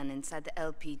Okay. our man inside the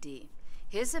LPD.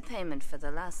 Here's a payment for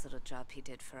the last little job he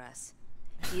did for us.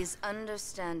 He is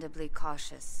understandably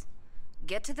cautious.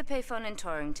 Get to the payphone in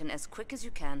Torrington as quick as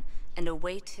you can and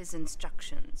await his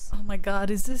instructions. Oh my god,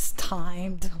 is this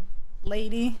timed?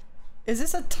 Lady? Is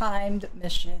this a timed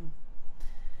mission?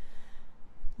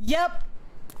 Yep.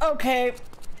 Okay.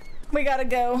 We gotta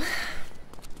go.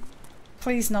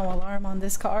 Please no alarm on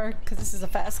this car, because this is a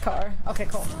fast car. Okay,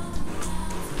 cool.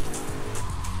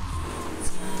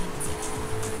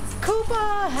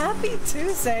 Koopa, happy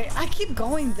Tuesday. I keep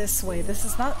going this way. This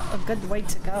is not a good way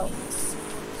to go.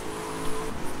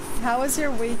 How was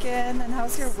your weekend and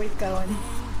how's your week going?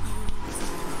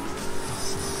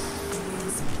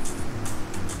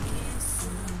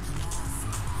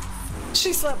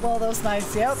 She slept well those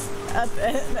nights, yep.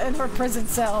 In her prison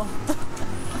cell.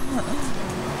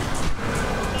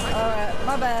 Alright,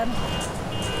 my bad.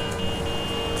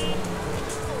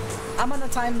 I'm on a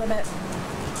time limit.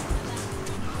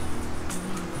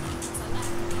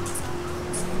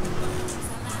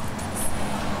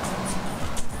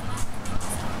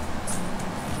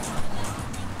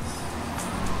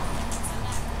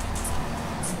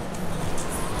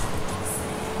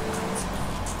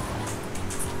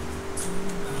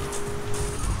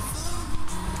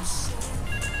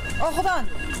 Oh, hold on.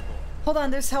 Hold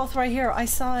on, there's health right here. I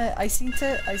saw it. I seen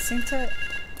it.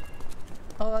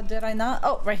 Oh, did I not?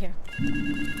 Oh, right here.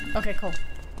 Okay, cool.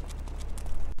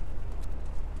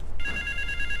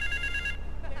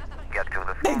 Get to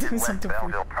the They do West something for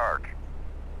you. Belleville Park.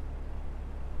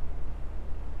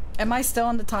 Am I still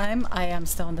on the time? I am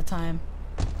still on the time.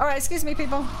 Alright, excuse me,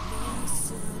 people.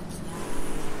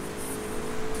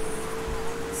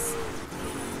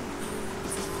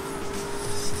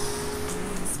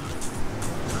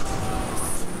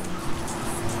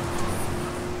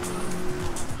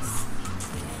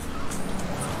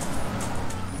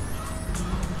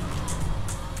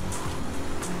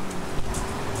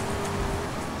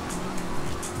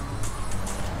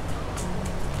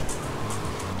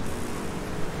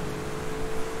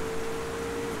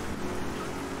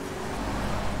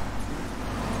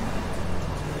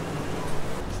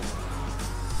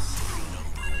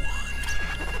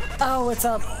 Oh, what's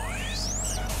up?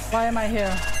 Why am I here?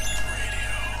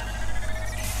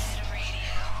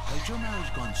 Has your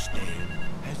marriage gone stale?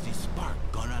 Has the spark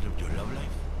gone out of your love life?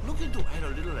 Looking to add a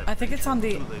little I think it's on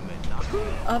the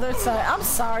other side. I'm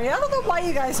sorry. I don't know why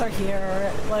you guys are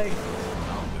here. Like,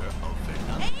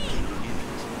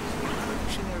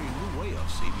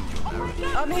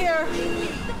 I'm here.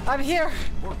 I'm here.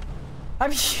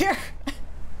 I'm here.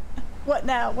 What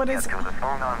now? What is? Get to the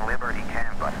phone on Liberty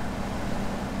campus.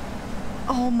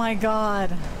 Oh my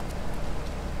god.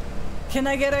 Can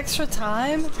I get extra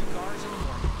time? 2 cars in the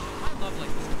morning. I love like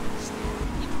this.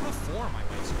 Even before my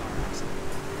wife's car accident.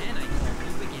 And I called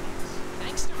New Beginnings.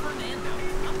 Thanks to Fernando,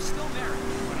 I'm still married.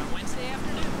 But on Wednesday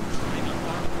afternoon, I meet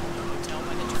Barbara at the hotel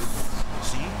by the terminals.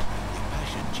 See? The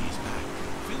passion cheese back.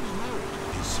 Phil's marriage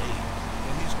is safe.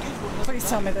 And his kids will not Please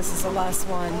tell me this is the last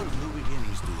one. All New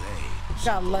Beginnings today.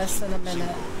 Got less than a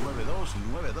minute.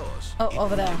 9292. Oh,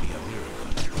 over there. Be a miracle.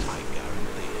 I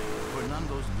guarantee it.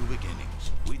 Fernando's New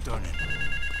Beginnings. We turn it.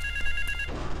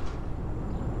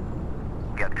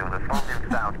 Get to the phone in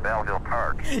South Belleville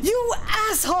Park. You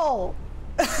asshole!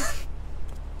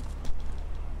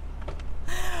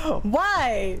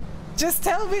 Why? Just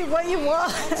tell me what you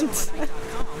want.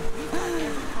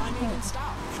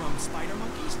 Stop. From spider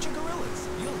monkeys to gorillas.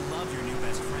 You'll love your new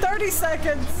best friend. 30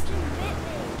 seconds.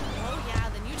 Oh yeah,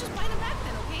 then you just bite him back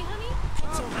then, okay, honey?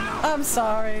 I'm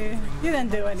sorry. You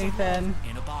didn't do anything.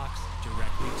 In a box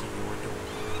directly to your door.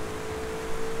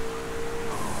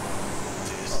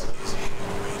 This is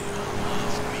Radio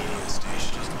Love media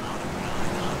stations,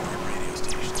 900 radio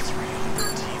stations,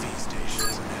 300 TV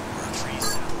stations, network 3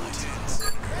 satellite centers.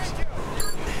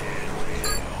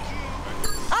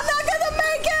 I'm not gonna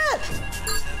make it!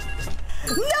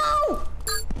 No!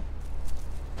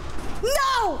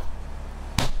 No!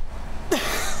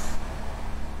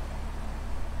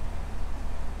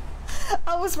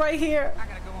 I was right here. I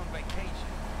gotta go on vacation.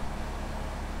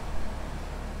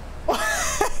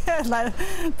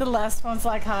 The last one's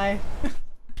like, hi.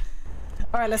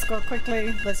 Alright, let's go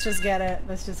quickly. Let's just get it.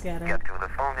 Let's just get it. Get to the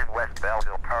phone in West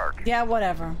Belleville Park. Yeah,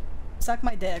 whatever. Suck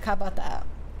my dick. How about that?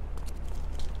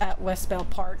 At West Bell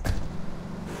Park.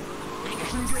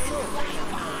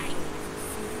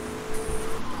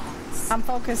 I'm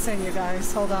focusing, you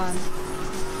guys. Hold on.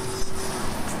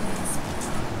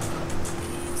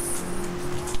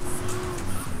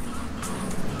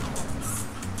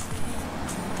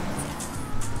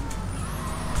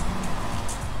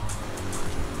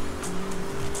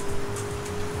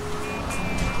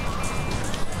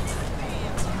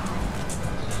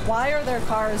 Why are there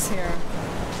cars here?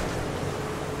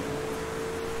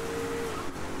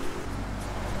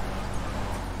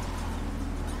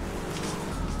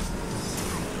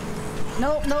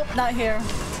 Nope, nope, not here.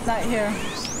 Not here.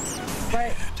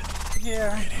 Right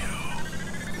here.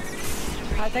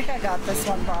 I think I got this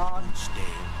one wrong.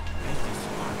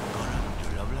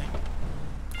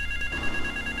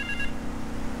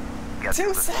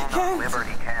 2 seconds.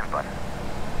 Liberty campus.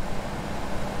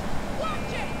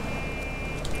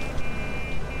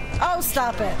 Oh,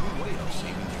 stop it.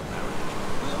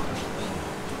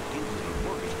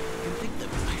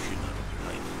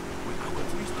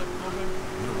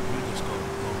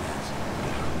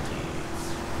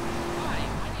 Hi,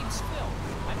 my name's Phil.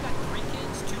 I've got 3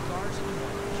 kids, 2 cars, and a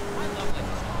mortgage. My love life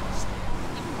was constant,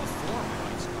 even before my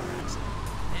wife's car accident.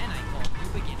 Then I called New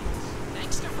Beginnings.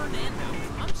 Thanks to Fernando,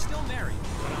 I'm still married,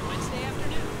 but on Wednesday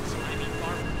afternoons, I meet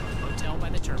Barbara, hotel by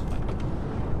the turnpike.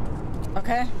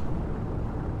 Okay.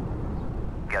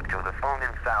 Get to the phone in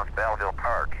South Belleville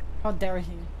Park. How dare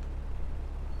he?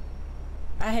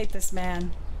 I hate this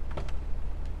man.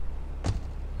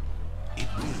 It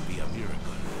will be a miracle.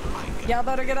 Y'all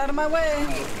better get out of my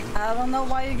way. I don't know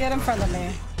why you get in front of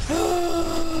me.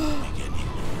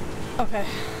 Okay.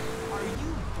 Are you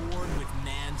bored with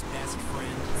man's best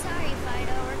friend? Sorry,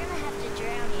 Fido. We're gonna have to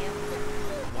drown you.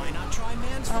 Why not try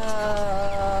man's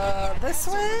this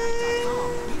way?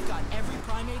 We've got every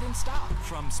primate in stock,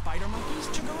 from spider monkeys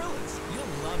to gorillas. You'll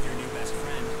love your new best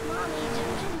friend. Mommy,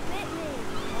 Jim bit me.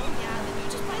 Oh yeah, then you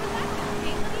just buy the backpack,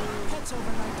 okay, honey? Pets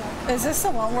overnight. Is this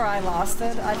the one where I lost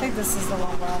it? I think this is the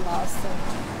one where I lost it.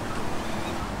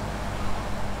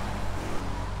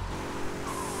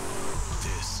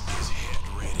 This is Hit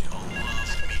Radio Love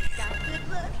Media. Got a good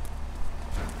look.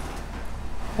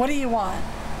 What do you want?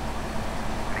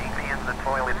 Meet me in the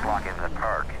toilet block in the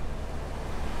park.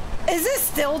 Is this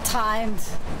still timed?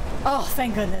 Oh,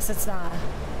 thank goodness it's not.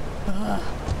 Ugh.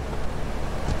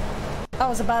 I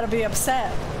was about to be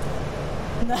upset.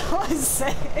 No, I'm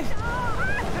saying.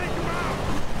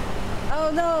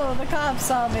 Oh no, the cops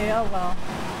saw me. Oh well.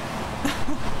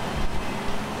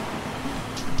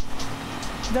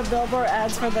 The billboard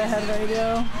ads for the head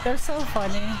radio. They're so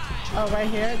funny. Oh, right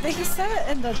here. Did he set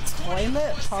it in the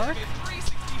toilet park?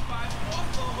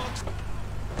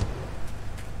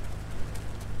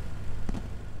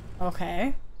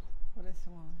 Okay. What is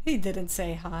wrong? He didn't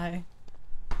say hi.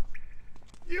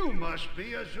 You must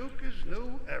be Azuka's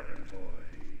new errand boy.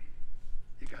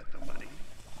 You got the money?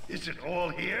 Is it all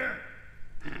here?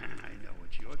 I know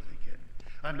what you're thinking.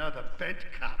 Another bent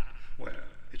cop. Well,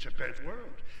 it's a bent world.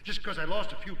 Just because I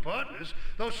lost a few partners,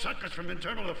 those suckers from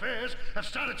Internal Affairs have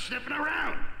started sniffing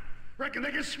around. Reckon they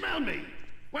can smell me.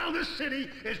 Well, this city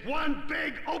is one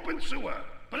big open sewer.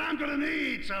 But I'm gonna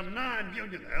need some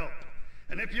non-union help.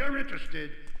 And if you're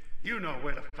interested, you know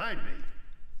where to find me.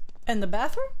 In the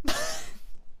bathroom?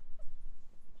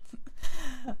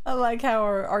 I like how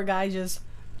our guy just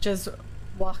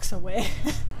walks away.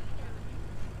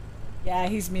 Yeah,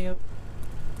 he's mute.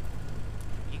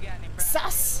 You got any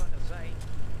Sus!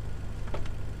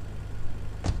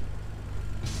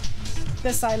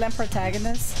 The silent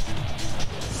protagonist.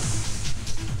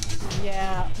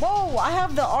 Yeah. Whoa, I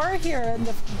have the R here in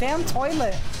the damn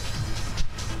toilet.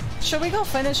 Should we go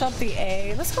finish up the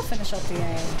A? Let's go finish up the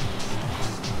A.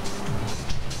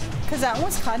 Because that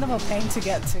one's kind of a pain to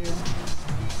get to.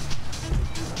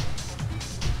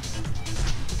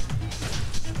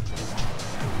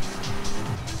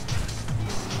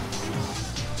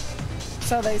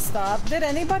 So they stopped. Did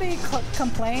anybody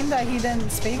complain that he didn't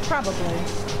speak? Probably.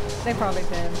 They probably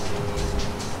did.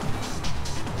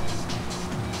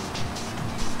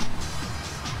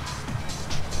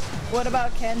 What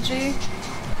about Kenji?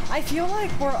 I feel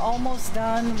like we're almost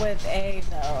done with A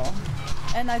though.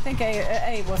 And I think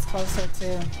A was closer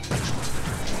too.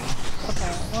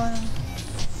 Okay, one.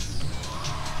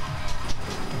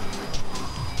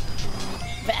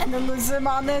 Vandalism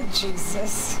on it?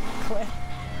 Jesus. Quit.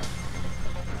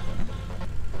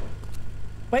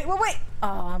 Wait.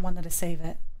 Oh, I wanted to save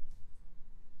it.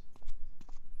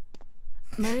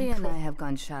 Maria and I have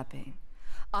gone shopping.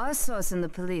 Our source in the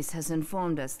police has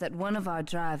informed us that one of our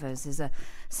drivers is a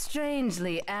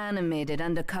strangely animated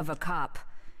undercover cop.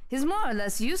 He's more or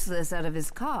less useless out of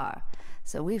his car,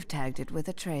 so we've tagged it with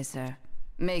a tracer.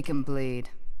 Make him bleed.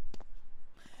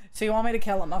 So you want me to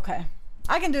kill him? Okay.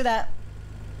 I can do that.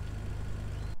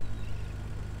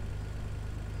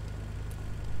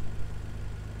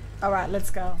 Alright, let's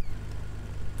go.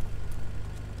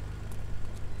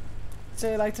 So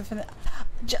you like to finish?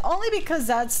 Only because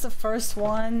that's the first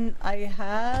one I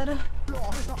had,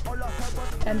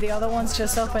 and the other ones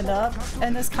just opened up,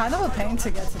 and it's kind of a pain to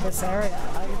get to this area.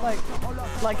 I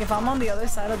like if I'm on the other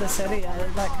side of the city, I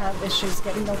like have issues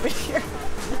getting over here.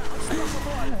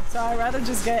 So I'd rather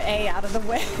just get A out of the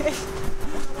way.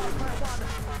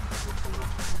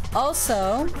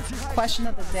 Also, question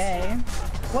of the day: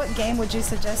 what game would you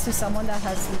suggest to someone that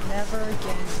has never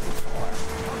gamed before?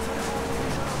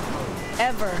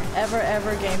 Ever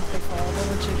gamed before? What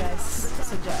would you guys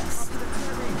suggest?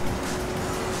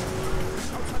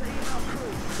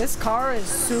 This car is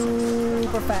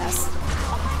super fast.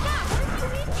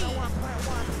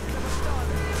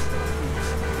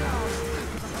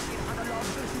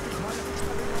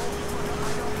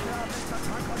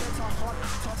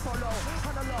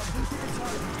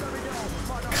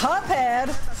 Cuphead?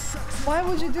 Why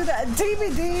would you do that?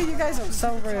 DVD? You guys are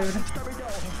so rude.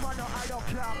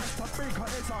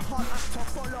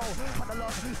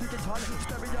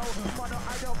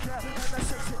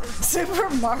 Super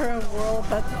Mario World,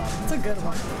 that's a good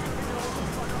one.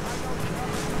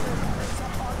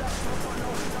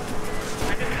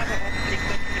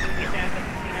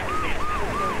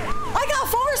 I got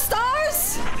 4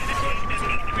 stars!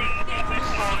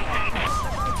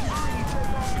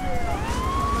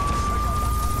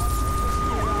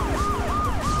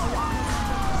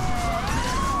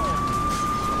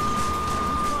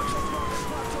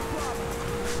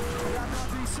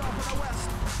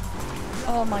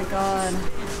 Oh my god.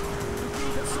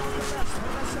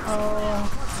 Oh.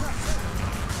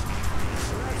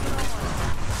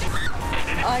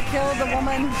 I killed the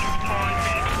woman.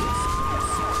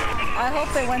 I hope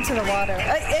they went to the water.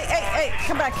 Hey,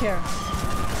 come back here.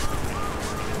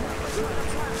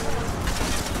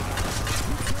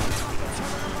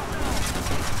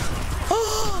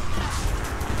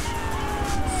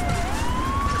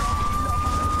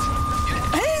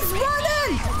 He's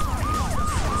running!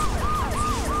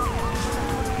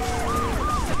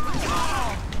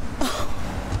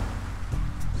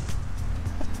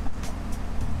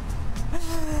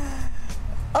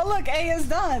 Oh look, A is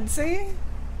done, see?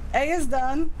 A is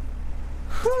done.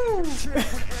 Whew.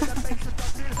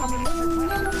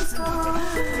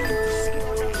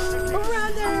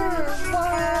 Runner!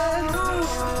 What?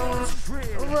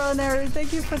 Runner,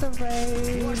 thank you for the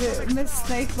raid. Miss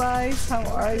Snakebites, how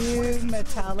are you?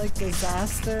 Metallic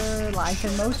Disaster, Life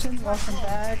in Motion, welcome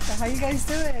back. How you guys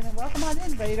doing? Welcome on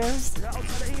in, Raiders.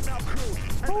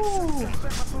 Ooh.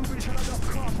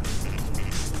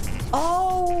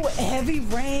 Oh, Heavy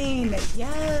Rain,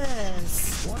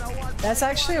 yes. That's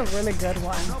actually a really good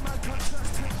one.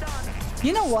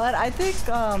 You know what? I think,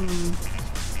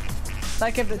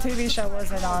 like if the TV show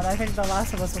wasn't on, I think The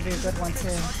Last of Us would be a good one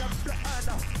too.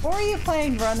 What are you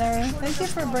playing, Runner? Thank you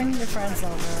for bringing your friends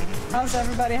over. How's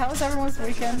everybody? How was everyone's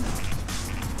weekend?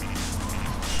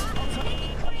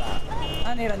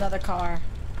 I need another car.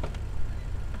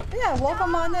 Yeah,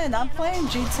 welcome on in. I'm playing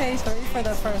GTA 3 for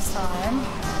the first time.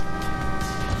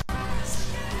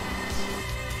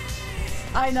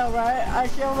 I know, right? I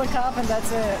killed the cop and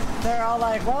that's it. They're all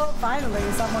like, well, finally,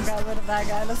 someone got rid of that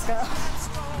guy. Let's go.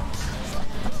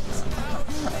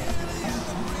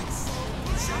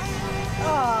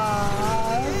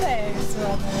 Aww, thanks,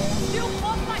 brother. You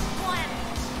want my planet?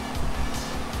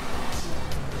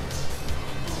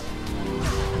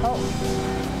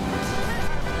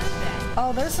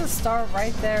 Oh, there's a star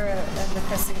right there in the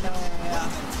casino area.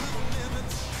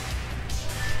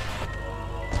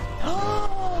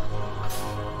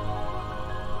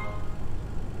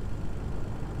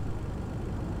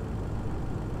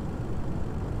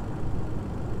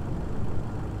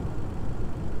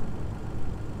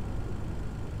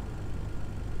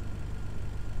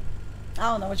 I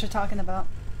don't know what you're talking about.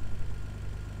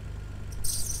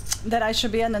 That I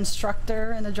should be an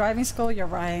instructor in the driving school? You're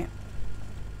right.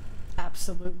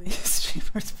 Absolutely.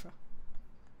 Streamers Pro.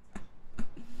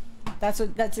 That's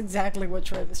exactly what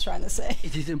Trev is trying to say.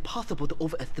 It is impossible to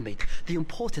overestimate the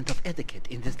importance of etiquette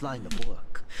in this line of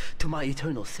work. To my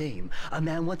eternal shame, a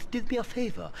man once did me a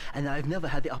favor, and I've never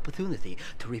had the opportunity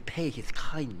to repay his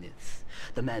kindness.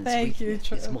 The man's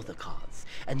weakness is motor cars,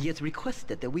 and he has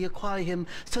requested that we acquire him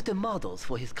certain models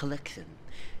for his collection.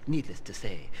 Needless to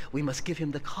say, we must give him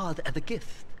the cars as a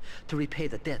gift to repay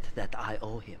the debt that I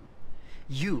owe him.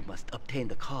 You must obtain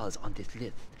the cars on this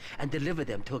list and deliver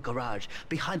them to a garage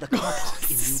behind the car park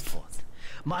in Newport.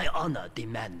 My honor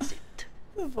demands it.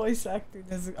 The voice acting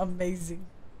is amazing.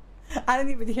 I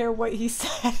didn't even hear what he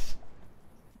said.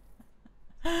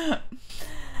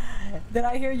 Did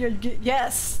I hear your...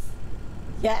 Yes.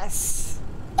 Yes.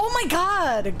 Oh my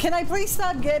god! Can I please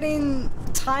stop getting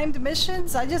timed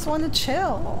missions. I just want to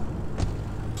chill.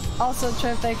 Also,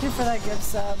 Trip, thank you for that gift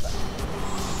sub.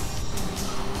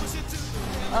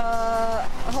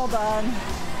 Hold on.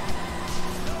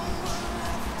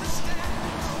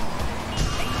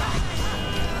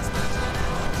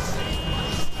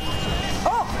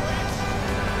 Oh!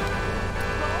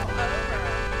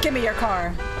 Give me your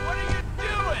car. What are you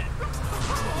doing?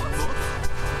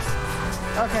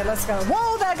 Okay, let's go.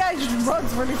 Whoa, that guy just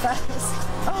runs really fast.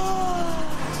 Oh,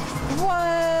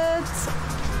 what?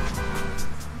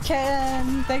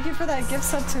 Ken, thank you for that gift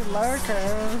sub to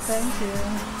Lurker. Thank you.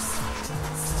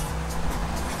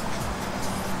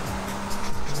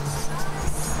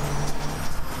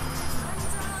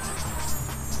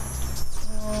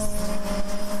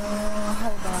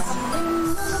 Hold on.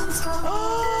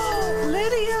 Oh,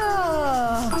 Lydia!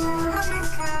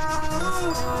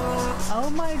 Oh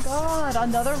my god,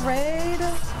 another raid?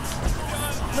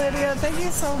 Lydia, thank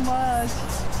you so much.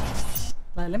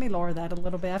 Let me lower that a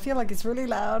little bit. I feel like it's really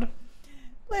loud.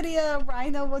 Lydia,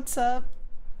 Rhino, what's up?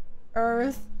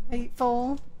 Earth,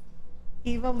 Hateful,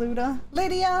 Eva Luda.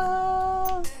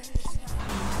 Lydia!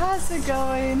 How's it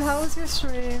going? How was your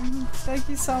stream? Thank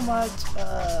you so much.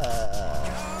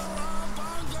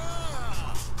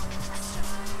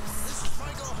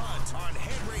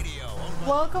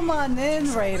 Welcome on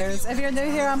in, Raiders. If you're new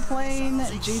here, I'm playing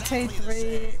GTA 3.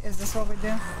 Is this what we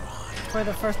do? For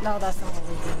the first... No, that's not what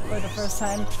we do. For the first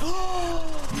time.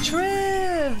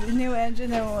 Triv! New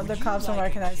engine and the cops will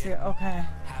recognize you. Okay.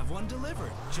 Have one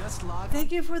delivered. Just log.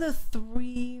 Thank you for the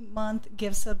 3-month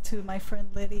gift sub to my friend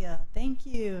Lydia. Thank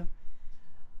you.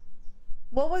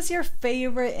 What was your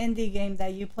favorite indie game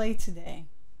that you played today?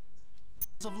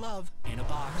 Of love in a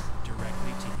box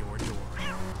directly to your door.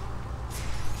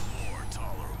 More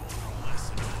tolerable,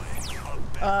 less annoying.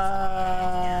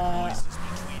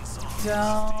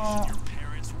 Don't.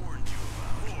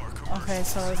 Okay,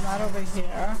 so it's not over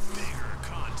here.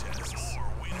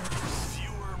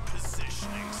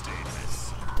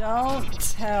 Don't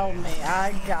tell me.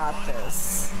 I got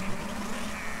this.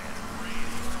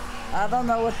 I don't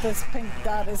know what this pink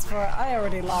dot is for. I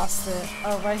already lost it.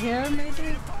 Oh, right here,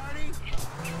 maybe?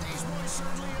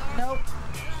 Nope.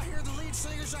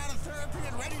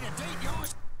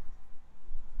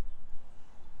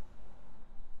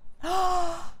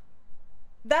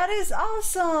 That is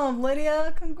awesome,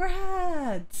 Lydia.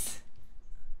 Congrats.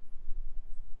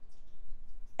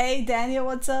 Hey, Daniel,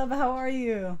 what's up? How are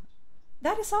you?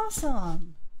 That is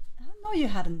awesome. I didn't know you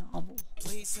had a novel.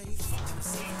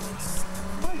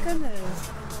 Oh, goodness.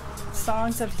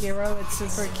 Songs of Hero, it's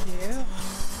super cute.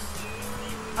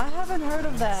 I haven't heard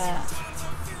of that.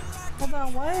 Hold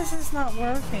on, why is this not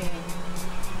working?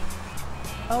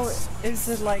 Oh, is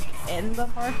it like in the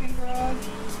parking garage?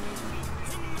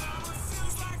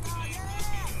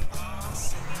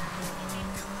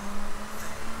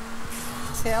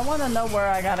 See, I want to know where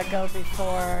I gotta go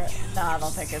before... No, I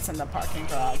don't think it's in the parking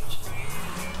garage.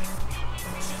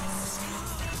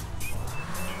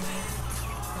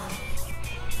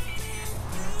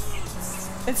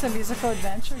 It's a musical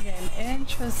adventure game.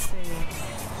 Interesting.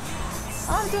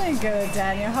 I'm doing good,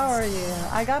 Daniel. How are you?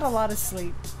 I got a lot of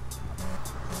sleep.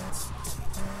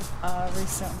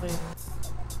 Recently.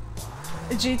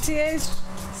 GTA's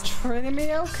treating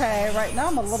me okay. Right now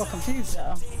I'm a little confused though.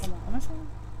 Hold on, what am I saying?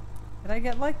 Did I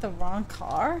get like the wrong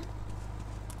car?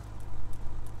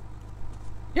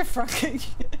 You're fucking...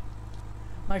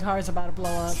 My car is about to blow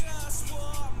up.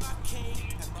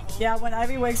 Yeah, when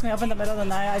Ivy wakes me up in the middle of the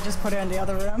night, I just put her in the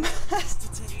other room.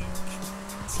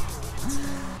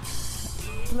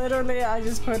 Literally, I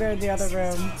just put her in the other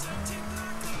room.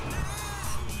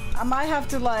 I might have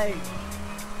to like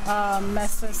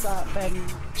mess this up and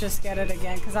just get it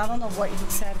again because I don't know what he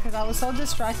said because I was so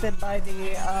distracted by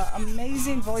the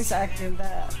amazing voice acting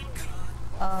that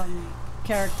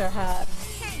character had.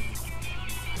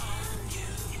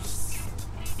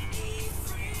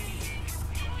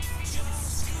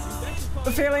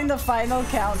 Feeling the final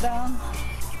countdown.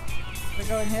 We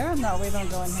go in here? No, we don't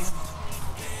go in here.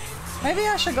 Maybe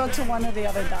I should go to one of the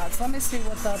other dots. Let me see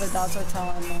what the other dots are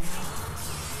telling me.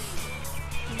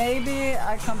 Maybe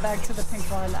I come back to the pink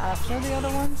one after the other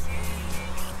ones.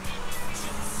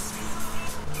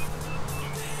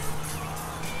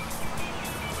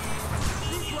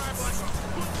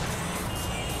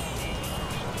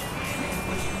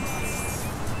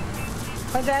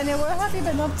 But Daniel, what have you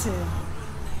been up to?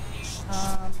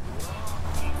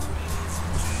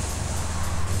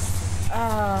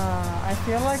 I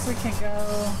feel like we can go...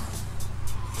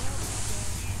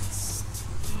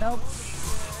 Nope.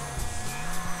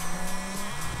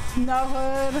 No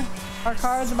hood. Our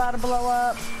car is about to blow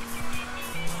up.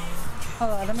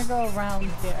 Hold on, let me go around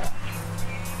here.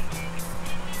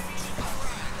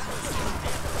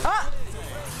 Ah!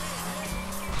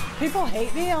 People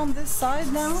hate me on this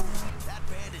side now? That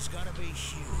band is gonna be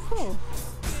huge.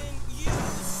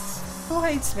 Who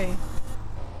hates me?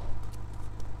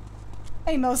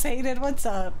 Hey, most hated, what's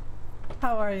up?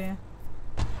 How are you?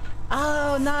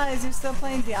 Oh, nice. You're still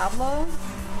playing Diablo?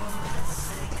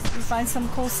 You find some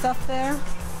cool stuff there?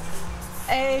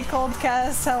 Hey,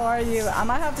 Coldcast, how are you? I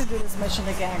might have to do this mission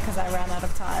again because I ran out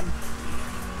of time.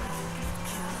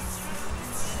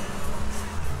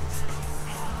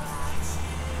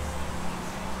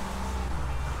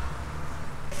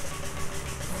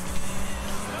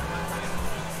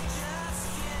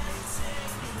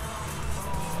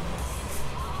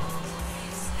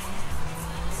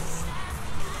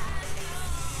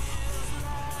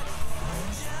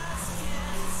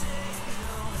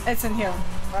 It's in here,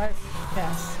 right?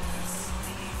 Yes.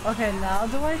 Okay, now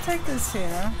do I take this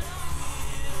here?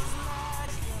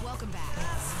 Welcome back.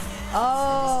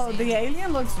 Oh, the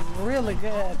alien looks really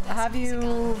good. Have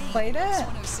you played it?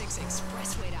 106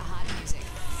 Expressway to hot music.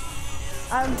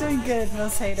 I'm doing good,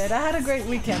 most hated. I had a great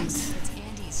weekend. It's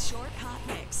Andy's short hot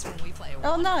mix when we play.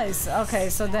 Oh, nice. Okay,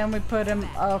 so then we put him.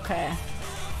 Okay.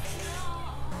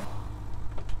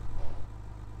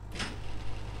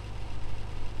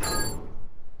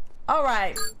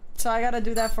 Alright, so I gotta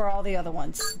do that for all the other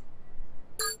ones.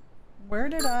 Where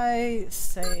did I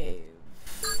save?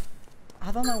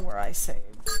 I don't know where I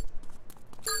saved.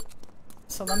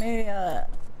 So let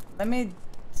me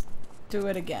do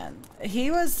it again.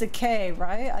 He was the K,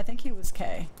 right? I think he was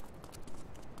K.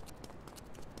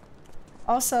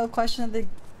 Also, question of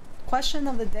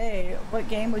the day, what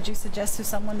game would you suggest to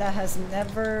someone that has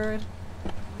never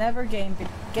gamed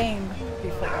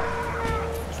before?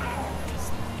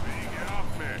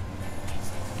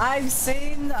 I've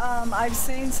seen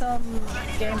some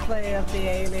gameplay of the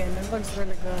alien. It looks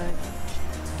really good.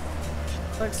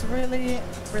 Looks really,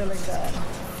 really good.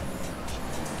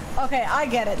 Okay, I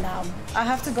get it now. I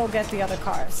have to go get the other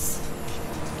cars.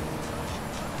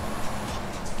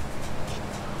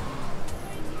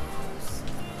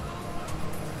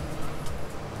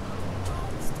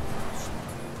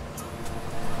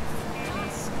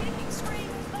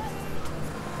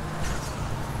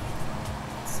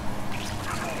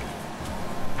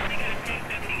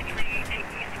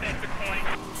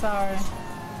 Sorry.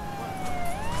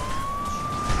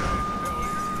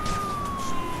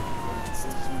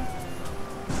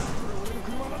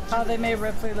 How they made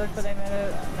Ripley look, but they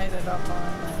made it up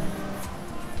on.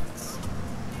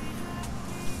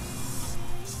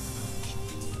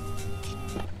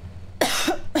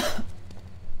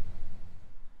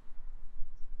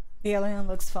 The alien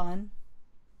looks fun.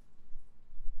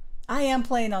 I am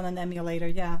playing on an emulator,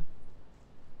 yeah.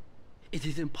 It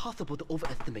is impossible to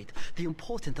overestimate the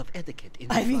importance of etiquette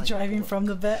in I be flying driving work. from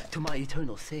the vet. To my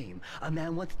eternal shame, a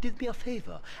man once did me a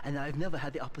favor, and I've never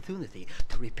had the opportunity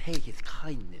to repay his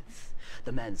kindness.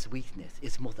 The man's weakness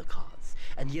is motor cars,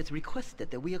 and he has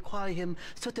requested that we acquire him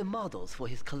certain models for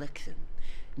his collection.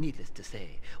 Needless to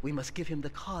say, we must give him the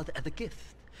cars as a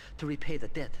gift to repay the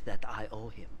debt that I owe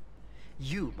him.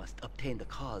 You must obtain the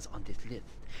cars on this list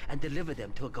and deliver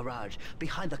them to a garage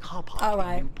behind the car park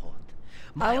in Newport.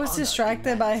 I was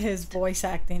distracted by his voice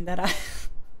acting that I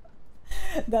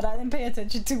didn't pay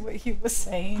attention to what he was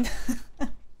saying.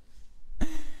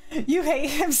 You hate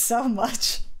him so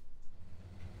much.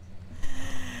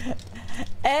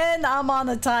 And I'm on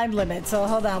a time limit, so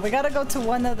hold on. We gotta go to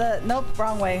one of the... Nope,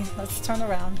 wrong way. Let's turn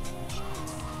around.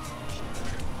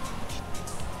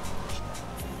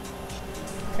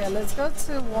 Okay, let's go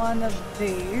to one of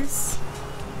these.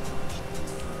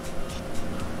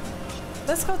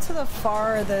 Let's go to the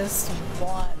farthest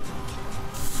one.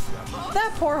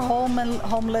 That poor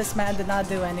homeless man did not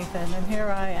do anything, and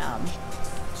here I am.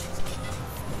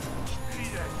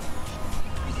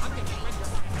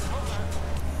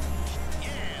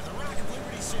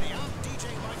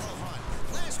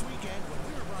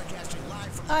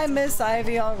 I miss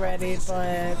Ivy already,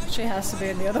 but she has to be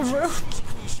in the other room.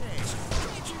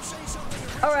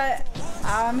 Alright,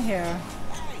 I'm here.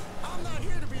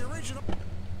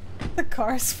 The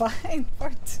car's fine.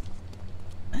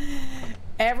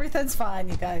 Everything's fine,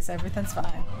 you guys. Everything's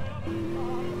fine.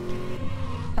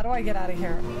 How do I get out of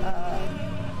here?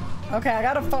 Okay, I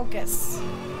gotta focus.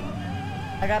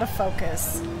 I gotta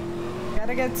focus.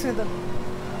 Gotta get to the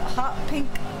hot pink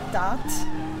dot.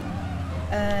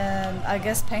 And I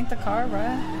guess paint the car,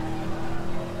 right?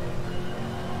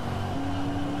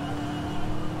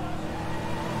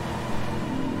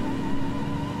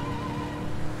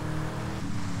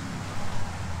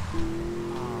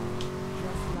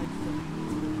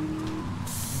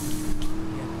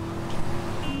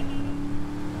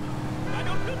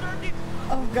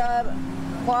 god.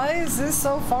 Why is this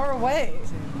so far away?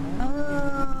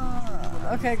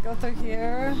 Okay, go through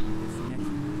here.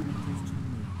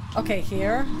 Okay,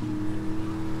 here.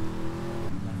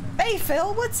 Hey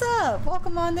Phil, what's up?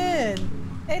 Welcome on in.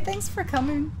 Hey, thanks for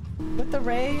coming with the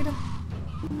raid.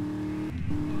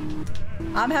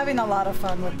 I'm having a lot of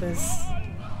fun with this.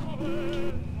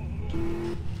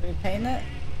 Should we paint it?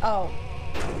 Oh.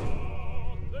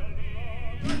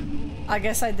 I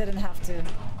guess I didn't have to.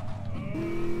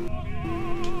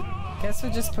 Guess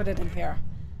we'll just put it in here.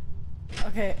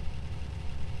 Okay.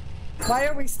 Why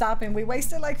are we stopping? We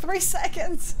wasted like 3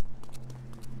 seconds.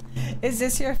 Is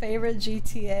this your favorite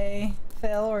GTA,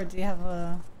 Phil, or do you have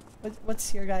a...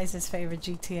 What's your guys' favorite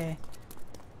GTA?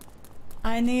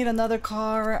 I need another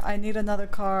car. I need another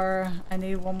car. I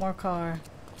need one more car.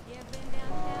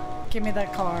 Give me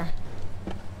that car.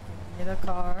 Give me the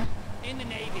car. In the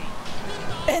Navy.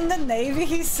 In the Navy,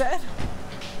 he said.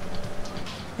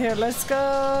 Here, let's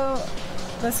go.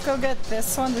 Let's go get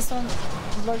this one. This one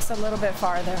looks a little bit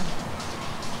farther.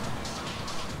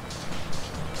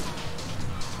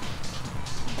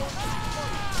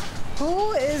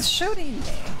 Who is shooting me?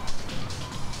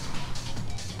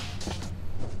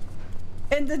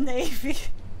 In the Navy.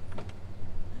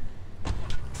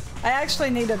 I actually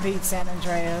need to beat San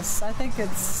Andreas. I think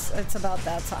it's about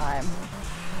that time.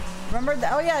 Remember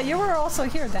that? Oh yeah, you were also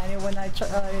here, Daniel, when I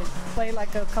played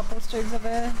like a couple streams of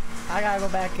it. I gotta go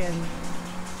back and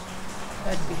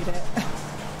beat it.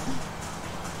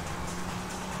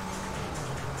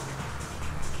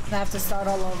 I have to start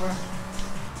all over.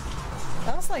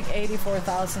 That was like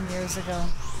 84,000 years ago.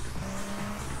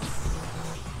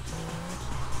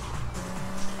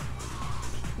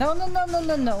 No, no, no, no,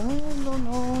 no, no, no, no,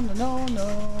 no, no,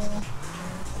 no.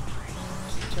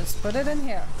 Just put it in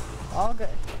here. All good.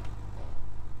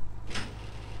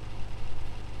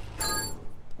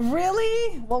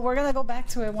 Really? Well, we're gonna go back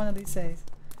to it one of these days.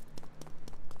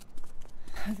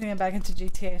 I think I'm back into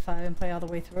GTA 5 and play all the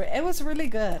way through it. It was really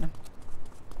good.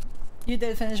 You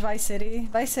did finish Vice City?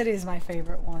 Vice City is my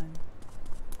favorite one.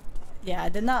 Yeah, I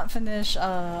did not finish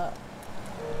San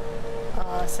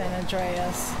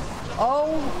Andreas.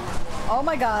 Oh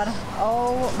my god.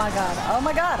 Oh my god. Oh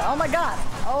my god. Oh my god.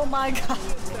 Oh my god.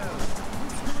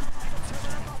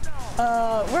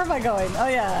 Where am I going? Oh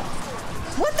yeah.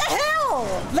 What the hell?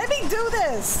 Let me do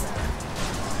this.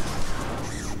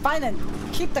 Fine then.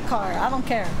 Keep the car. I don't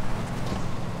care.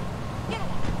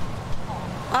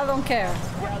 I don't care.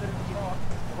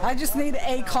 I just need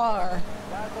a car.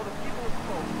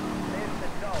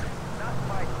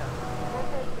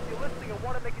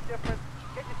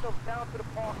 Down to the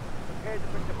park, prepared to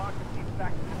bring democracy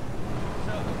back.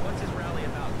 So, what's this rally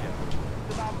about, Jim?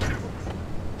 It's about people.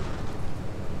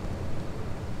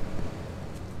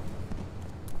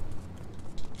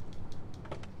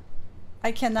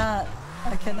 I cannot,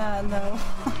 no.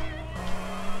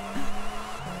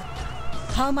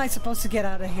 How am I supposed to get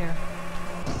out of here?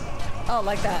 Oh,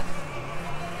 like that.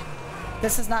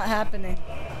 This is not happening.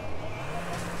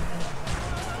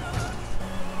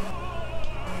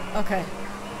 Okay.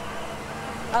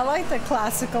 I like the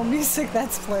classical music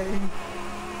that's playing.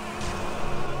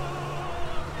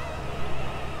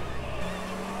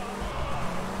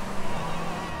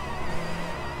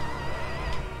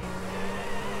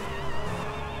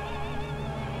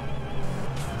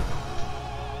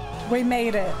 We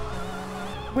made it.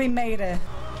 We made it.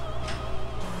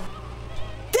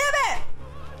 Damn it!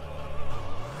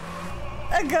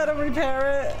 I gotta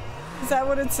repair it. Is that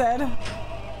what it said?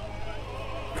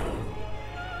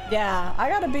 Yeah, I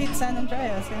gotta beat San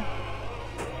Andreas, yeah.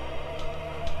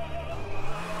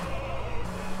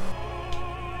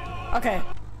 Okay.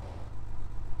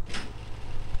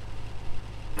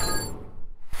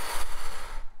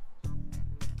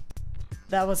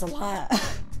 That was a lot.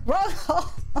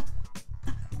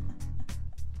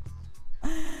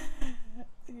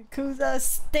 Yakuza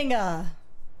Stinger.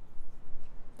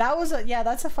 That was a, yeah,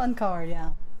 that's a fun card, yeah.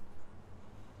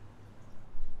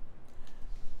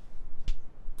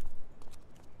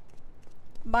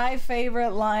 My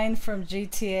favorite line from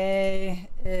GTA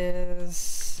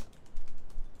is...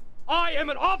 I am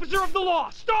an officer of the law!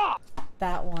 Stop!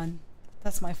 That one.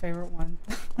 That's my favorite one.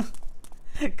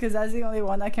 Because that's the only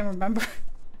one I can remember.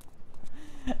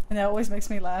 And it always makes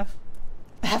me laugh.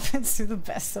 It happens to the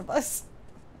best of us.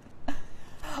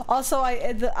 Also,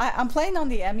 I'm playing on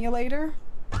the emulator.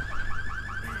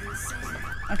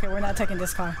 Okay, we're not taking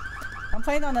this car. I'm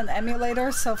playing on an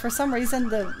emulator, so for some reason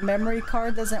the memory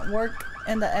card doesn't work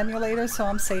in the emulator, so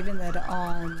I'm saving it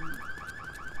on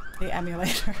the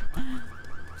emulator.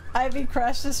 Ivy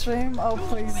crashed the stream? Oh,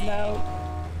 please no.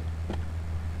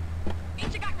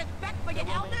 Ain't you got respect for your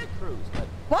elders? cruise, but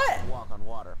what? Walk on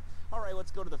water. All right, let's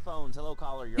go to the phones. Hello,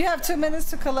 caller. You have 2 minutes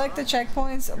to collect the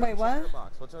checkpoints. Wait, what?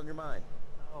 What's on your mind?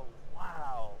 Oh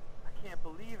wow! I can't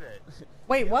believe it.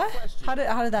 Wait, what? How did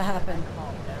that happen?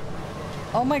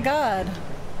 Oh my God!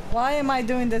 Why am I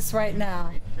doing this right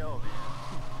now?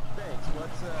 Thanks.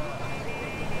 What's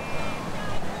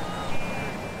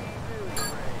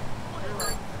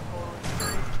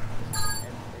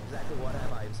exactly what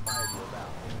have I inspired you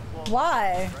about?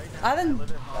 Why? I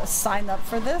didn't sign up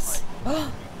for this.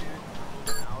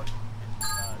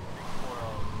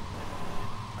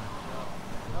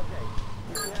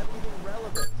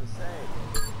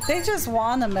 They just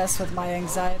want to mess with my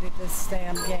anxiety, this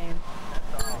damn game.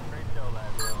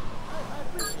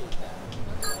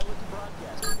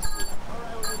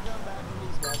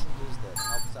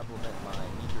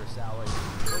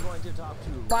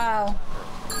 Wow.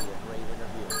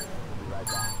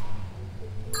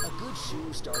 A good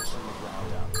shoe starts from the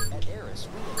ground up. At Eris,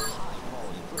 we make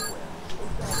high-quality footwear. In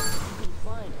fact, you can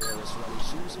find Eris running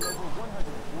shoes in over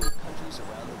 140 countries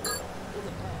around the world. In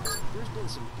the past, there's been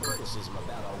some criticism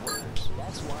about our workers.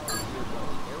 That's why I'm here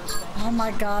building Eris factories. Oh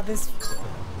my God, this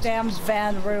damn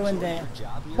van ruined it.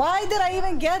 Why did I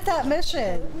even get that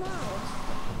mission?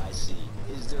 I see.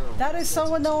 Is there a That is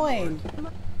so annoying.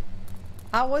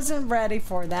 I wasn't ready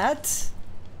for that.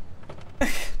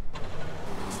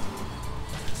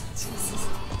 Jesus.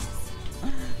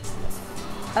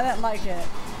 I didn't like it.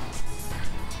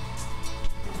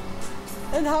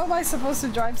 And how am I supposed to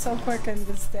drive so quick in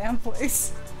this damn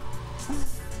place?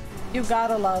 You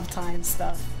gotta love time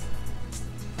stuff.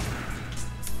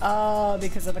 Oh,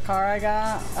 because of the car I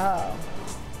got? Oh.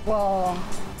 Well,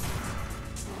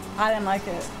 I didn't like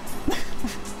it.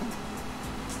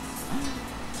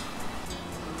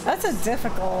 That's a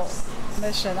difficult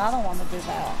mission. I don't want to do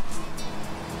that.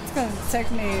 It's gonna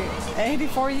take me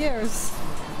 84 years.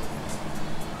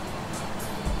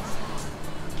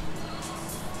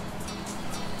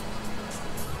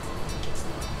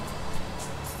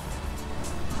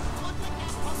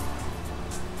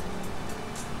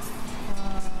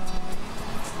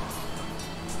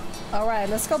 Alright,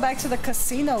 let's go back to the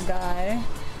casino guy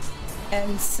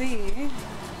and see.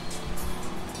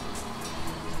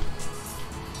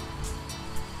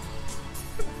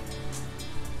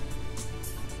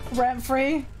 Rent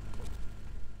free.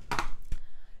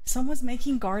 Someone's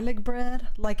making garlic bread,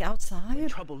 like outside? When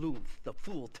trouble looms, the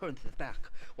fool turns his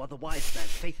back, while the wise man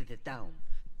faces it down.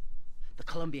 The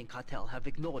Colombian cartel have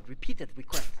ignored repeated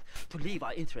requests to leave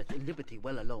our interests in liberty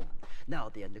well alone. Now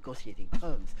they are negotiating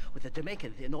terms with the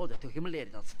Jamaicans in order to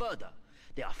humiliate us further.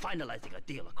 They are finalizing a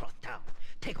deal across town.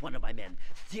 Take one of my men,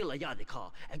 steal a Yardi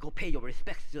car, and go pay your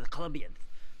respects to the Colombians.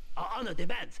 Our honor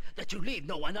demands that you leave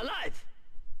no one alive!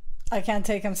 I can't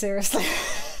take him seriously.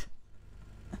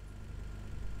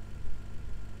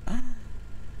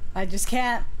 I just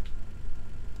can't.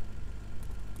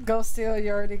 Go steal a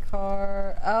Yardi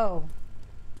car. Oh.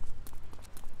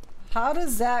 How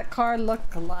does that car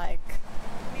look like?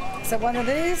 Is it one of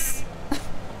these?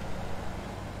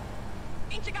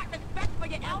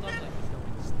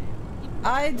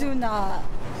 I do not.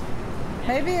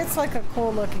 Maybe it's like a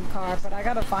cool looking car, but I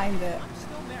gotta find it.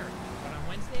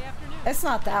 It's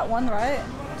not that one, right?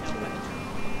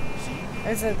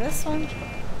 Is it this one?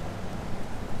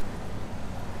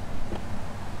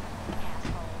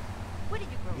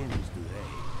 Guineas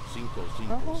today. 55559292.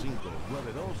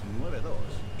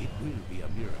 It will be a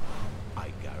miracle. I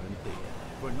guarantee it.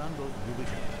 Fernando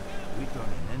Rubicon. We turn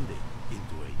an ending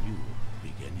into a new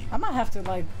beginning. I might have to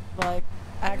like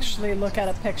actually look at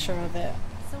a picture of it.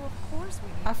 So of course we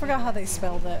need I forgot how they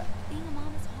spelled it. Being a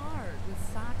mom is hard with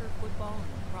soccer, football,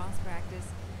 and cross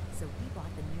practice. So we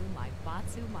bought the new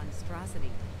Maibatsu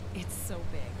monstrosity. It's so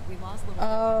big. We lost little.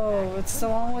 Oh, it's the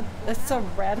one with it's a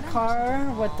red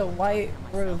car with the white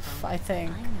roof, I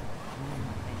think.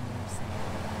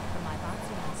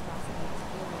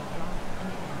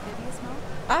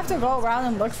 I have to go around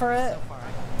and look for it.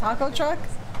 Taco truck?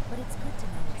 But it's good to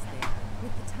know it's there.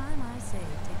 With the time I saved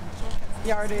taking shortcuts.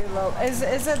 Yardi low. Is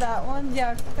it that one?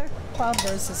 Yeah, Cloud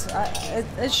versus.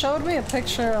 It showed me a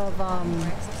picture of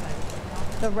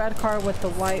the red car with the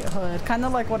white hood, kind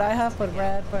of like what I have, but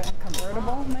red, but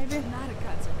convertible maybe. Not a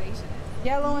conservationist.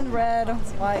 Yellow and red,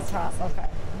 white top. Okay.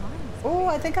 Ooh,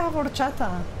 I think I have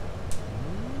horchata.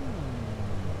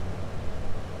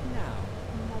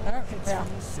 Yeah.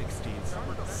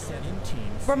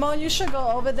 Ramon, you should go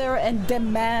over there and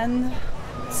demand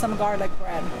some garlic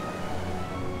bread.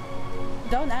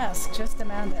 Don't ask, just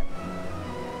demand it.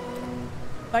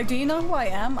 Like, do you know who I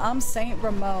am? I'm Saint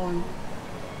Ramon.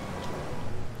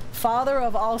 Father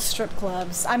of all strip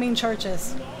clubs. I mean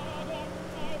churches.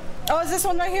 Oh, is this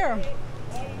one right here?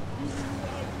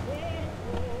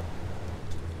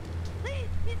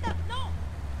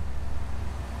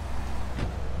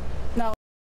 No.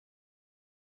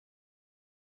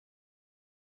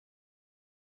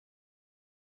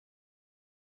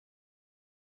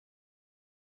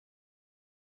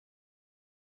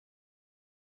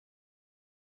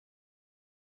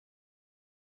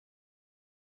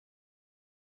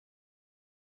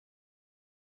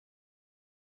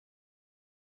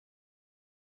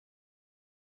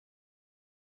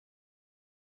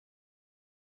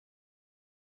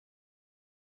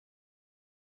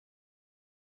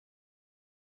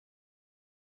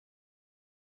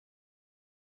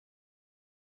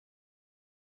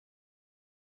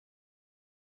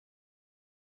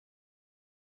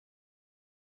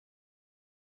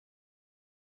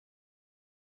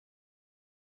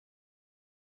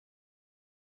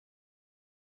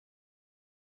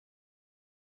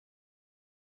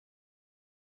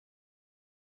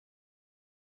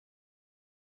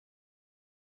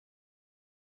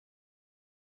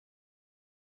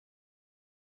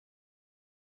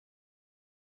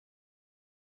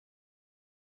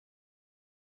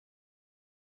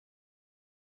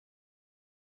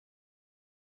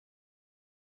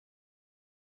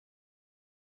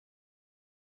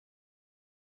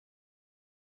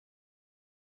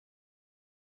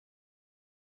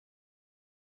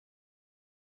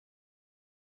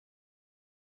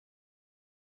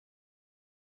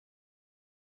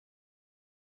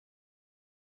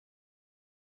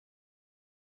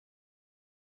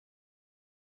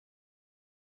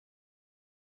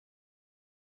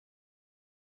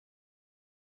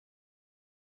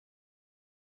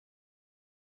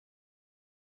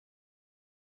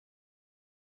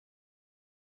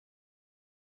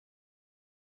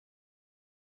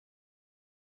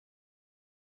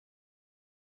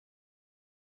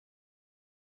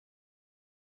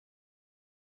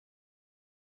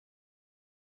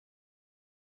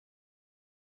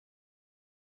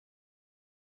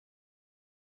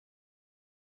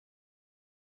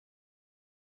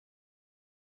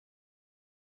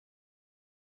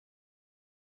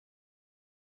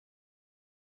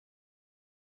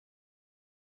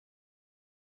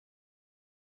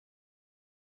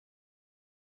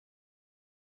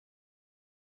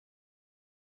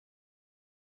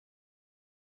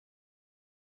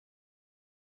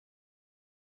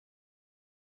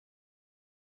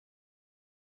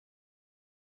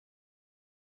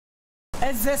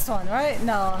 It's this one, right?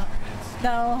 No.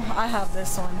 No, I have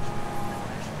this one.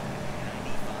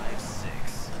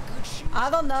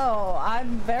 I don't know.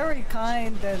 I'm very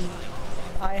kind and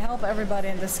I help everybody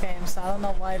in this game, so I don't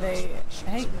know why they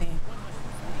hate me.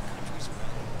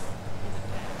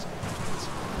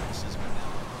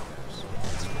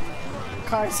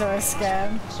 Cars are a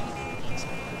scam.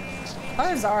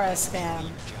 Cars are a scam.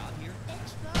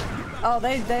 Oh,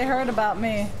 they heard about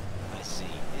me.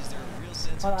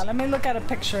 Hold on, let me look at a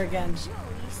picture again.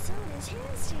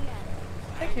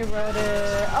 I think you wrote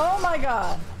it. Oh my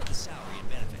god.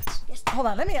 Hold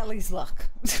on, let me at least look.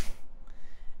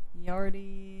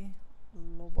 Yardi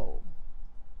Lobo.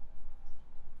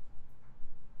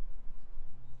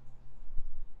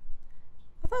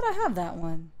 I thought I had that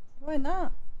one. Do I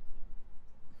not?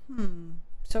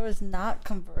 So it's not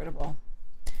convertible.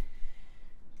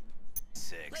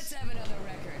 Let's have another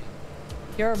record.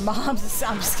 Your mom's.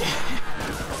 I'm just kidding.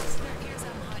 Here's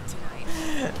I'm hot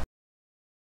tonight.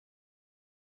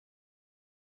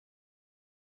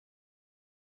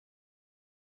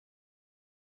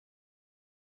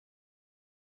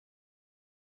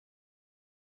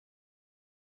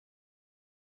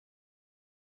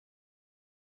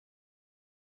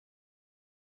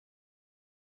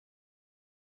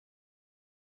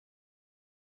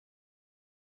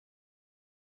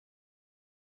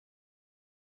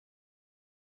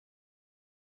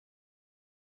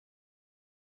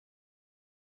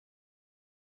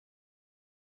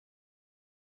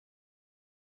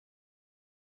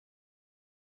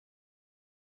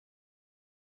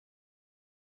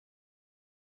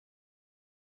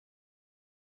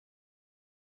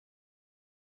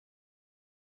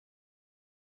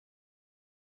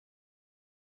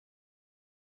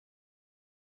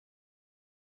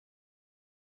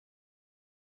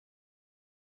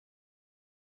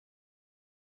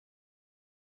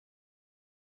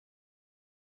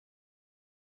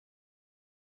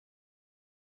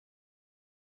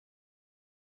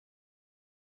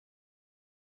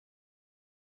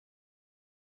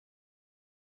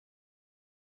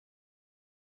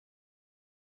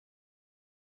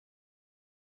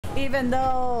 Even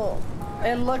though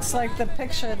it looks like the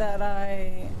picture that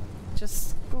I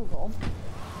just Googled.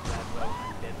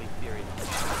 Deadly serious.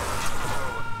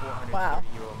 Wow.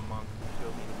 430-year-old monk who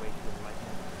showed me the way to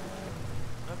enlightenment.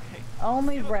 Okay.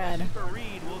 Only red. Super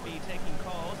Reed will be taking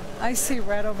calls. I see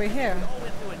red over here. We all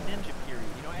went through a ninja period.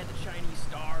 You know, I had the Chinese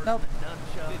stars Nope. and the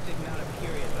nunchucks. This is not a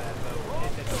period, Laszlo.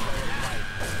 This is a very life.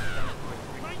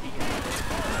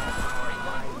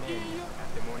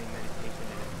 After morning meditation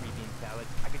and a 3-bean salad,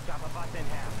 I could chop a bus in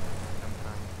half.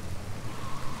 Sometimes.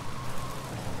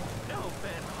 No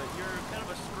offense, but you're kind of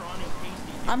a scrawny,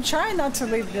 pasty. I'm trying not to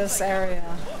leave this area.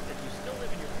 Look, that you still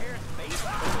live in your parents'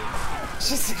 basement.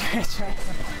 Just a great try.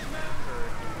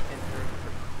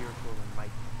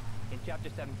 In chapter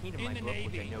 17 of my book,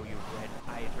 which I know you've read,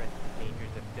 I address the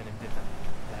dangers of cynicism.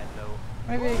 Laszlo.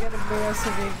 Maybe I get a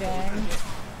BSV gang.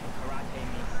 Karate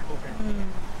means open.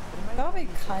 That would be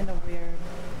kind of weird.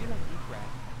 You don't eat grass.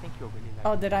 I think you'll really like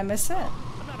Oh, did I miss it?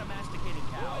 I'm not a masticating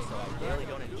cow, so I really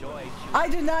don't enjoy chewing. I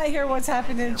do not hear what's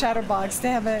happening in Chatterbox,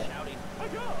 damn it.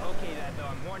 Okay, Laszlo,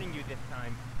 I'm warning you this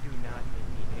time. Do not make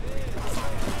me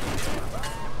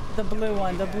angry. The blue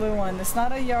one, the blue one. It's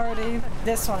not a Yardie.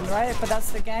 This one, right? But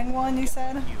that's the gang one, you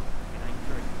said?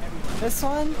 This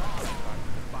one?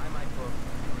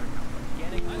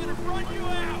 I'm gonna run you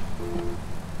out!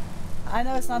 I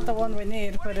know it's not the one we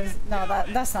need, but it's, no,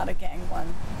 that's not a gang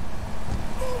one.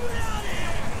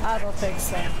 I don't think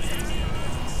so.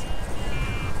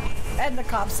 And the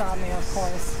cops saw me, of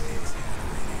course.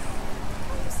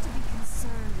 I used to be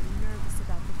concerned and nervous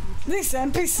about the future. These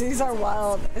NPCs are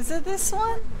wild. Is it this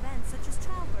one? Events such as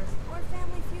childbirth or a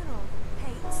family funeral.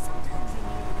 Hey, sometimes you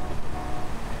need.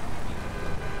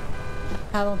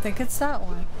 I don't think it's that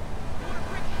one.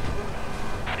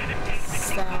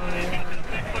 Stallion.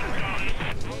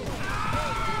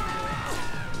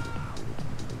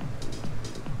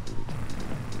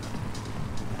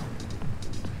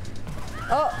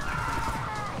 Oh!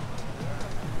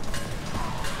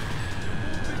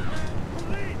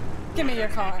 Give me your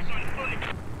car.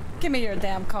 Give me your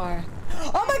damn car.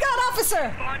 Oh my god,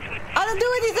 officer! I didn't do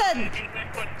anything!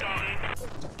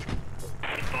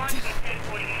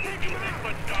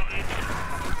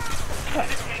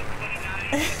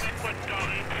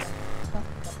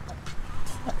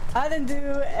 I didn't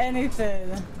do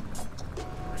anything.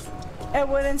 It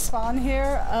wouldn't spawn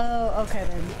here? Oh, okay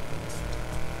then.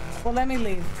 Well, let me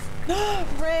leave.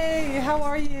 Ray, how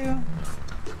are you?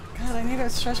 God, I need to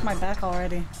stretch my back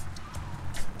already.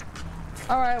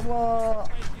 Alright, well,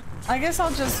 I guess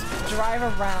I'll just drive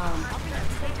around.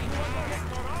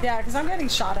 Yeah, because I'm getting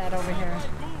shot at over here.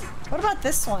 What about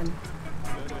this one?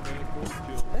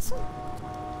 This one?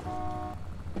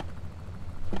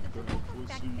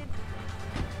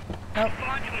 Nope.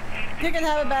 You can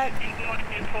have it back.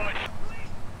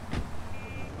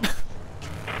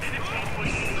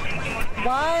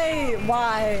 Why?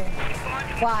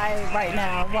 Why right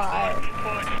now? Why?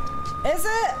 Is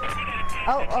it?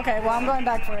 Oh, okay. Well, I'm going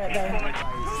back for it then.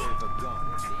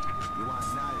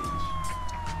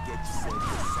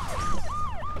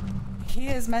 He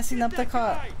is messing up the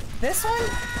car. This one?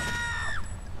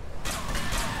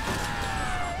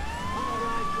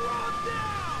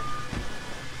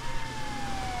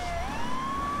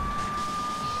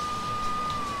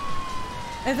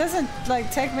 It doesn't,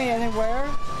 like, take me anywhere.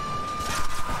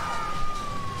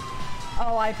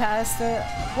 Oh, I passed it.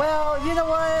 Well, you know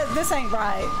what? This ain't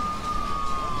right.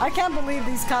 I can't believe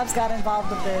these cops got involved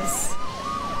with this.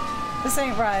 This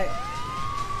ain't right.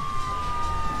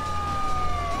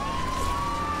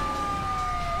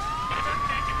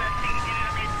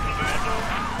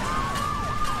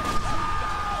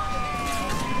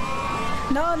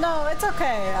 No, it's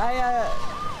okay.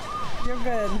 You're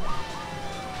good.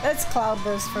 It's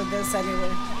Cloudburst for this anyway.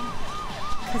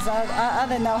 Cause I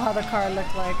didn't know how the car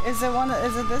looked like. Is it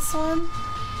this one?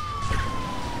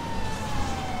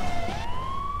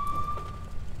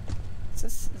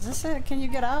 Is this it? Can you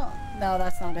get out? No,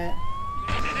 that's not it.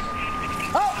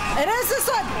 Oh, it is this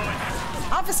one!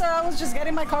 Officer, I was just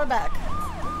getting my car back.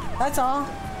 That's all.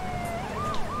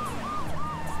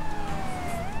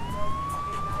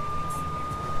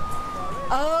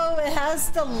 Oh, it has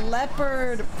the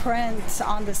leopard print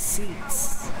on the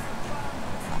seats.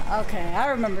 Okay, I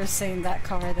remember seeing that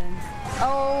car then.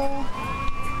 Oh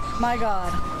my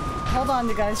god. Hold on,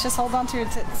 you guys. Just hold on to your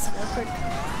tits real quick.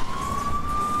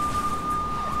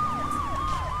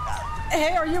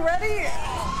 Hey, are you ready?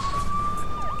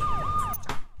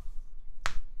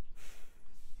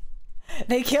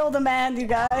 They killed a man, you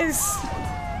guys.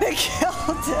 They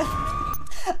killed him.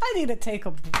 I need to take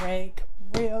a break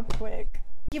real quick.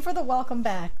 Thank you for the welcome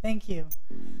back. Thank you.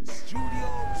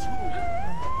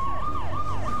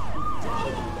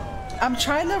 I'm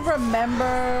trying to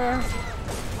remember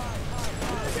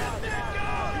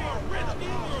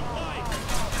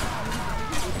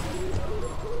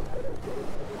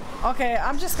Okay,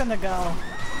 I'm just gonna go.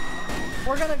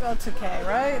 We're gonna go to K,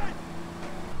 right?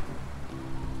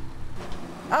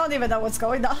 I don't even know what's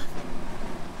going on.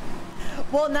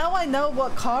 Well, now I know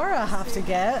what car I have to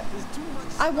get.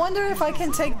 I wonder if I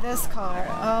can take this car.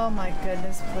 Oh my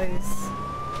goodness, please.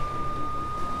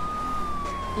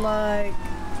 Like...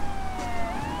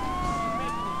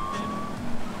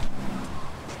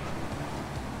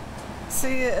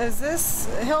 See, is this...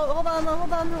 Hold on,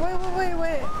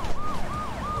 wait.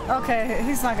 Okay,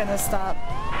 he's not gonna stop.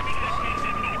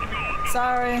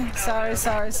 Sorry.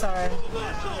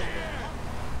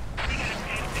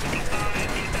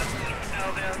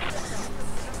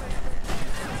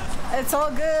 It's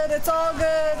all good.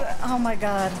 Oh my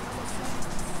god.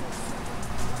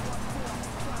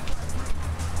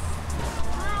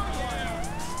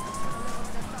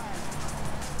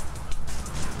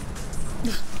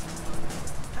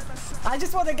 I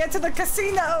just want to get to the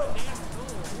casino.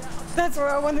 That's where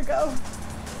I want to go.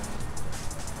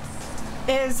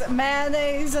 Is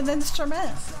mayonnaise an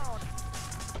instrument?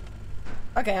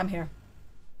 Okay, I'm here.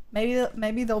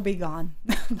 Maybe they'll be gone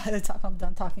by the time I'm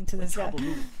done talking to this guy.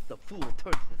 The fool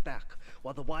turns his back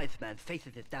while the wise man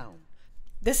faces it down.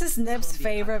 This is Nip's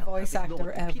favorite voice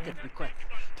actor ever. Request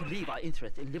to leave our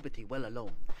interest in liberty well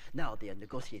alone. Now they are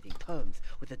negotiating terms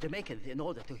with the Jamaicans in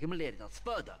order to humiliate us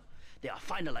further. They are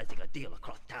finalizing a deal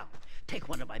across town. Take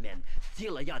one of my men,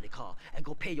 steal a Yachty car, and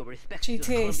go pay your respects to the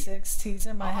GTA 6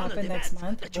 teaser might happen next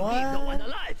month. That you leave no one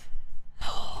alive.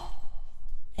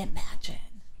 Imagine.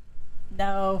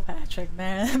 No, Patrick,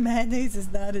 man. Mayonnaise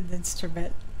is not an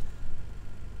instrument.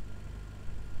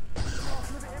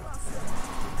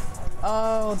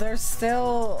 Oh, they're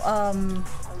still,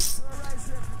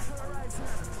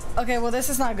 Okay, well this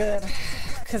is not good.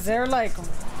 Cause they're like,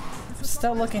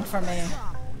 still looking for me.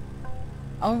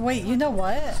 Oh wait, you know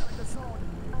what?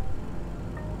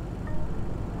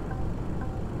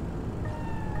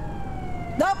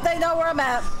 Nope, they know where I'm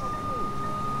at.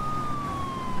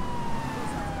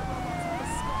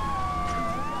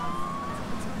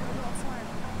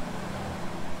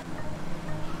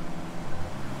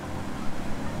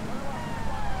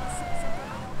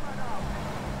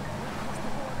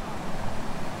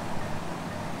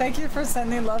 Thank you for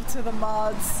sending love to the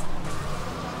mods.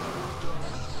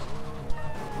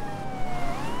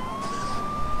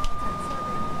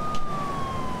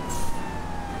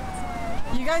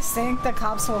 You guys think the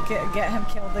cops will get him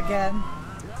killed again?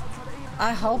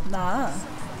 I hope not.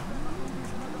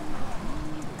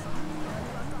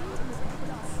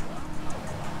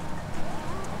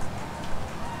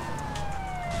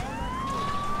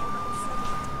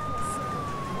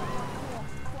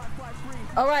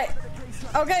 All right.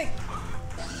 Okay.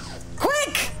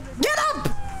 Quick! Get up!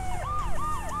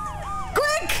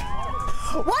 Quick!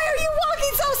 Why are you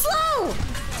walking so slow?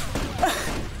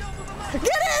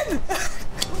 Get in!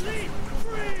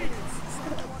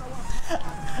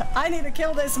 I need to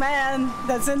kill this man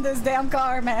that's in this damn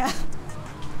car, man.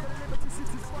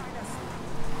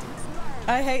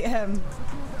 I hate him.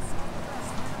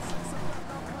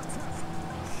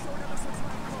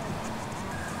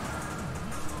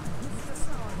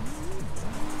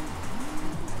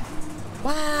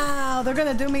 Wow, they're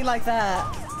gonna do me like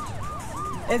that.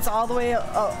 It's all the way,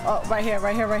 right here.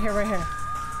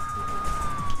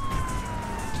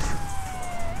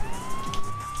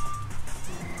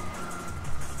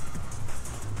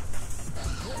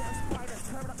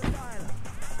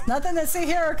 Nothing to see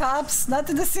here, cops.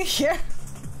 Nothing to see here.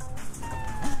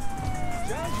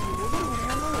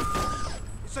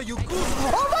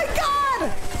 Oh my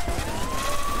god!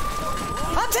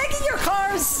 I'm taking your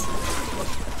cars!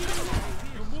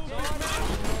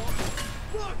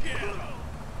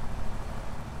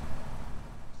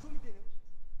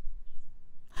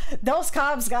 Those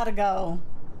cops gotta go.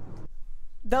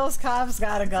 Those cops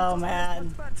gotta go,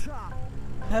 man.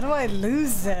 How do I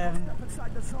lose them?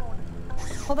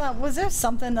 Hold on, was there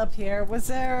something up here? Was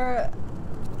there...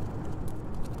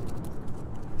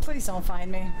 Please don't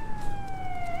find me.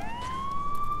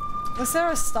 Was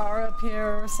there a star up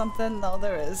here or something? No,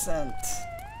 there isn't.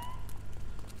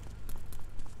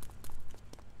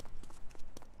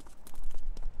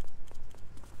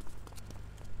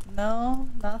 No,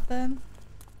 nothing.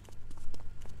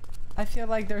 I feel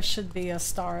like there should be a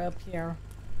star up here.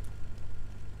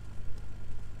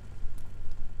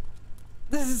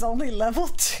 This is only level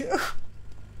 2.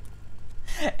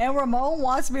 And Ramon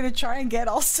wants me to try and get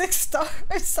all 6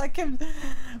 stars. I can...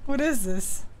 What is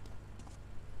this?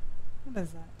 What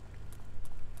is that?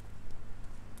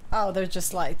 Oh, they're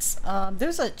just lights.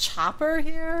 There's a chopper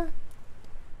here.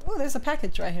 Oh, there's a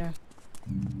package right here.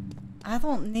 I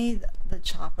don't need the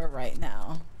chopper right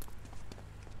now.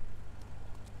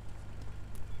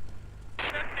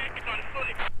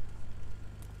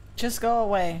 Just go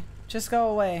away. Just go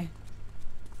away.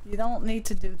 You don't need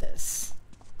to do this.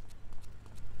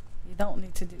 You don't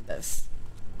need to do this.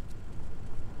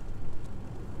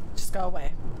 Just go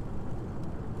away.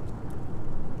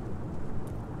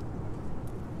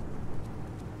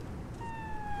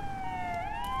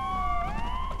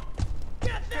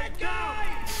 Get that guy!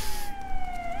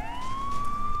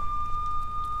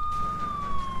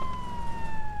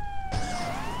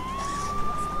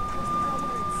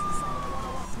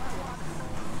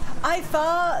 I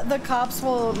thought the cops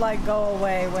will like go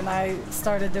away when I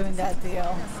started doing that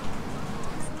deal.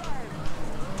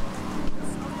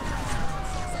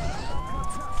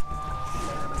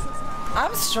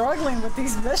 I'm struggling with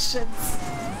these missions.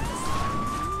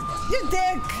 You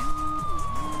dick!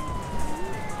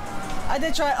 I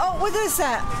did try. Oh, what is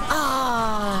that?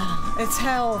 Ah, it's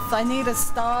health. I need a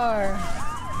star.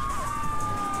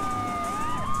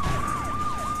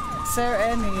 Is there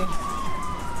any?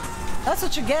 That's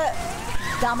what you get,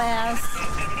 dumbass.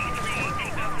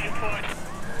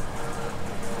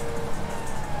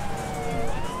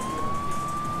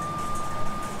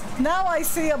 Now I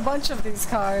see a bunch of these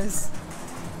cars.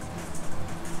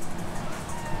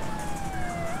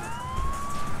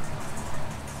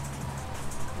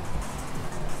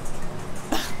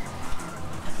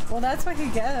 Well, that's what he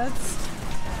gets.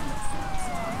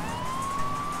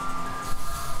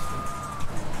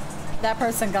 That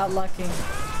person got lucky.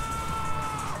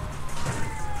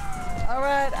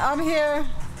 Alright, I'm here.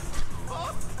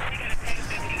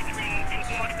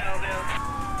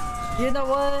 You know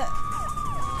what?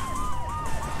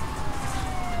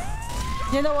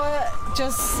 You know what?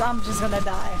 I'm just gonna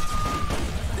die.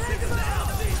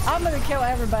 I'm gonna kill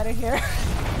everybody here.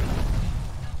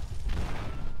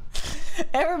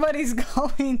 Everybody's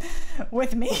going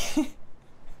with me.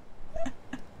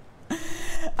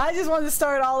 I just want to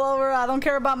start all over. I don't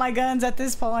care about my guns at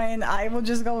this point. I will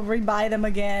just go rebuy them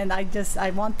again. I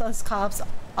want those cops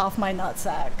off my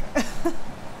nutsack.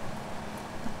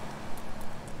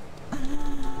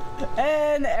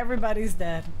 And everybody's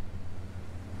dead.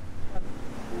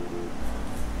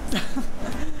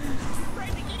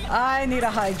 I need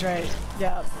a hydrate.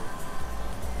 Yep.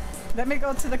 Let me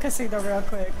go to the casino real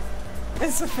quick.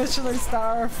 It's officially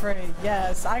star free.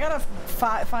 Yes, I gotta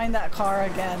find that car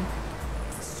again.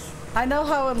 I know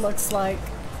how it looks like.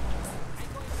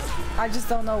 I just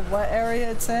don't know what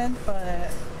area it's in, but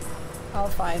I'll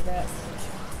find it.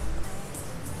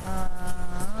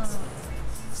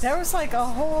 There was like a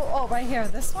whole... Oh, right here.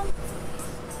 This one?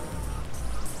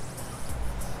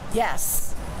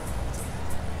 Yes.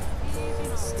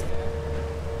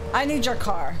 I need your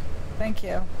car. Thank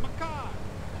you.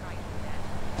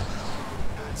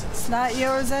 It's not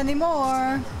yours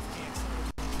anymore.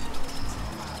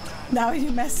 Now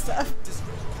you messed up.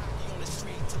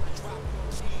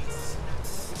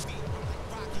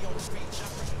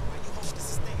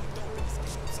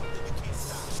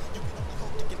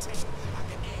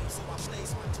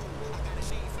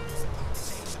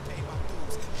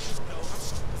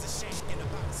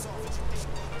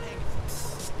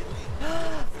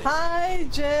 Hi,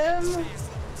 Jim.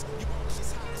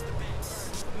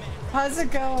 How's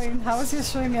it going? How was your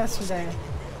stream yesterday?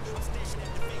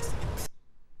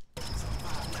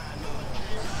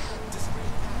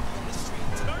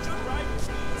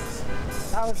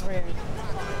 That was weird.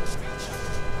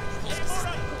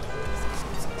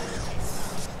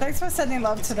 Thanks for sending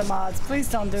love to the mods. Please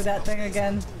don't do that thing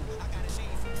again.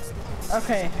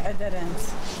 Okay, I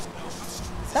didn't.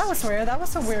 That was weird. That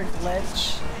was a weird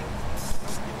glitch.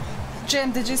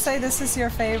 Jim, did you say this is your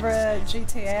favorite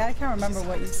GTA? I can't remember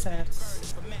what you said.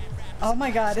 Oh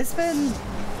my god, there's been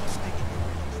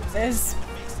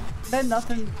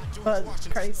nothing but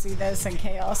craziness and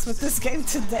chaos with this game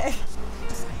today.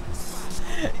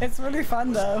 It's really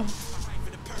fun though.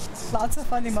 Lots of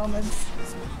funny moments.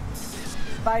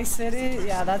 Vice City?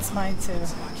 Yeah, that's mine too.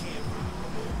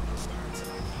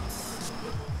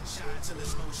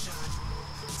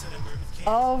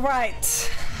 Alright.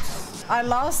 I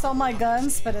lost all my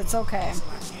guns, but it's okay.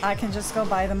 I can just go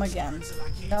buy them again.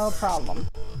 No problem.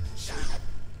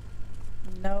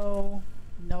 No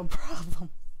problem.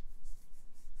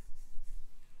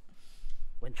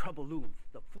 When trouble looms,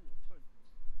 the fool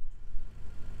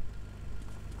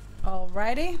turns.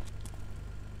 Alrighty.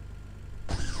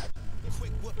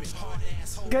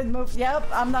 Good move. Yep,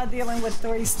 I'm not dealing with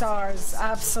 3 stars.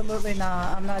 Absolutely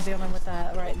not. I'm not dealing with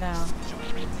that right now.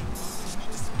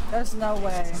 There's no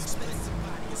way.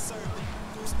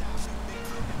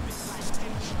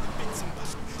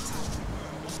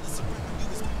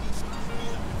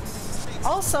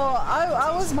 Also,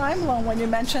 I was mind blown when you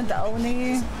mentioned the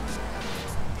Oni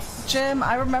Jim,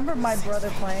 I remember my brother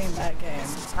playing that game.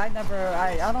 I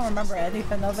don't remember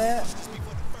anything of it,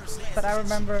 but I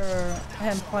remember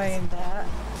him playing that.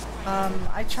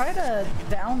 I tried to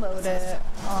download it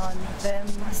on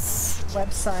Vim's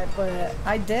website, but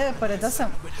I did, but it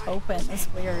doesn't open.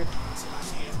 It's weird.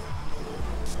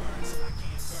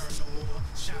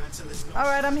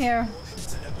 Alright, I'm here.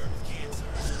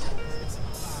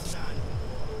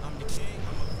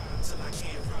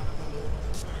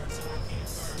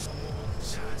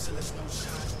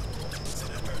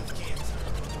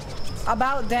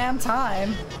 About damn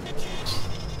time.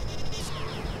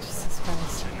 Jesus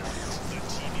Christ.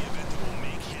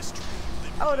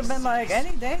 I would have been like,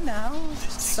 any day now,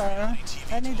 sir.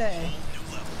 Any day.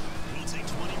 We'll take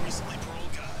 20 recently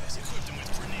paroled guys, equip them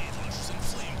with grenade launchers and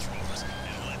flamethrowers,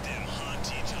 and let them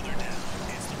hunt each other down.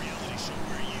 It's the reality show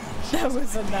where you... That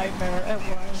was a nightmare. It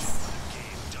was.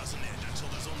 Doesn't end until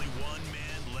there's only one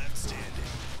man left standing.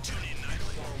 Tune in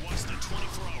nightly or watch the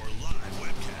 24-hour live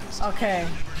webcast. Okay,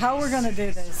 how we're gonna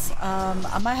do this?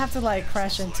 I might have to like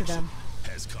crash into them.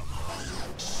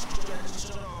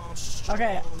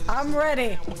 Okay, I'm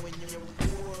ready.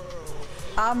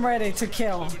 I'm ready to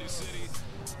kill.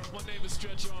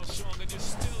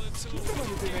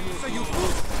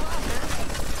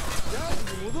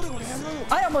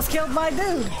 I almost killed my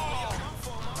dude.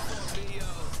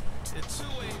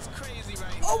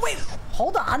 Oh wait,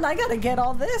 hold on, I gotta get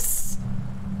all this.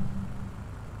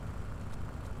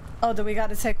 Oh, do we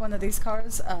gotta take one of these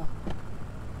cars? Oh.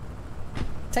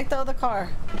 Take the other car.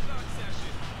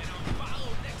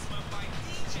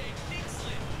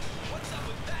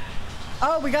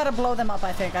 Oh, we gotta blow them up,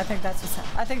 I think. I think that's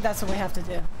what we have to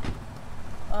do.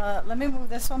 Let me move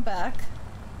this one back.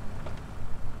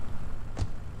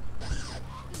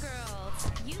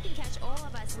 Girls, you can catch all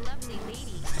of us lovely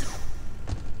ladies.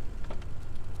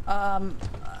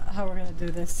 How we're gonna do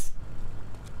this?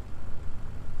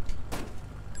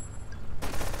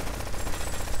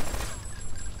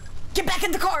 Get back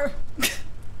in the car!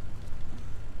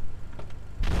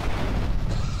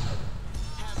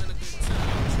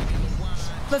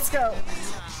 Let's go.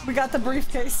 We got the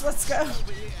briefcase. Let's go.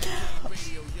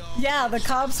 Yeah, the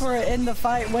cops were in the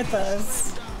fight with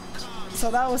us. So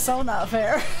that was so not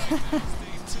fair.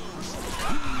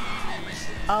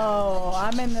 Oh,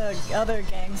 I'm in the other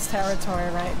gang's territory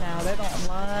right now. They don't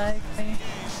like me.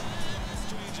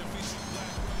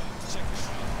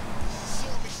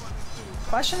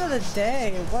 Question of the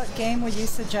day. What game would you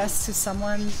suggest to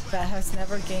someone that has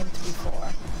never gamed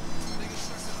before?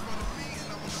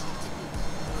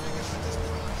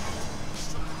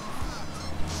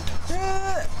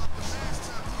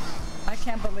 I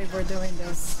can't believe we're doing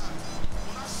this.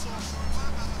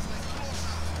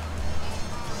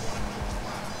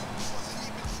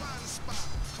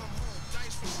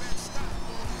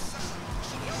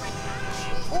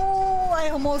 Oh, I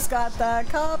almost got that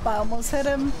cop. I almost hit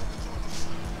him.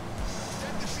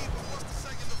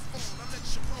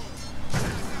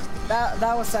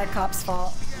 That was that cop's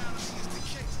fault.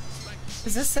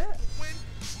 Is this it?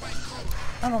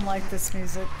 I don't like this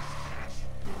music.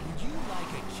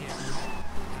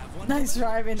 Nice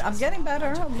driving. I'm getting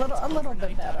better. A little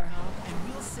bit better.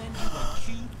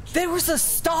 There was a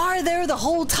star there the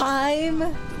whole time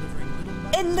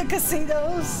in the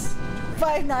casinos.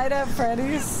 Five Nights at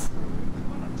Freddy's.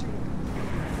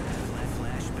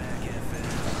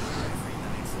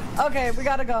 Okay, we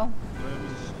gotta go.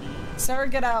 Sir,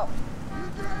 get out.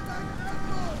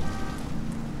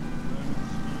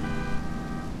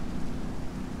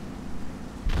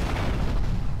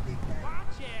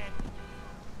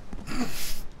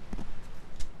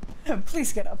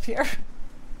 Please get up here.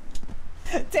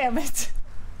 Damn it.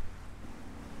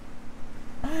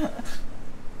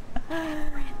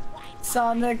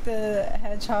 Sonic the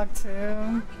Hedgehog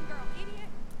 2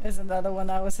 is another one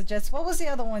I would suggest. What was the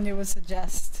other one you would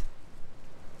suggest?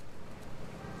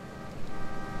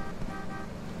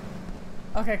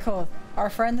 Okay, cool. Our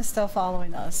friend is still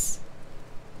following us.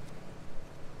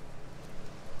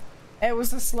 It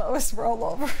was the slowest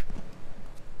rollover.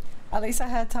 At least I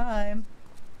had time.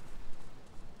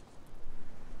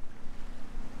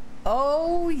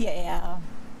 Oh, yeah.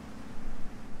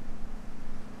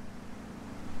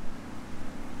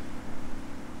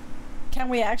 Can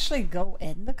we actually go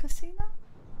in the casino?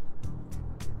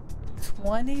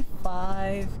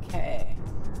 25K.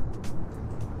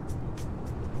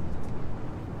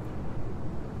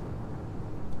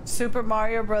 Super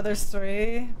Mario Brothers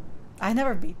 3. I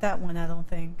never beat that one, I don't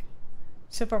think.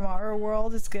 Super Mario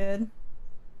World is good.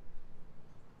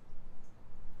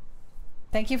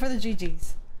 Thank you for the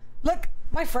GGs. Look,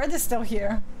 my friend is still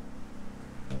here.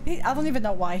 I don't even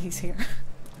know why he's here.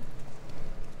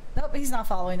 Nope, he's not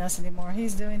following us anymore.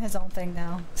 He's doing his own thing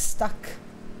now. Stuck.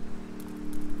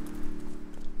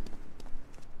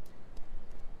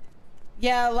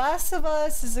 Yeah, Last of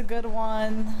Us is a good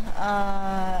one.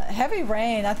 Heavy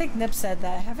Rain, I think Nip said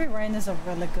that. Heavy Rain is a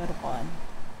really good one.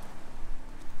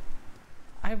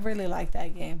 I really like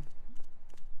that game.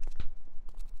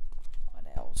 What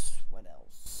else? What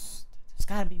else? There's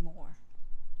gotta be more.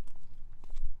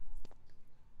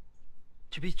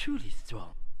 To be truly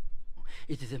strong,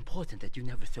 it is important that you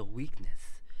never show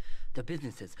weakness. The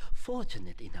business is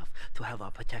fortunate enough to have our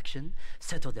protection.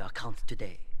 Settle their accounts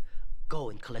today. Go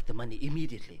and collect the money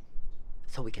immediately,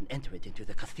 so we can enter it into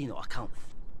the casino accounts.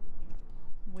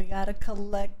 We gotta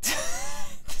collect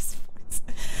this voice.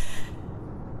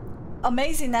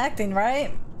 Amazing acting,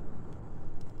 right?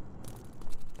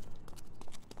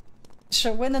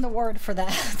 Should win an award for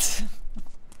that.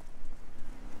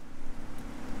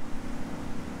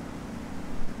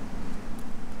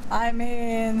 I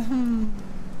mean,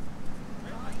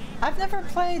 I've never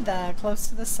played that, Close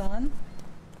to the Sun.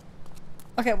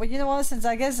 Okay, well, you know what? Since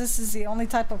I guess this is the only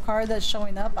type of car that's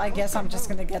showing up, I guess I'm just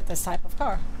gonna get this type of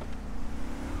car.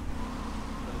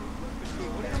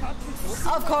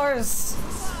 Of course,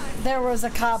 there was a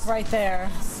cop right there.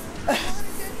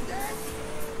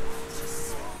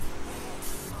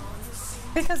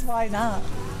 Because why not?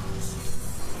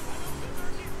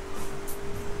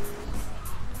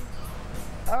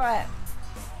 Alright.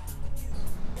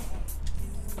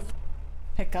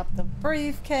 Pick up the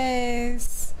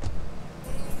briefcase.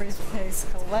 Briefcase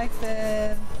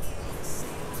collected.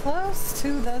 Close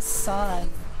to the sun.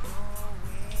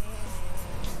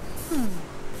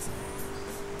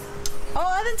 Oh,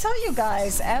 I didn't tell you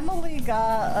guys. Emily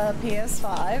got a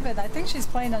PS5 and I think she's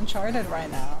playing Uncharted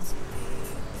right now.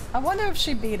 I wonder if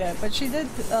she beat it, but she did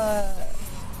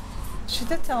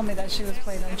tell me that she was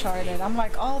playing Uncharted. I'm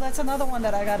like, oh, that's another one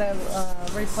that I gotta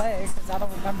replay because I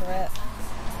don't remember it.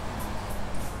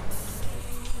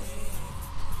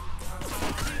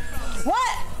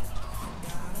 What?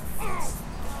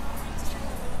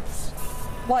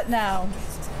 What now?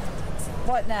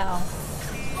 What now?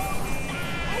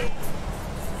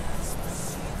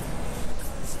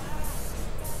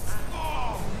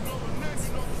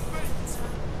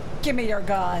 Give me your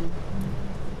gun.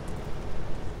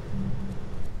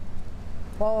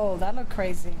 Whoa, that looked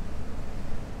crazy.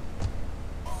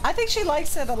 I think she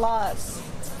likes it a lot.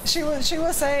 She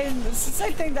was saying the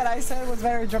same thing that I said was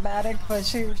very dramatic, but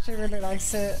she really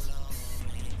likes it.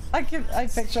 I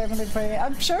picture Emily playing.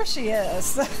 I'm sure she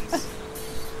is.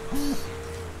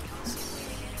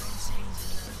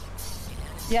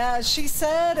 Yeah, she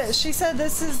said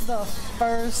this is the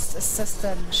first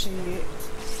system she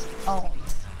owned.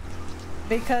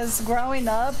 Because growing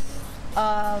up,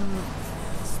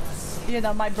 you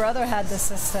know, my brother had the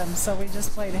system, so we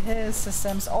just played his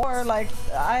systems. Or like,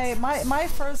 my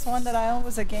first one that I owned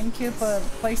was a GameCube, but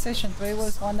PlayStation 3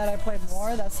 was one that I played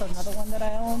more. That's another one that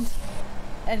I owned.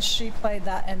 And she played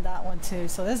that and that one too.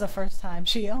 So this is the first time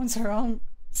she owns her own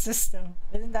system.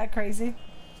 Isn't that crazy?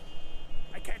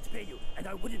 I can't pay you, and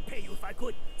I wouldn't pay you if I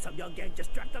could. Some young gang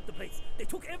just jacked up the place. They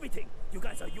took everything. You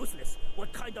guys are useless.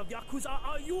 What kind of Yakuza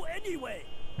are you anyway?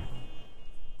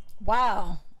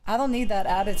 Wow. I don't need that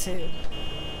attitude.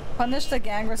 Punish the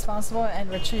gang responsible and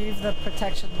retrieve the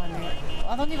protection money.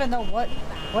 I don't even know what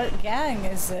gang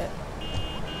is it.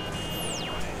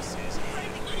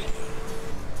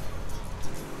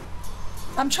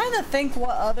 I'm trying to think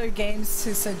what other games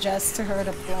to suggest to her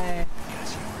to play.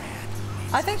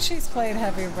 I think she's played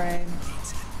Heavy Rain.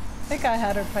 I think I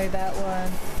had her play that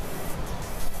one.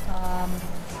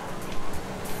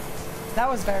 That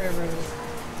was very rude.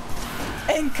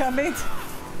 Incoming.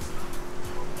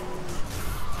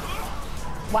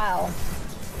 Wow.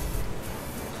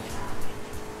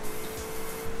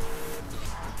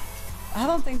 I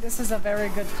don't think this is a very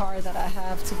good car that I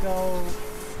have to go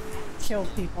kill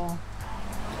people.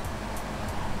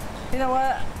 You know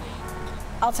what?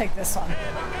 I'll take this one.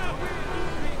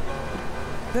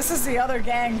 This is the other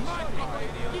gang.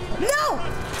 No!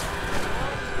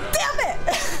 Damn it!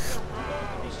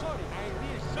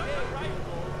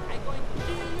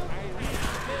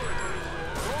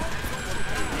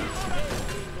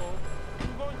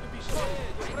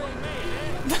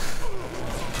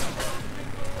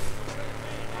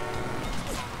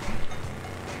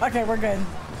 Okay, we're good.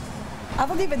 I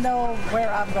don't even know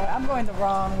where I'm going. I'm going the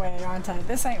wrong way, aren't I?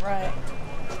 This ain't right.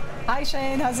 Hi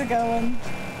Shane, how's it going?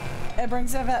 It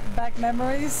brings back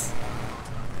memories.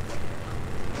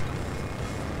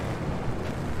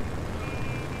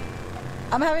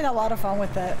 I'm having a lot of fun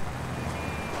with it.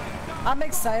 I'm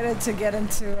excited to get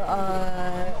into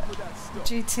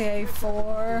GTA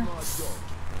 4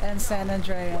 and San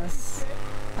Andreas.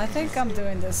 I think I'm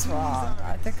doing this wrong.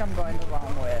 I think I'm going the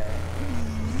wrong way.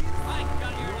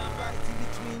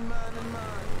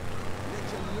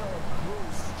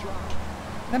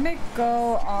 Let me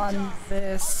go on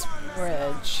this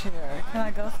bridge here. Can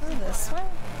I go through this way?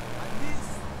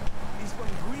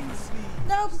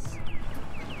 Nope.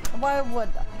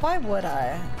 Why would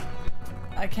I?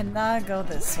 I cannot go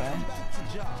this way.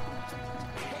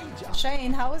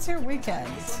 Shane, how was your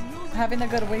weekend? Having a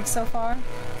good week so far?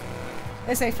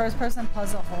 It's a first-person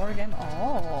puzzle horror game.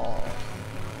 Oh.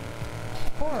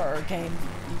 Horror game,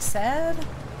 you said?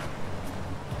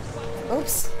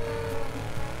 Oops.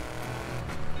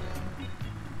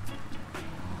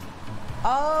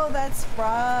 Oh, that's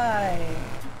right.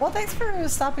 Well, thanks for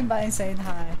stopping by and saying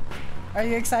hi. Are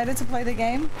you excited to play the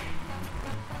game?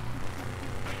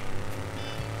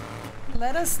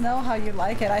 Let us know how you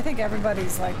like it. I think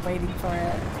everybody's like waiting for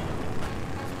it.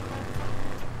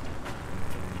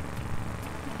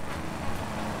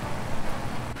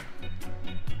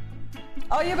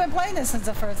 Oh, you've been playing this since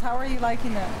the first. How are you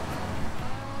liking it?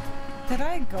 Did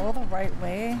I go the right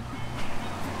way?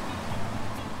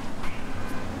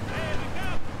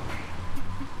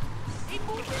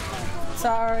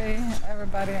 Sorry,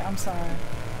 everybody. I'm sorry.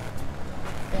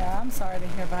 Yeah, I'm sorry to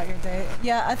hear about your day.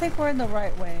 Yeah, I think we're in the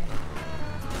right way.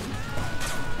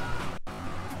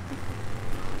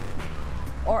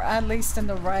 Or at least in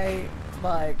the right,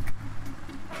 like,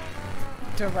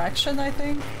 direction, I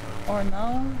think? Or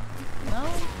no?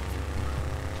 No?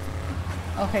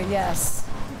 Okay, yes.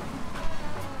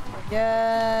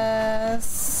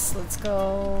 Yes! Let's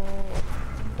go.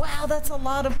 Wow, that's a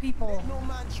lot of people. No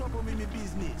man trouble me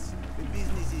business. My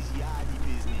business is yardy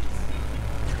business.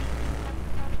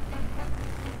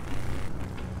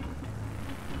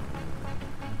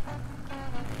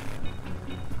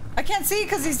 I can't see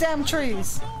because these damn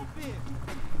trees.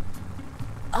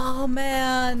 Oh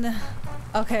man.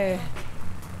 Okay.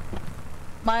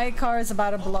 My car is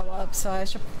about to blow up, so I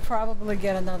should probably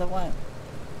get another one.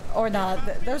 Or not.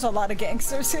 There's a lot of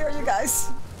gangsters here, you guys.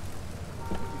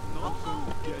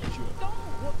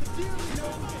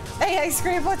 Hey, Ice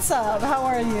Cream, what's up? How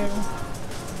are you?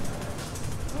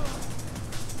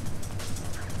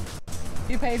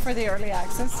 You paid for the early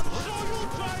access?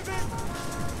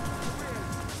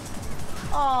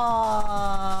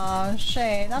 Aww,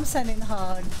 Shane, I'm sending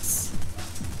hugs.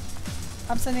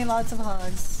 I'm sending lots of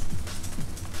hugs.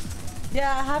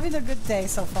 Yeah, having a good day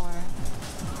so far.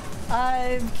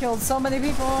 I've killed so many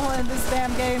people in this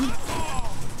damn game.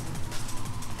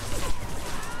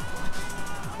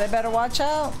 They better watch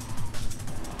out.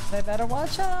 They better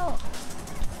watch out.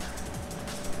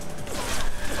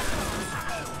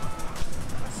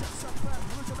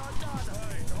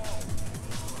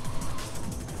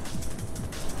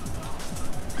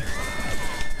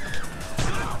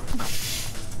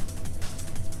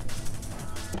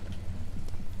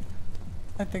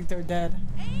 I think they're dead.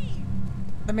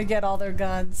 Let me get all their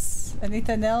guns.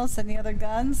 Anything else? Any other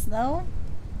guns? No?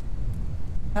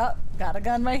 Oh, got a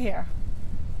gun right here.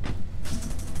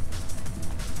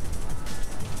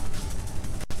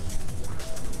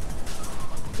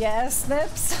 Yes,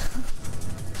 Snips.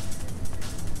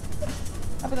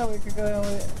 I don't know we could go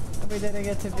and we didn't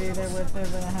get to be there with him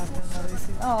when it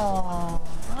happened. Oh,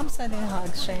 I'm sending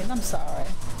hugs, Shane. I'm sorry.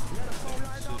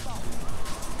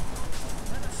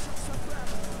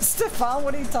 Stefan,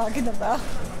 what are you talking about?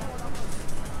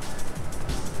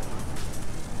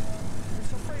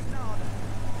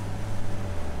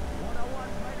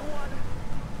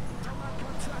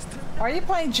 Are you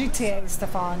playing GTA,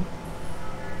 Stefan?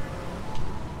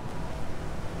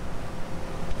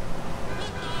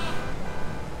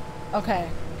 Okay.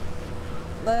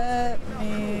 Let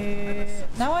me...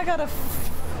 Now I gotta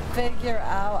figure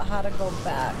out how to go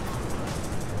back.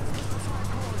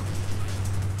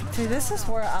 See, this is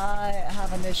where I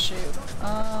have an issue.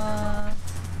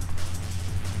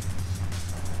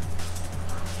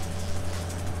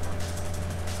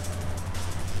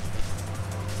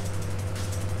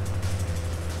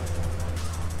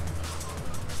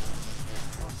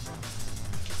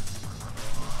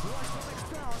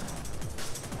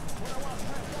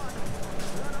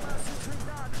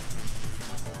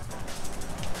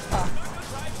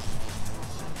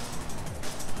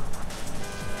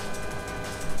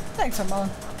 Thanks, Ramon.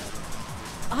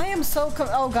 I am so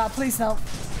oh god, please no.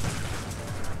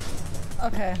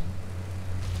 Okay.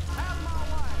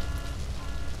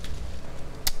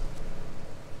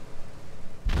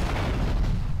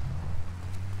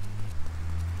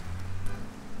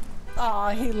 Oh,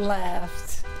 he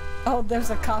left. Oh, there's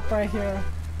a cop right here.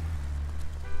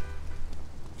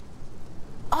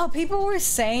 Oh, people were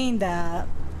saying that.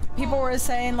 People were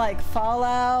saying like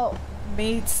Fallout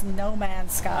meets No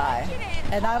Man's Sky.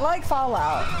 And I like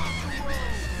Fallout.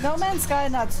 No Man's Sky,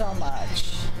 not so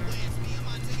much.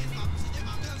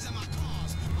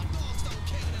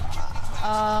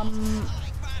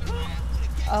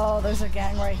 Oh, there's a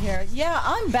gang right here. Yeah,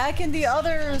 I'm back in the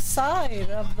other side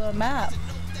of the map.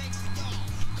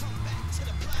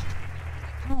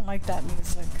 I don't like that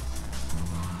music.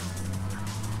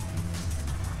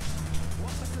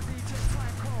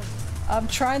 I'm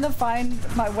trying to find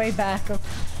my way back.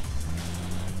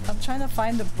 I'm trying to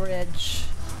find the bridge.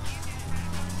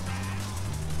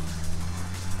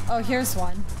 Oh, here's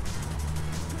one.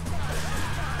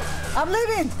 I'm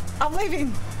leaving! I'm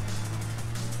leaving!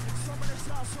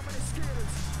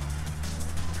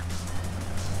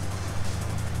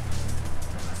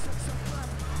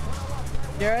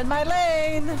 You're in my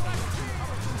lane!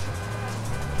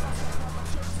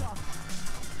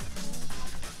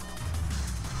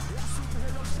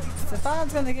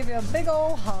 Stefan's gonna give you a big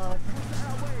ol' hug.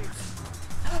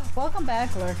 Welcome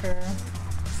back, Lurker.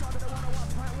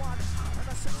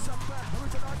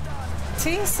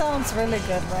 Tea sounds really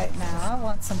good right now. I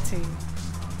want some tea.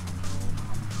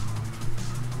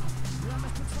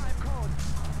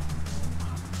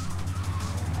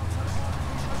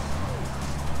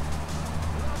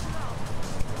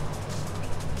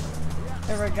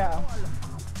 There we go.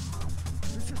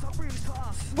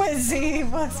 Wizzy,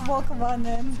 welcome on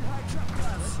in.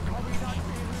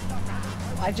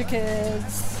 Hide your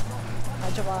kids.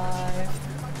 Hide your wife.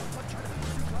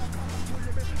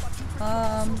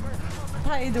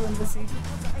 How you doing, Lizzie?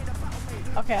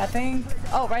 Okay, I think...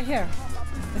 Oh, right here.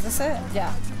 Is this it?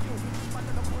 Yeah.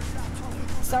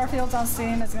 Starfield's on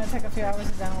Steam. It's gonna take a few hours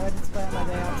to download. It's playing my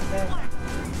day out today.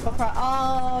 But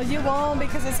oh, you won't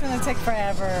because it's gonna take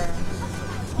forever.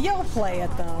 You'll play it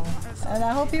though. And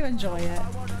I hope you enjoy it.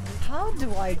 How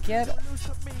do I get...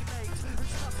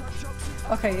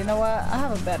 Okay, you know what? I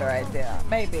have a better idea.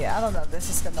 Maybe. I don't know if this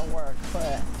is gonna work,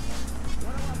 but...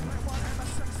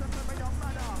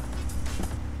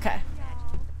 Okay.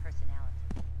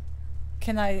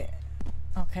 Can I...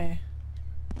 Okay.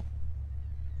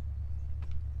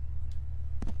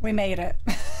 We made it.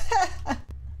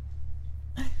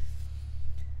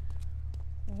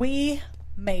 We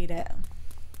made it.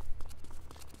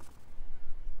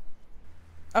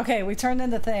 Okay, we turned in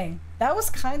the thing. That was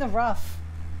kind of rough.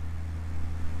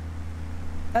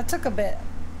 That took a bit.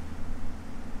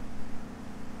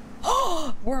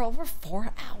 Oh, we're over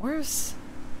 4 hours?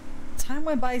 Time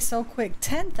went by so quick.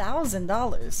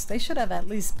 $10,000. They should have at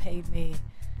least paid me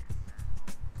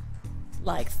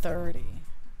like 30.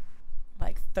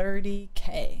 Like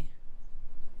 30K.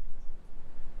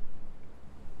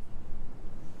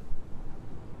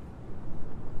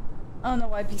 I don't know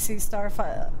why PC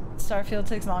Starfield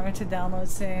takes longer to download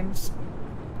seems.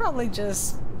 Probably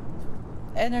just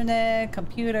internet,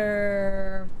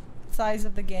 computer, size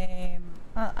of the game.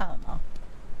 I don't know.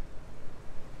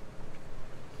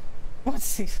 What's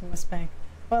Seafood Bank?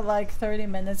 But like 30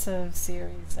 minutes of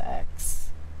Series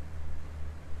X.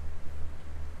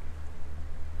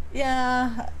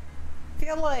 Yeah, I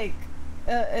feel like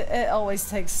it always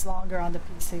takes longer on the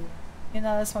PC. You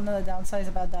know, that's one of the downsides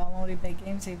about downloading big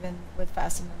games. Even with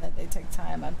fast internet, they take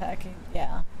time unpacking.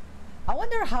 Yeah. I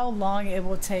wonder how long it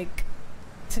will take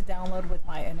to download with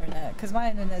my internet, because my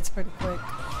internet's pretty quick.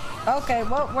 Okay,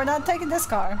 well, we're not taking this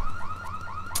car.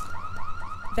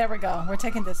 There we go. We're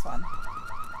taking this one.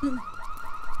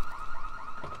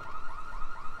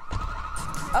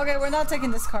 Okay, we're not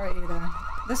taking this car either.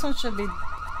 This one should be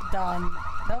done.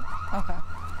 Nope. Okay.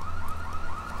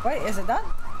 Wait, is it done?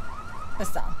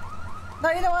 It's done. No,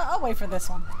 you know what? I'll wait for this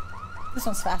one. This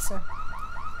one's faster.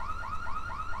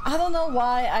 I don't know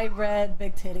why I read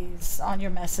big titties on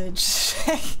your message.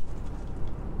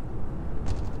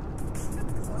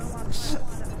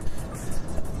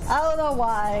 I don't know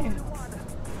why.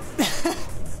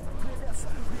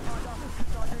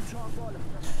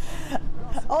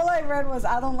 All I read was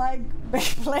I don't like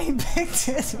playing big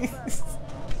titties.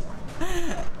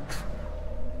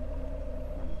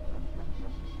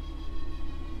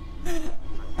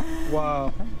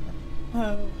 Wow.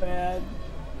 Oh man.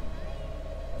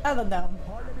 I don't know.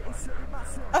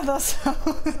 I thought so.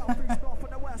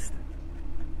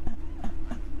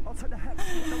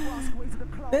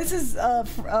 This is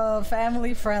a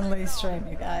family-friendly stream,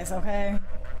 you guys, okay?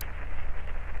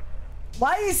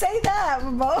 Why do you say that,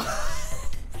 Mo?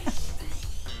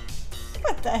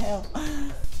 What the hell?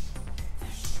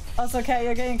 Also, okay,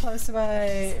 you're getting close to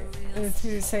my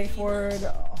safe word.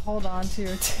 hold on to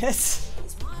your tits.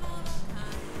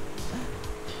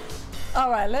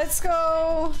 Alright, let's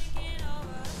go.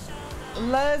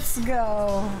 Let's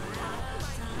go.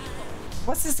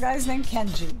 What's this guy's name?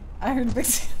 Kenji. I heard big.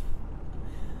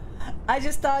 I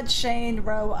just thought Shane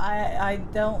wrote, I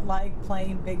don't like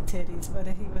playing big titties, but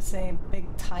he was saying big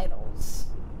titles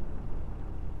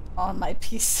on my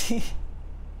PC.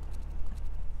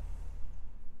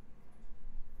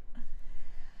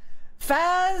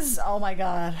 Faz, oh my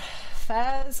god.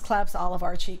 Faz claps all of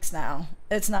our cheeks now.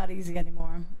 It's not easy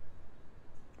anymore.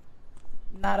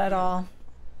 Not at all.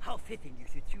 How fitting you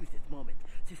should choose this moment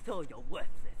to show your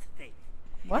worthless face.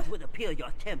 What? It would appear your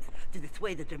attempts to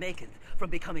dissuade the Jamaicans from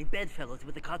becoming bedfellows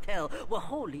with the cartel were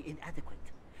wholly inadequate.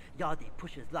 Yardie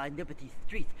pushers line Liberty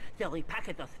streets selling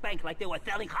packets of spank like they were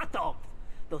selling hot dogs.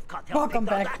 Those cartel Welcome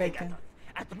pigs are back, laughing Bacon.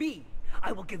 at me.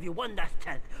 I will give you one last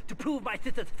chance to prove my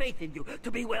sister's faith in you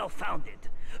to be well-founded.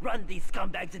 Run these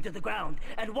scumbags into the ground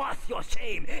and wash your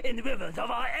shame in rivers of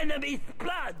our enemy's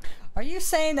blood. Are you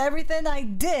saying everything I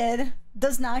did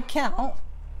does not count?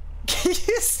 Can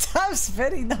you stop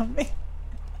spitting on me?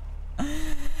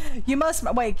 You must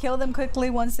wait, kill them quickly.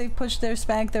 Once they've pushed their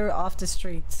spank, they're off the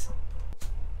streets.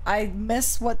 I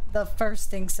missed what the first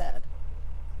thing said.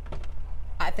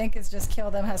 I think it's just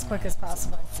kill them as quick as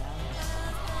possible.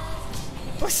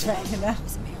 We're spanking now. People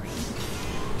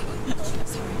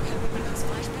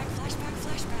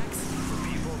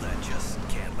that just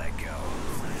can't let go.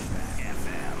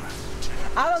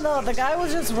 FM. I don't know, the guy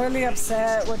was just really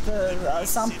upset with the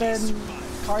something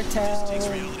cartel,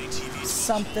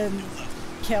 something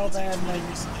kill them, and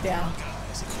yeah.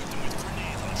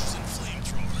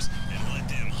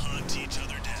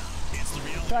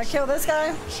 Do I kill this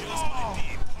guy?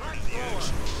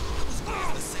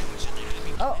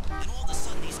 Oh.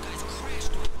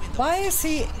 Why is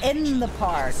he in the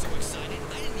park?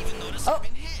 Oh.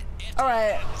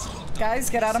 Alright. Guys,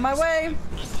 get out of my way.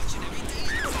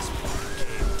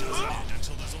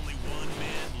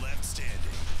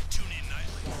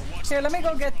 Here, let me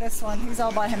go get this one. He's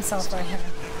all by himself right here.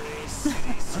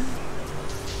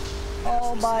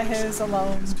 All by his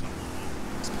alone.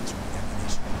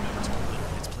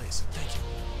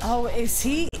 Oh, is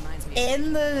he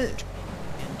in the...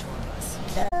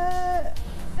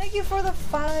 thank you for the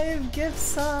 5 gift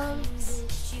subs.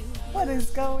 What is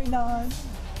going on?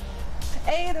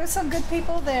 Hey, there's some good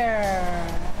people there.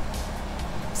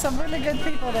 Some really good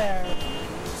people there.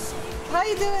 How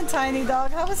you doing, Tiny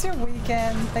Dog? How was your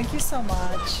weekend? Thank you so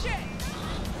much.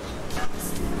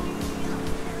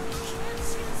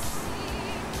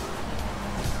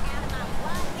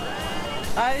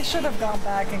 I should have gone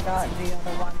back and gotten the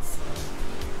other ones.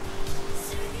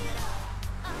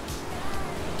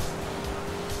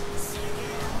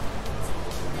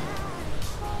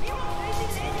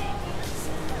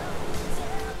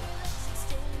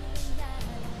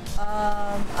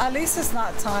 At least it's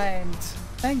not timed.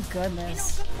 Thank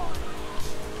goodness.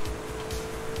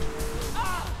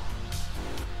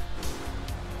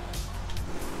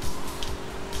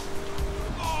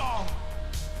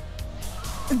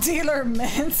 Dealer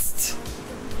minced.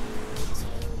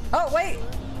 Oh, wait.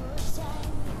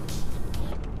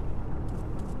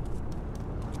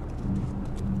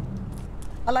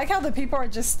 I like how the people are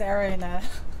just staring at.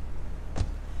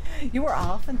 You were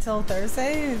off until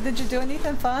Thursday? Did you do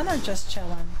anything fun or just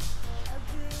chilling?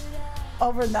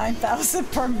 Over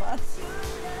 9,000 per month.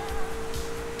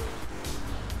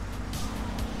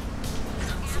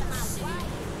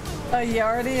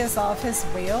 Yardie is off his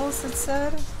wheels, it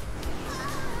said.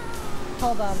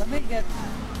 Hold on, let me get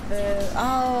the...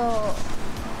 Oh!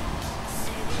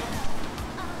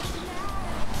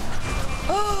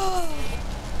 Oh!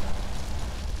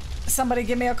 Somebody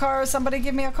give me a car, somebody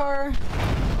give me a car.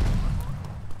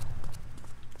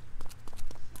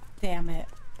 Damn it.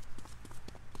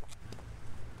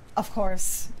 Of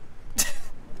course.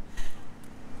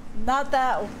 Not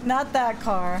that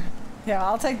car. Yeah,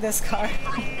 I'll take this car.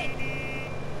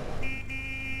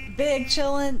 Big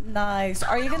chillin', nice.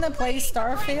 Are you gonna play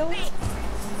Starfield?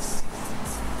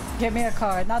 Give me a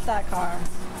car, not that car.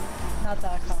 Not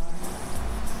that car.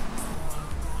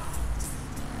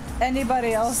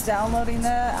 Anybody else downloading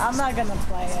that? I'm not gonna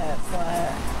play it,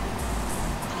 but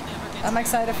I'm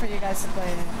excited for you guys to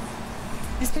play it.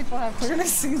 These people have clearly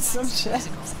seen some shit.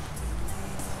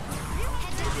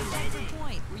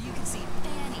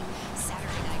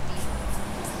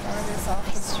 Already off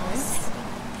the streets.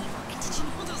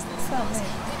 What's that mean?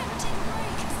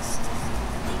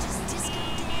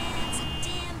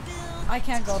 I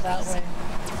can't go that way.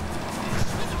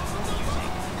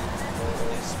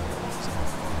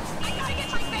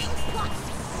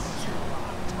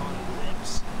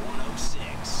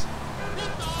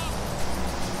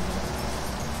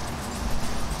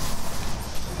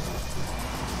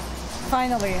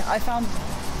 Finally, I found...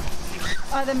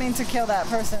 I didn't mean to kill that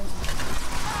person.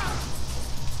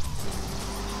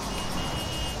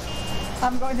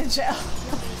 I'm going to jail.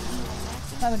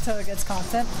 Not until it gets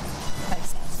content. Makes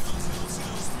sense.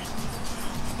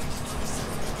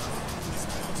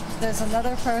 There's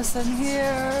another person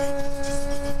here.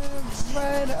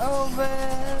 Right over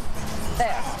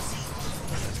there.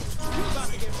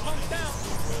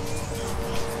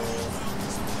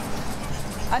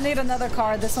 I need another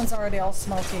card. This one's already all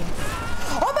smoky.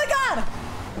 Oh my god!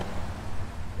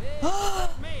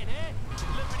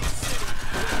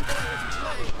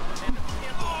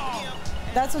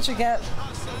 That's what you get.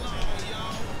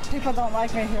 People don't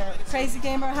like me here. Crazy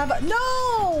gamer, how about— No!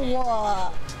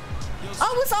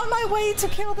 I was on my way to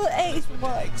kill the 8.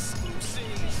 What?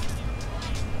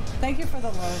 Thank you for the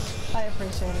love. I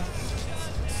appreciate it.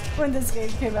 When this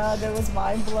game came out, it was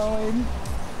mind-blowing.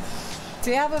 Do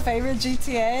you have a favorite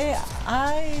GTA?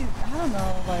 I don't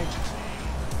know, like...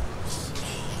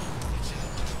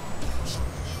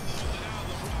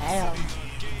 Damn.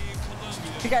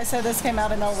 You guys said this came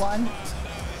out in 01?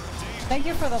 Thank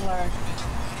you for the lurk.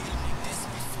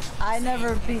 I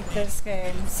never beat this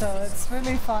game, so it's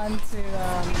really fun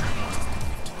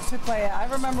to play it. I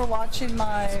remember watching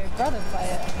my brother play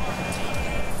it.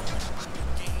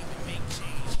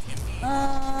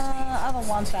 I don't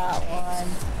want that one.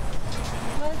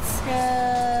 Let's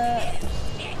get...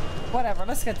 Whatever,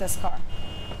 let's get this car.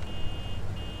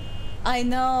 I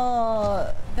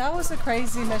know, that was a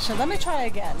crazy mission. Let me try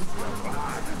again.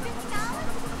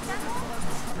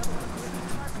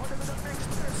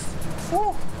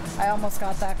 Woo! I almost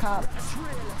got that cop.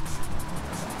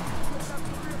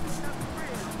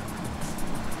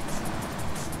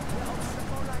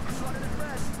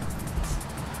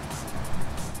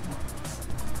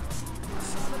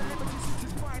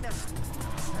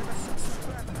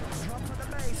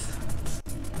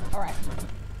 Alright.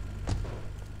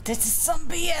 This is some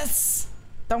BS!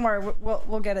 Don't worry,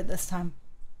 we'll get it this time.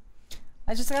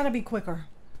 I just gotta be quicker.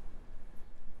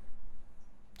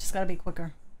 Just gotta be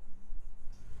quicker.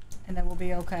 And then we'll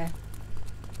be okay.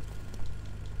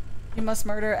 You must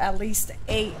murder at least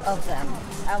 8 of them.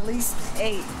 At least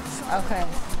 8. Okay.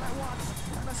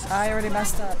 I already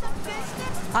messed up.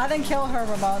 I didn't kill her,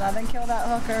 Ramon. I didn't kill that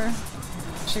hooker.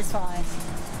 She's fine.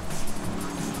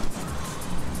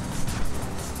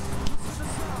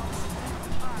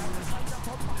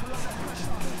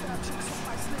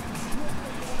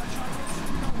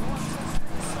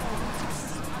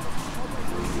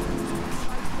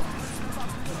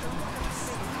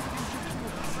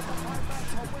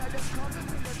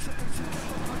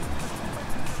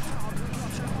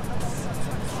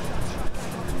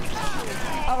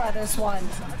 Alright, there's one.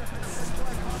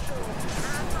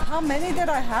 How many did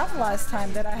I have last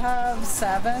time? Did I have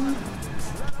 7?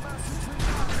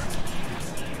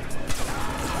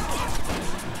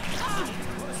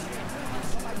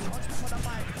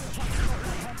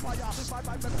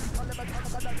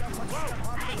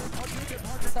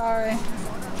 Sorry.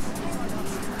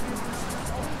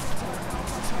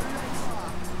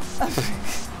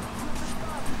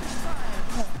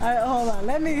 Alright, hold on.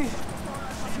 Let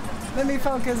me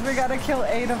focus. We gotta kill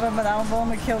 8 of them and I've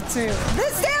only killed 2.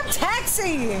 This damn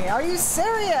taxi! Are you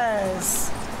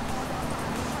serious?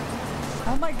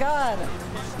 Oh my god.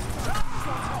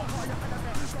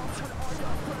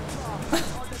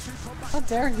 How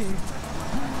dare he?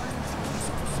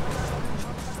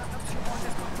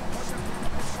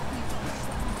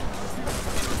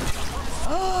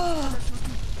 Oh!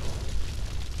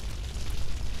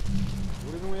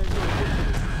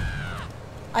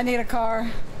 I need a car.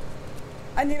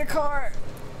 I need a car.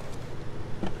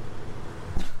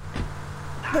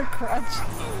 The crutch.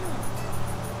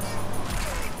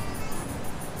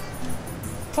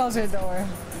 Close your door.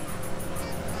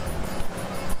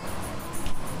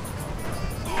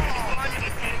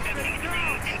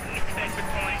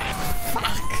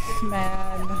 Fuck,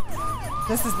 man.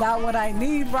 This is not what I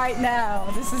need right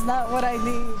now. This is not what I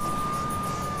need.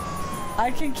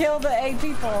 I can kill the 8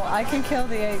 people. I can kill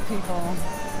the 8 people.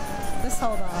 Just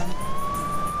hold on.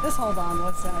 Just hold on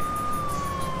 1 sec.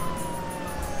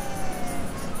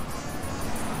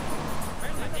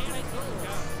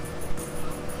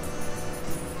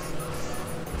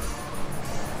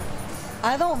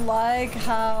 I don't like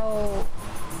how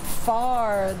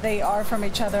far they are from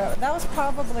each other. That was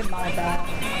probably my bad.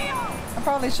 I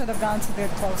probably should have gone to the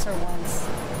closer ones.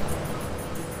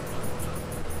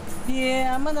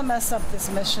 Yeah, I'm gonna mess up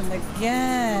this mission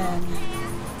again.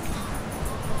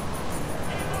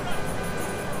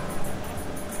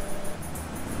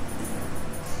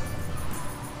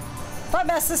 If I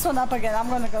mess this one up again, I'm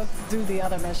gonna go do the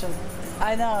other mission.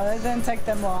 I know, it didn't take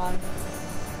them long.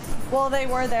 Well, they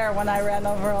were there when I ran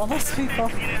over all those people.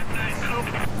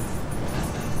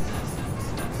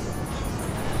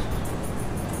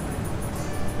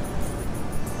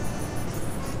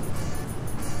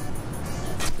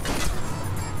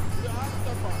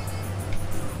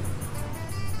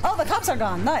 Oh, the cops are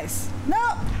gone. Nice.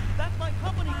 No! That's my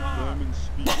company car!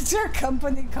 That's your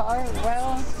company car?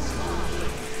 Well...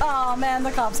 Oh man,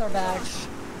 the cops are back.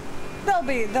 They'll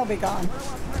be gone.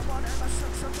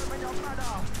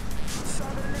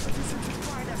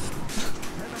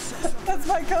 That's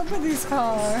my company's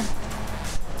car.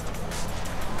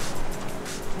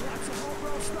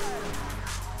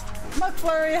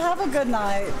 McFlurry, have a good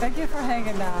night. Thank you for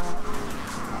hanging out.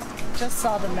 Just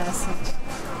saw the message.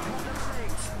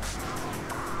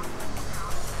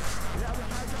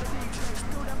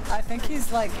 I think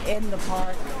he's like in the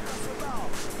park.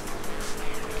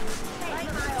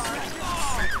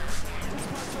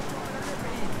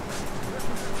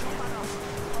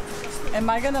 Am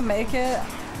I gonna make it?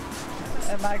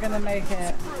 Am I gonna make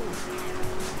it?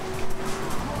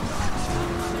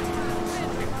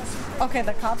 Okay,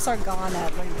 the cops are gone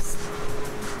at least.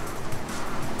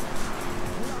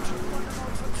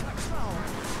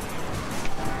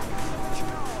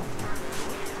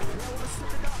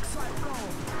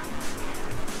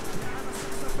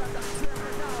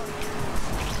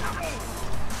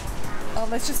 Oh,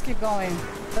 let's just keep going.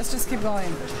 Let's just keep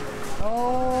going.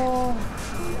 Oh.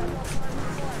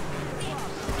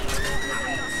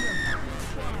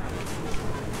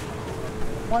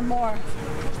 One more.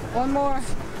 One more.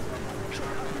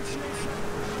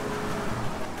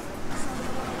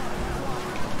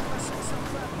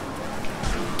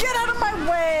 Get out of my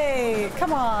way!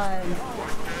 Come on.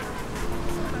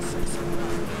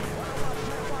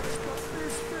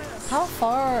 How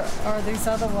far are these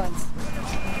other ones?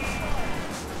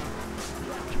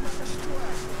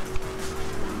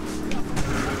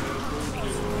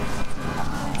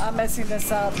 I'm messing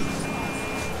this up.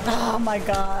 Oh my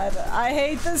god. I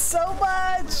hate this so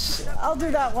much. I'll do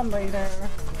that one later.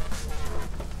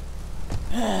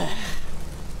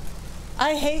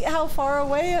 I hate how far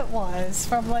away it was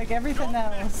from like everything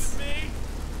else.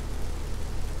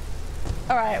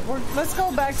 Alright, let's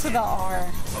go back to the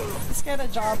R. Let's get a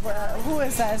job. Who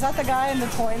is that? Is that the guy in the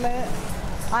toilet?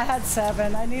 I had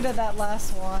 7. I needed that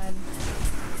last one.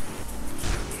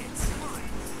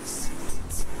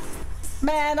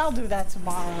 Man, I'll do that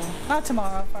tomorrow. Not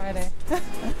tomorrow, Friday.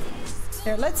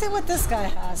 Here, let's see what this guy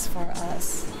has for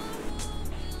us.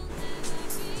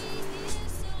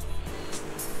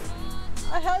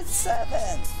 I had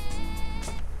 7.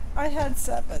 I had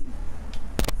 7.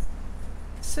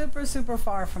 Super, super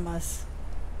far from us.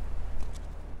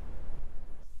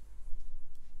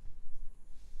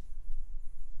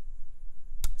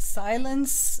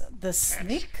 Silence the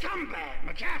sneak? Scumbag,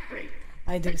 McCaffrey!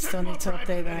 I do still need to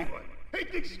update that. He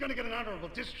thinks he's gonna get an honorable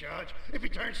discharge if he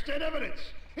turns dead evidence.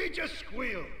 He just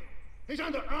squealed. He's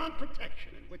under armed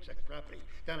protection in Witsack property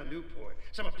down in Newport.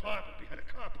 Some apartment behind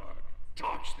a car park.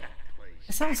 Torch that place.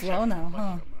 It sounds low now,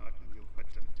 huh? You put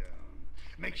them down.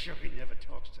 Make sure he never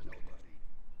talks to nobody.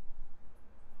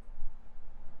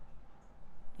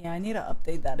 Yeah, I need to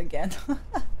update that again.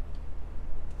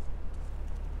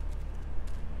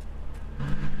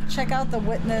 Check out the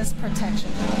witness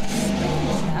protection.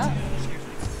 Yeah.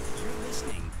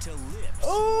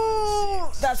 Ooh,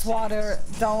 that's water.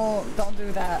 Don't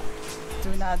do that.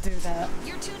 Do not do that.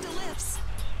 You're tuned to Lips.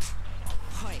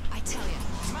 Hoy, I tell you.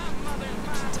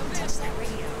 Don't touch that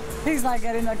radio. He's not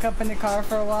getting a company car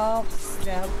for a while.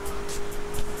 Yeah.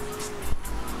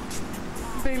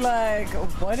 Be like,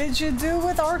 what did you do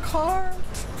with our car?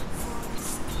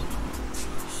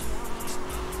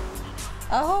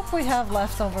 I hope we have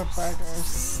leftover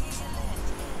burgers.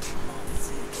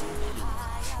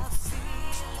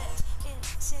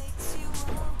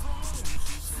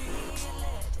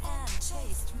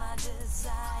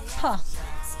 Huh.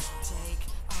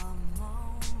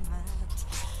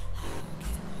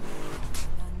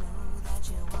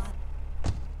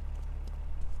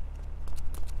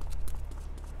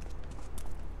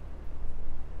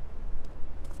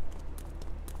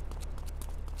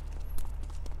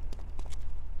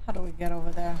 How do we get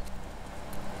over there?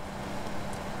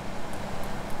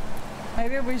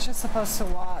 Maybe we're just supposed to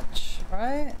watch,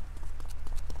 right?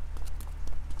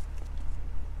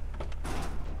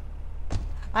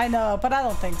 I know, but I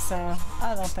don't think so.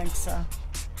 I don't think so.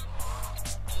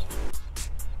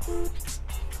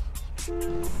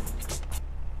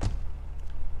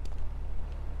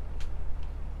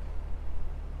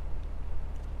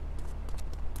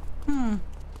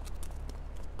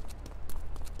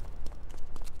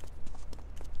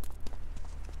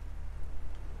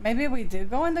 Maybe we do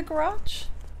go in the garage?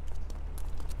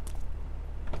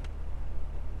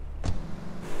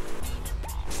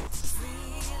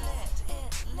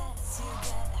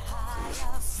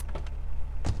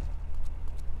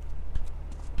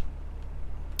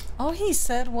 All he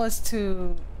said was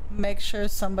to make sure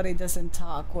somebody doesn't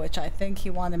talk, which I think he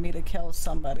wanted me to kill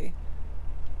somebody.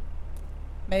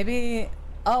 Maybe...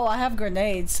 Oh, I have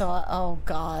grenades, so oh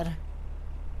god.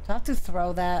 Do I have to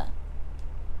throw that?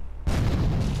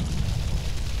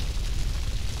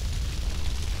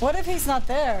 What if he's not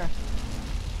there?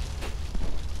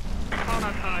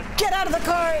 Get out of the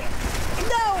car!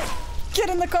 No! Get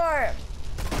in the car!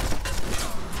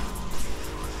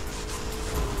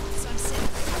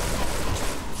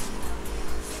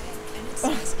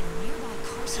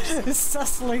 It's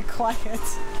sussily quiet.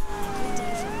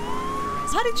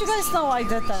 How did you guys know I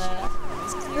did that?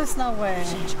 There's no way.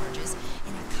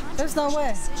 There's no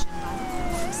way.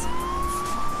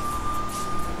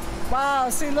 Wow,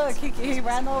 see look, he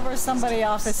ran over somebody,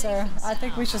 officer. I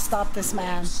think we should stop this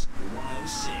man.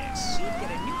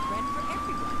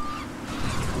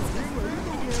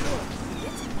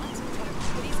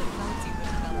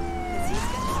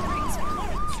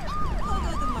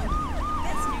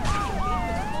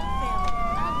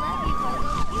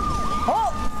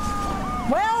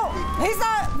 He's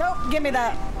not. Nope. Give me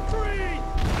that.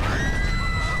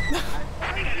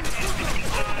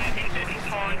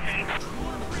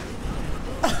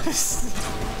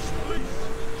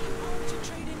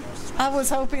 I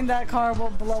was hoping that car will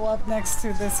blow up next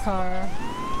to this car.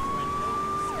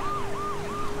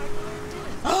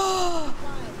 Oh,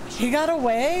 he got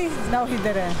away? No, he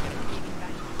didn't.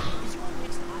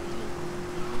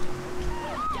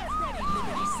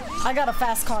 I got a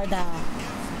fast car now.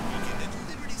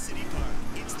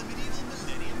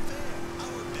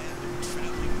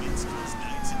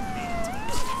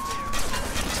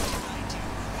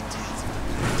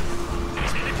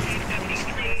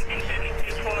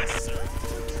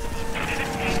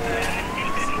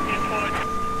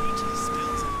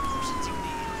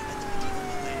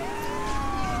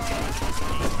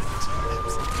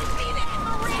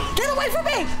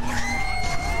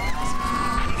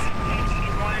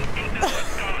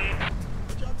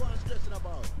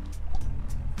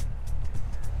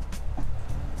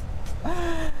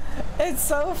 It's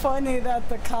so funny that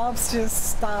the cops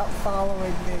just stopped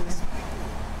following me.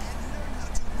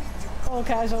 Oh,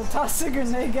 casual. Toss a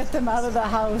grenade, get them out of the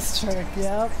house trick.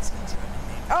 Yep.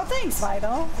 Oh, thanks,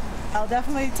 Vital. I'll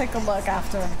definitely take a look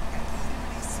after.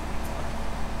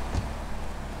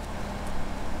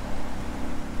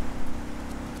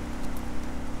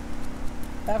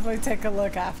 Definitely take a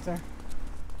look after.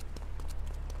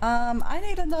 I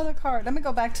need another card. Let me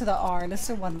go back to the R. Let's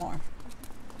do one more.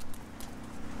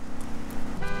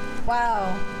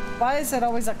 Wow. Why is it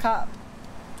always a cop?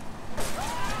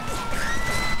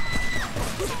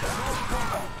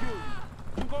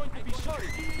 You're going to be sorry.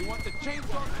 You want the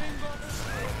chainsaw thing?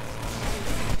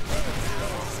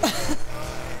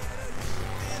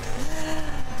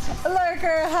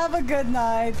 Lurker, have a good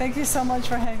night. Thank you so much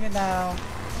for hanging out.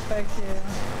 Thank you.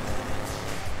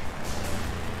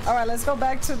 Alright, let's go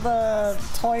back to the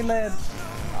toilet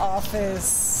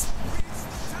office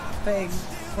thing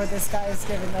where this guy is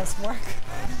giving us work.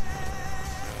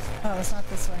 Oh, it's not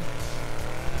this way.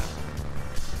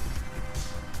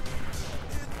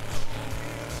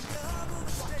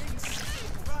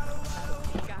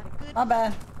 My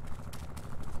bad.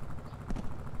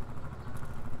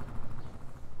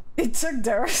 He took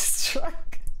Dara's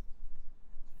truck.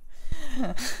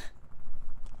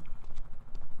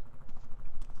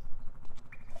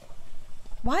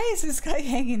 Why is this guy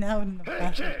hanging out in the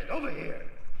bathroom? Hey, Ted, over here.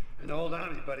 An old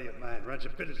army buddy of mine runs a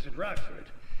business in Rockford.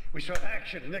 We saw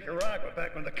action in Nicaragua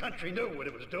back when the country knew what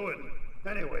it was doing.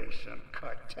 Anyway, some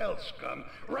cartel scum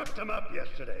roughed him up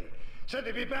yesterday. Said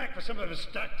they'd be back for some of his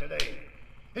stock today.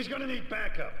 He's gonna need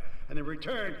backup, and in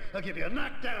return, he'll give you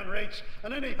knockdown rates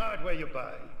on any hardware you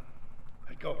buy.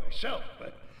 I'd go myself,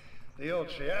 but the old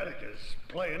sciatica's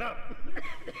playing up.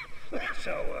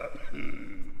 So,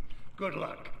 good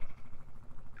luck.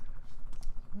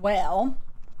 Well...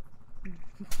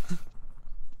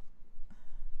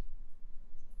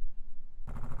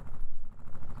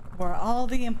 where all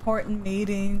the important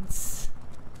meetings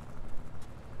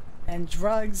and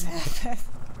drugs happen.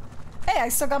 Hey, I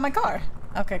still got my car.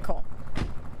 Okay, cool.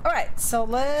 Alright, so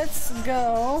let's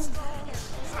go.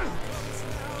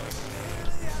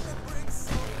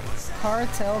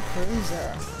 Cartel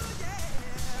Cruiser.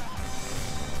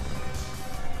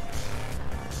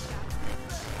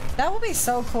 That would be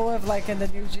so cool if, like, in the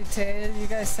new GTA, you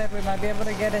guys said we might be able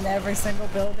to get in every single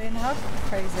building. How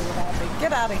crazy would that be?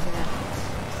 Get out of here.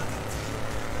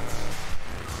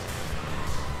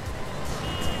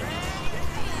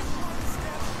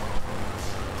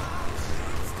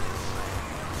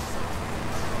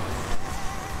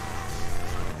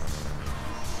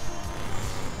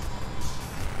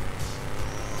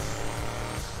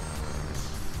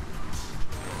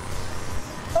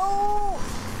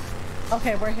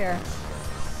 Okay, we're here.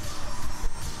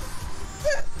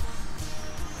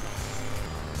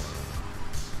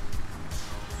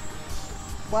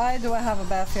 Why do I have a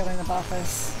bad feeling about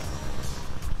this?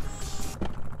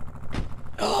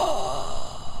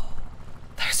 Oh,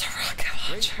 there's a rocket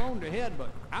launcher. Great phone to head,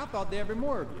 but I thought there'd be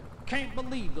more of you. Can't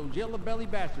believe those yellow-belly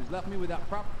bastards left me without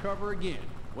proper cover again.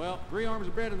 Well, 3 arms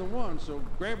are better than 1, so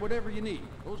grab whatever you need.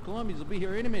 Those Colombians will be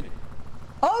here any minute.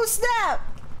 Oh, snap!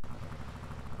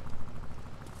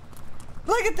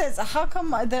 Look at this. How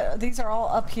come these are all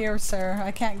up here, sir?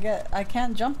 I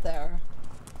can't jump there.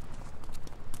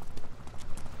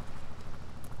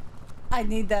 I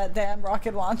need that damn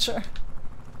rocket launcher.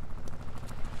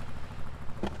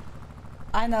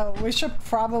 I know, we should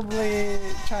probably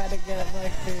try to get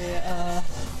like the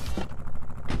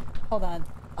hold on.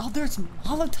 Oh, there's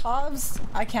Molotovs?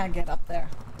 I can't get up there.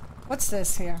 What's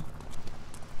this here?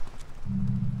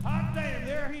 Hot damn,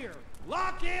 they're here.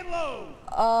 Lock and load.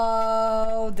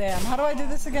 Oh, damn. How do I do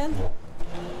this again?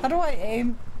 How do I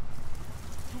aim?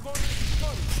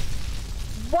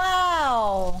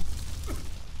 Wow!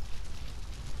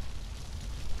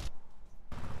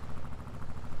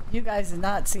 You guys did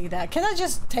not see that. Can I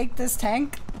just take this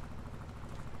tank?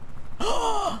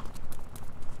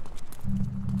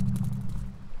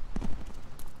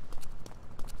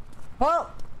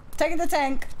 Well, taking the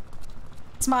tank.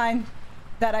 It's mine.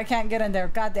 That I can't get in there.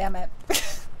 God damn it.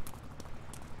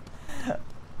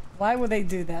 Why would they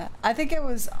do that? I think it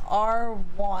was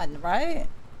R1, right?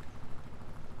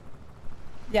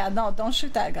 Yeah, no, don't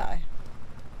shoot that guy.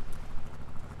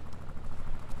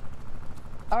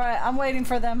 Alright, I'm waiting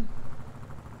for them.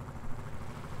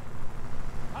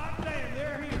 Hot damn,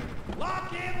 they're here.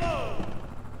 Lock and load.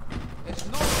 It's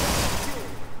no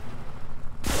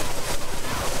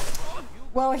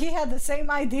Well, he had the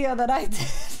same idea that I did.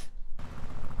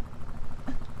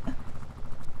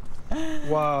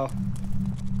 Wow.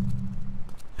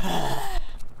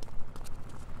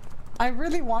 I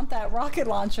really want that rocket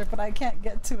launcher, but I can't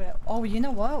get to it. Oh, you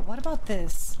know what? What about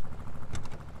this?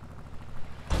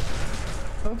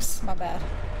 Oops, my bad.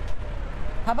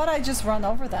 How about I just run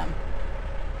over them?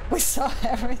 We saw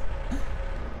everything.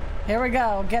 Here we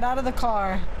go. Get out of the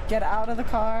car. Get out of the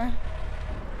car.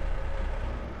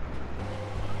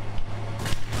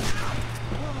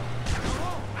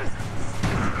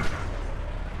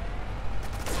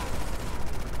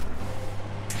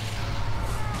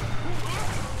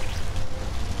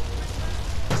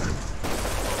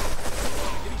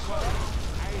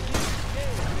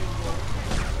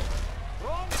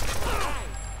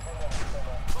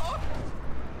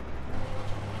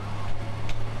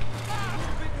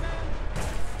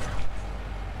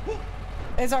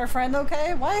 Is our friend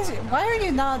okay? Why are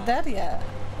you not dead yet?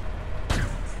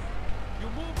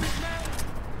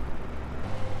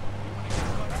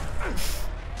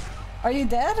 Are you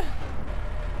dead?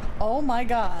 Oh my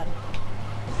god.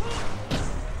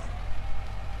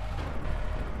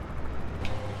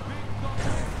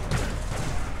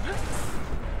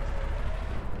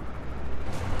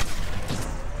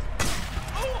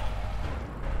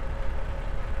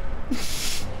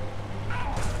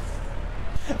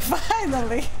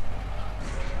 Finally!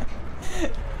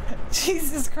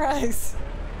 Jesus Christ.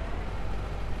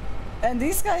 And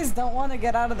these guys don't want to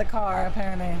get out of the car,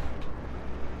 apparently.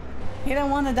 He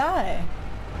didn't want to die.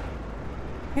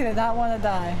 He did not want to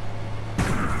die.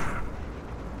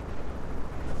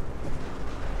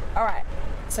 Alright,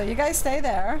 so you guys stay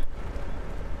there.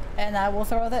 And I will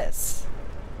throw this.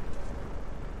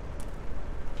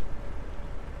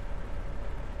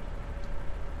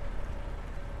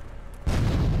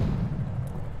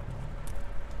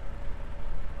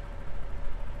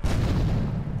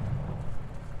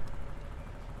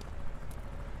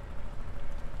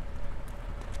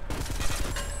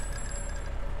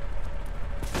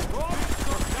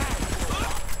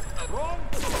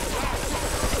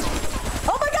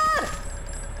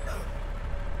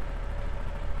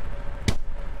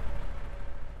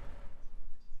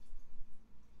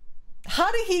 How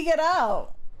did he get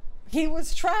out? He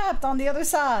was trapped on the other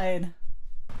side.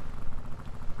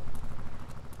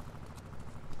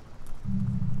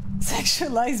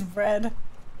 Sexualized bread.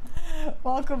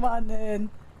 Welcome on in.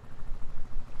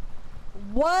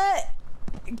 What?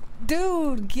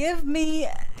 Dude, give me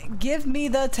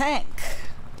the tank.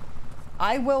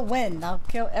 I will win. I'll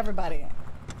kill everybody.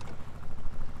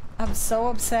 I'm so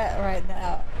upset right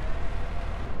now.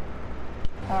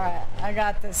 Alright, I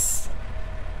got this.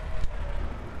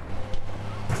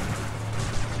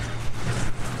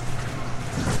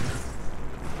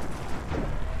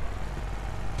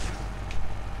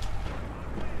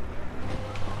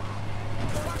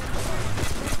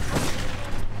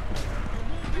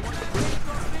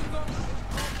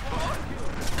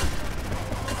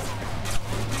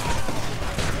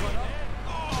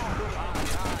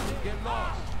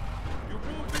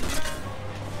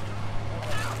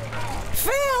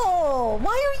 Phil!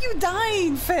 Why are you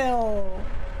dying, Phil?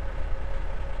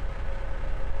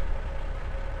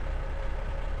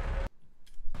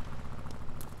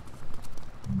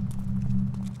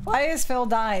 Why is Phil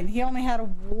dying? He only had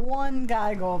one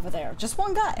guy go over there. Just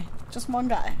one guy. Just one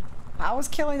guy. I was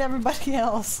killing everybody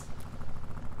else.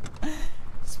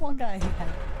 Just one guy he had.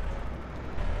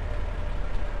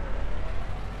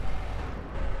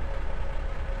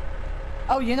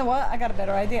 Oh, you know what? I got a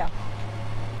better idea.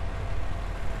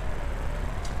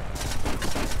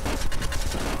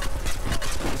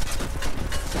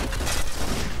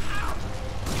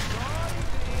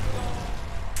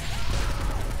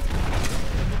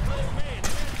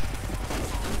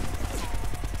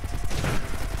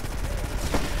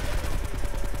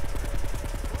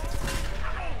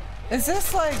 Is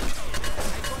this like...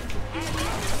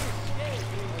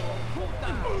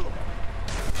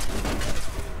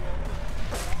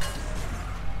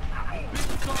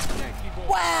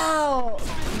 Wow!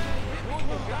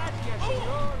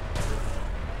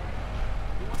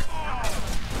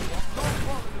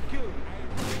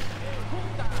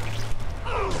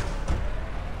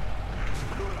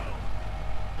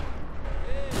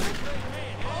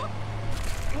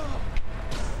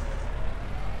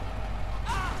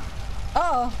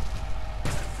 Oh.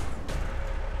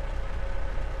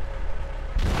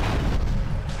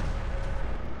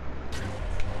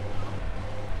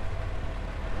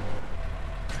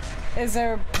 Is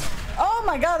there... Oh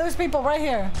my god, there's people right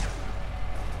here.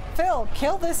 Phil,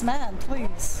 kill this man,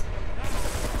 please.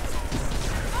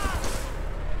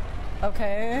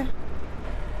 Okay.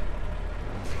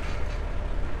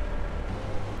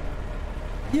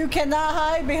 You cannot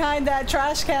hide behind that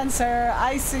trash can, sir.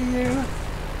 I see you.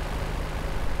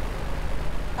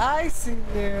 I see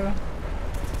you.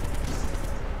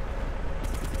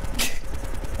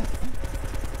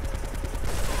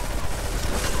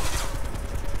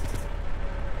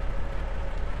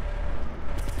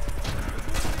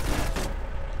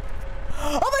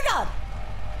 Oh my god!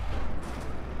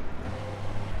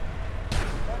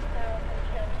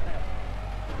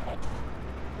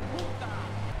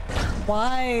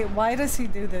 Why does he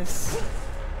do this?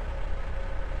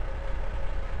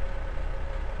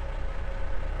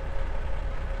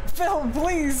 Phil,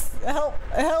 please help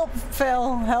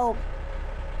Phil, help.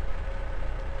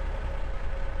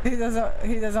 He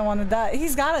doesn't want to die.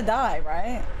 He's gotta die,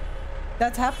 right?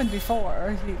 That's happened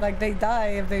before. Like they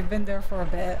die if they've been there for a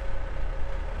bit.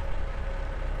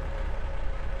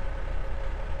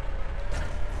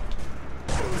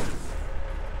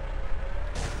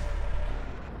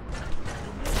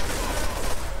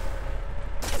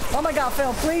 Oh my god,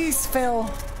 Phil, please, Phil.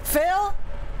 Phil?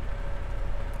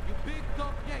 You big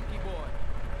tough Yankee boy.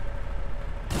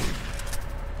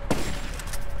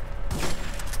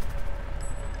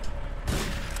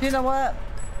 You know what?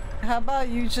 How about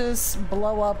you just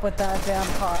blow up with that damn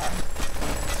car?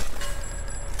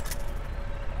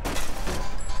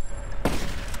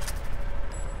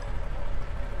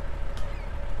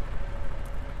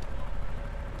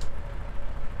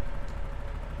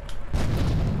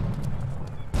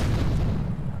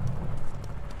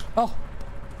 Oh.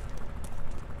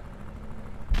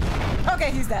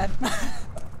 Okay, he's dead.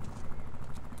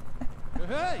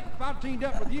 Hey, if I teamed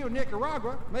up with you in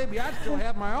Nicaragua, maybe I'd still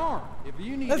have my arm. If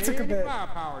you need any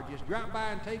firepower, just drop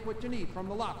by and take what you need from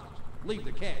the lockers. Leave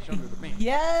the cash under the bench.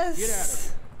 Yes. Get out of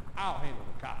here. I'll handle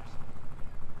the cops.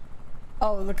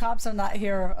 Oh, the cops are not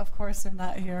here. Of course they're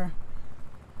not here.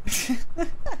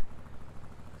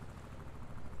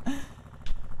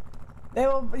 They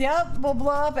will, yep, will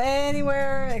blow up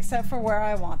anywhere except for where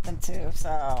I want them to,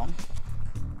 so.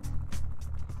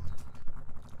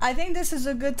 I think this is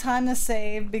a good time to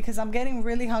save because I'm getting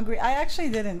really hungry. I actually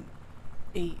didn't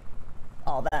eat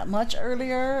all that much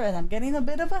earlier and I'm getting a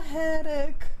bit of a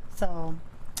headache. So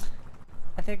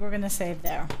I think we're gonna save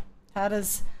there. How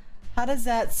does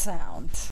that sound?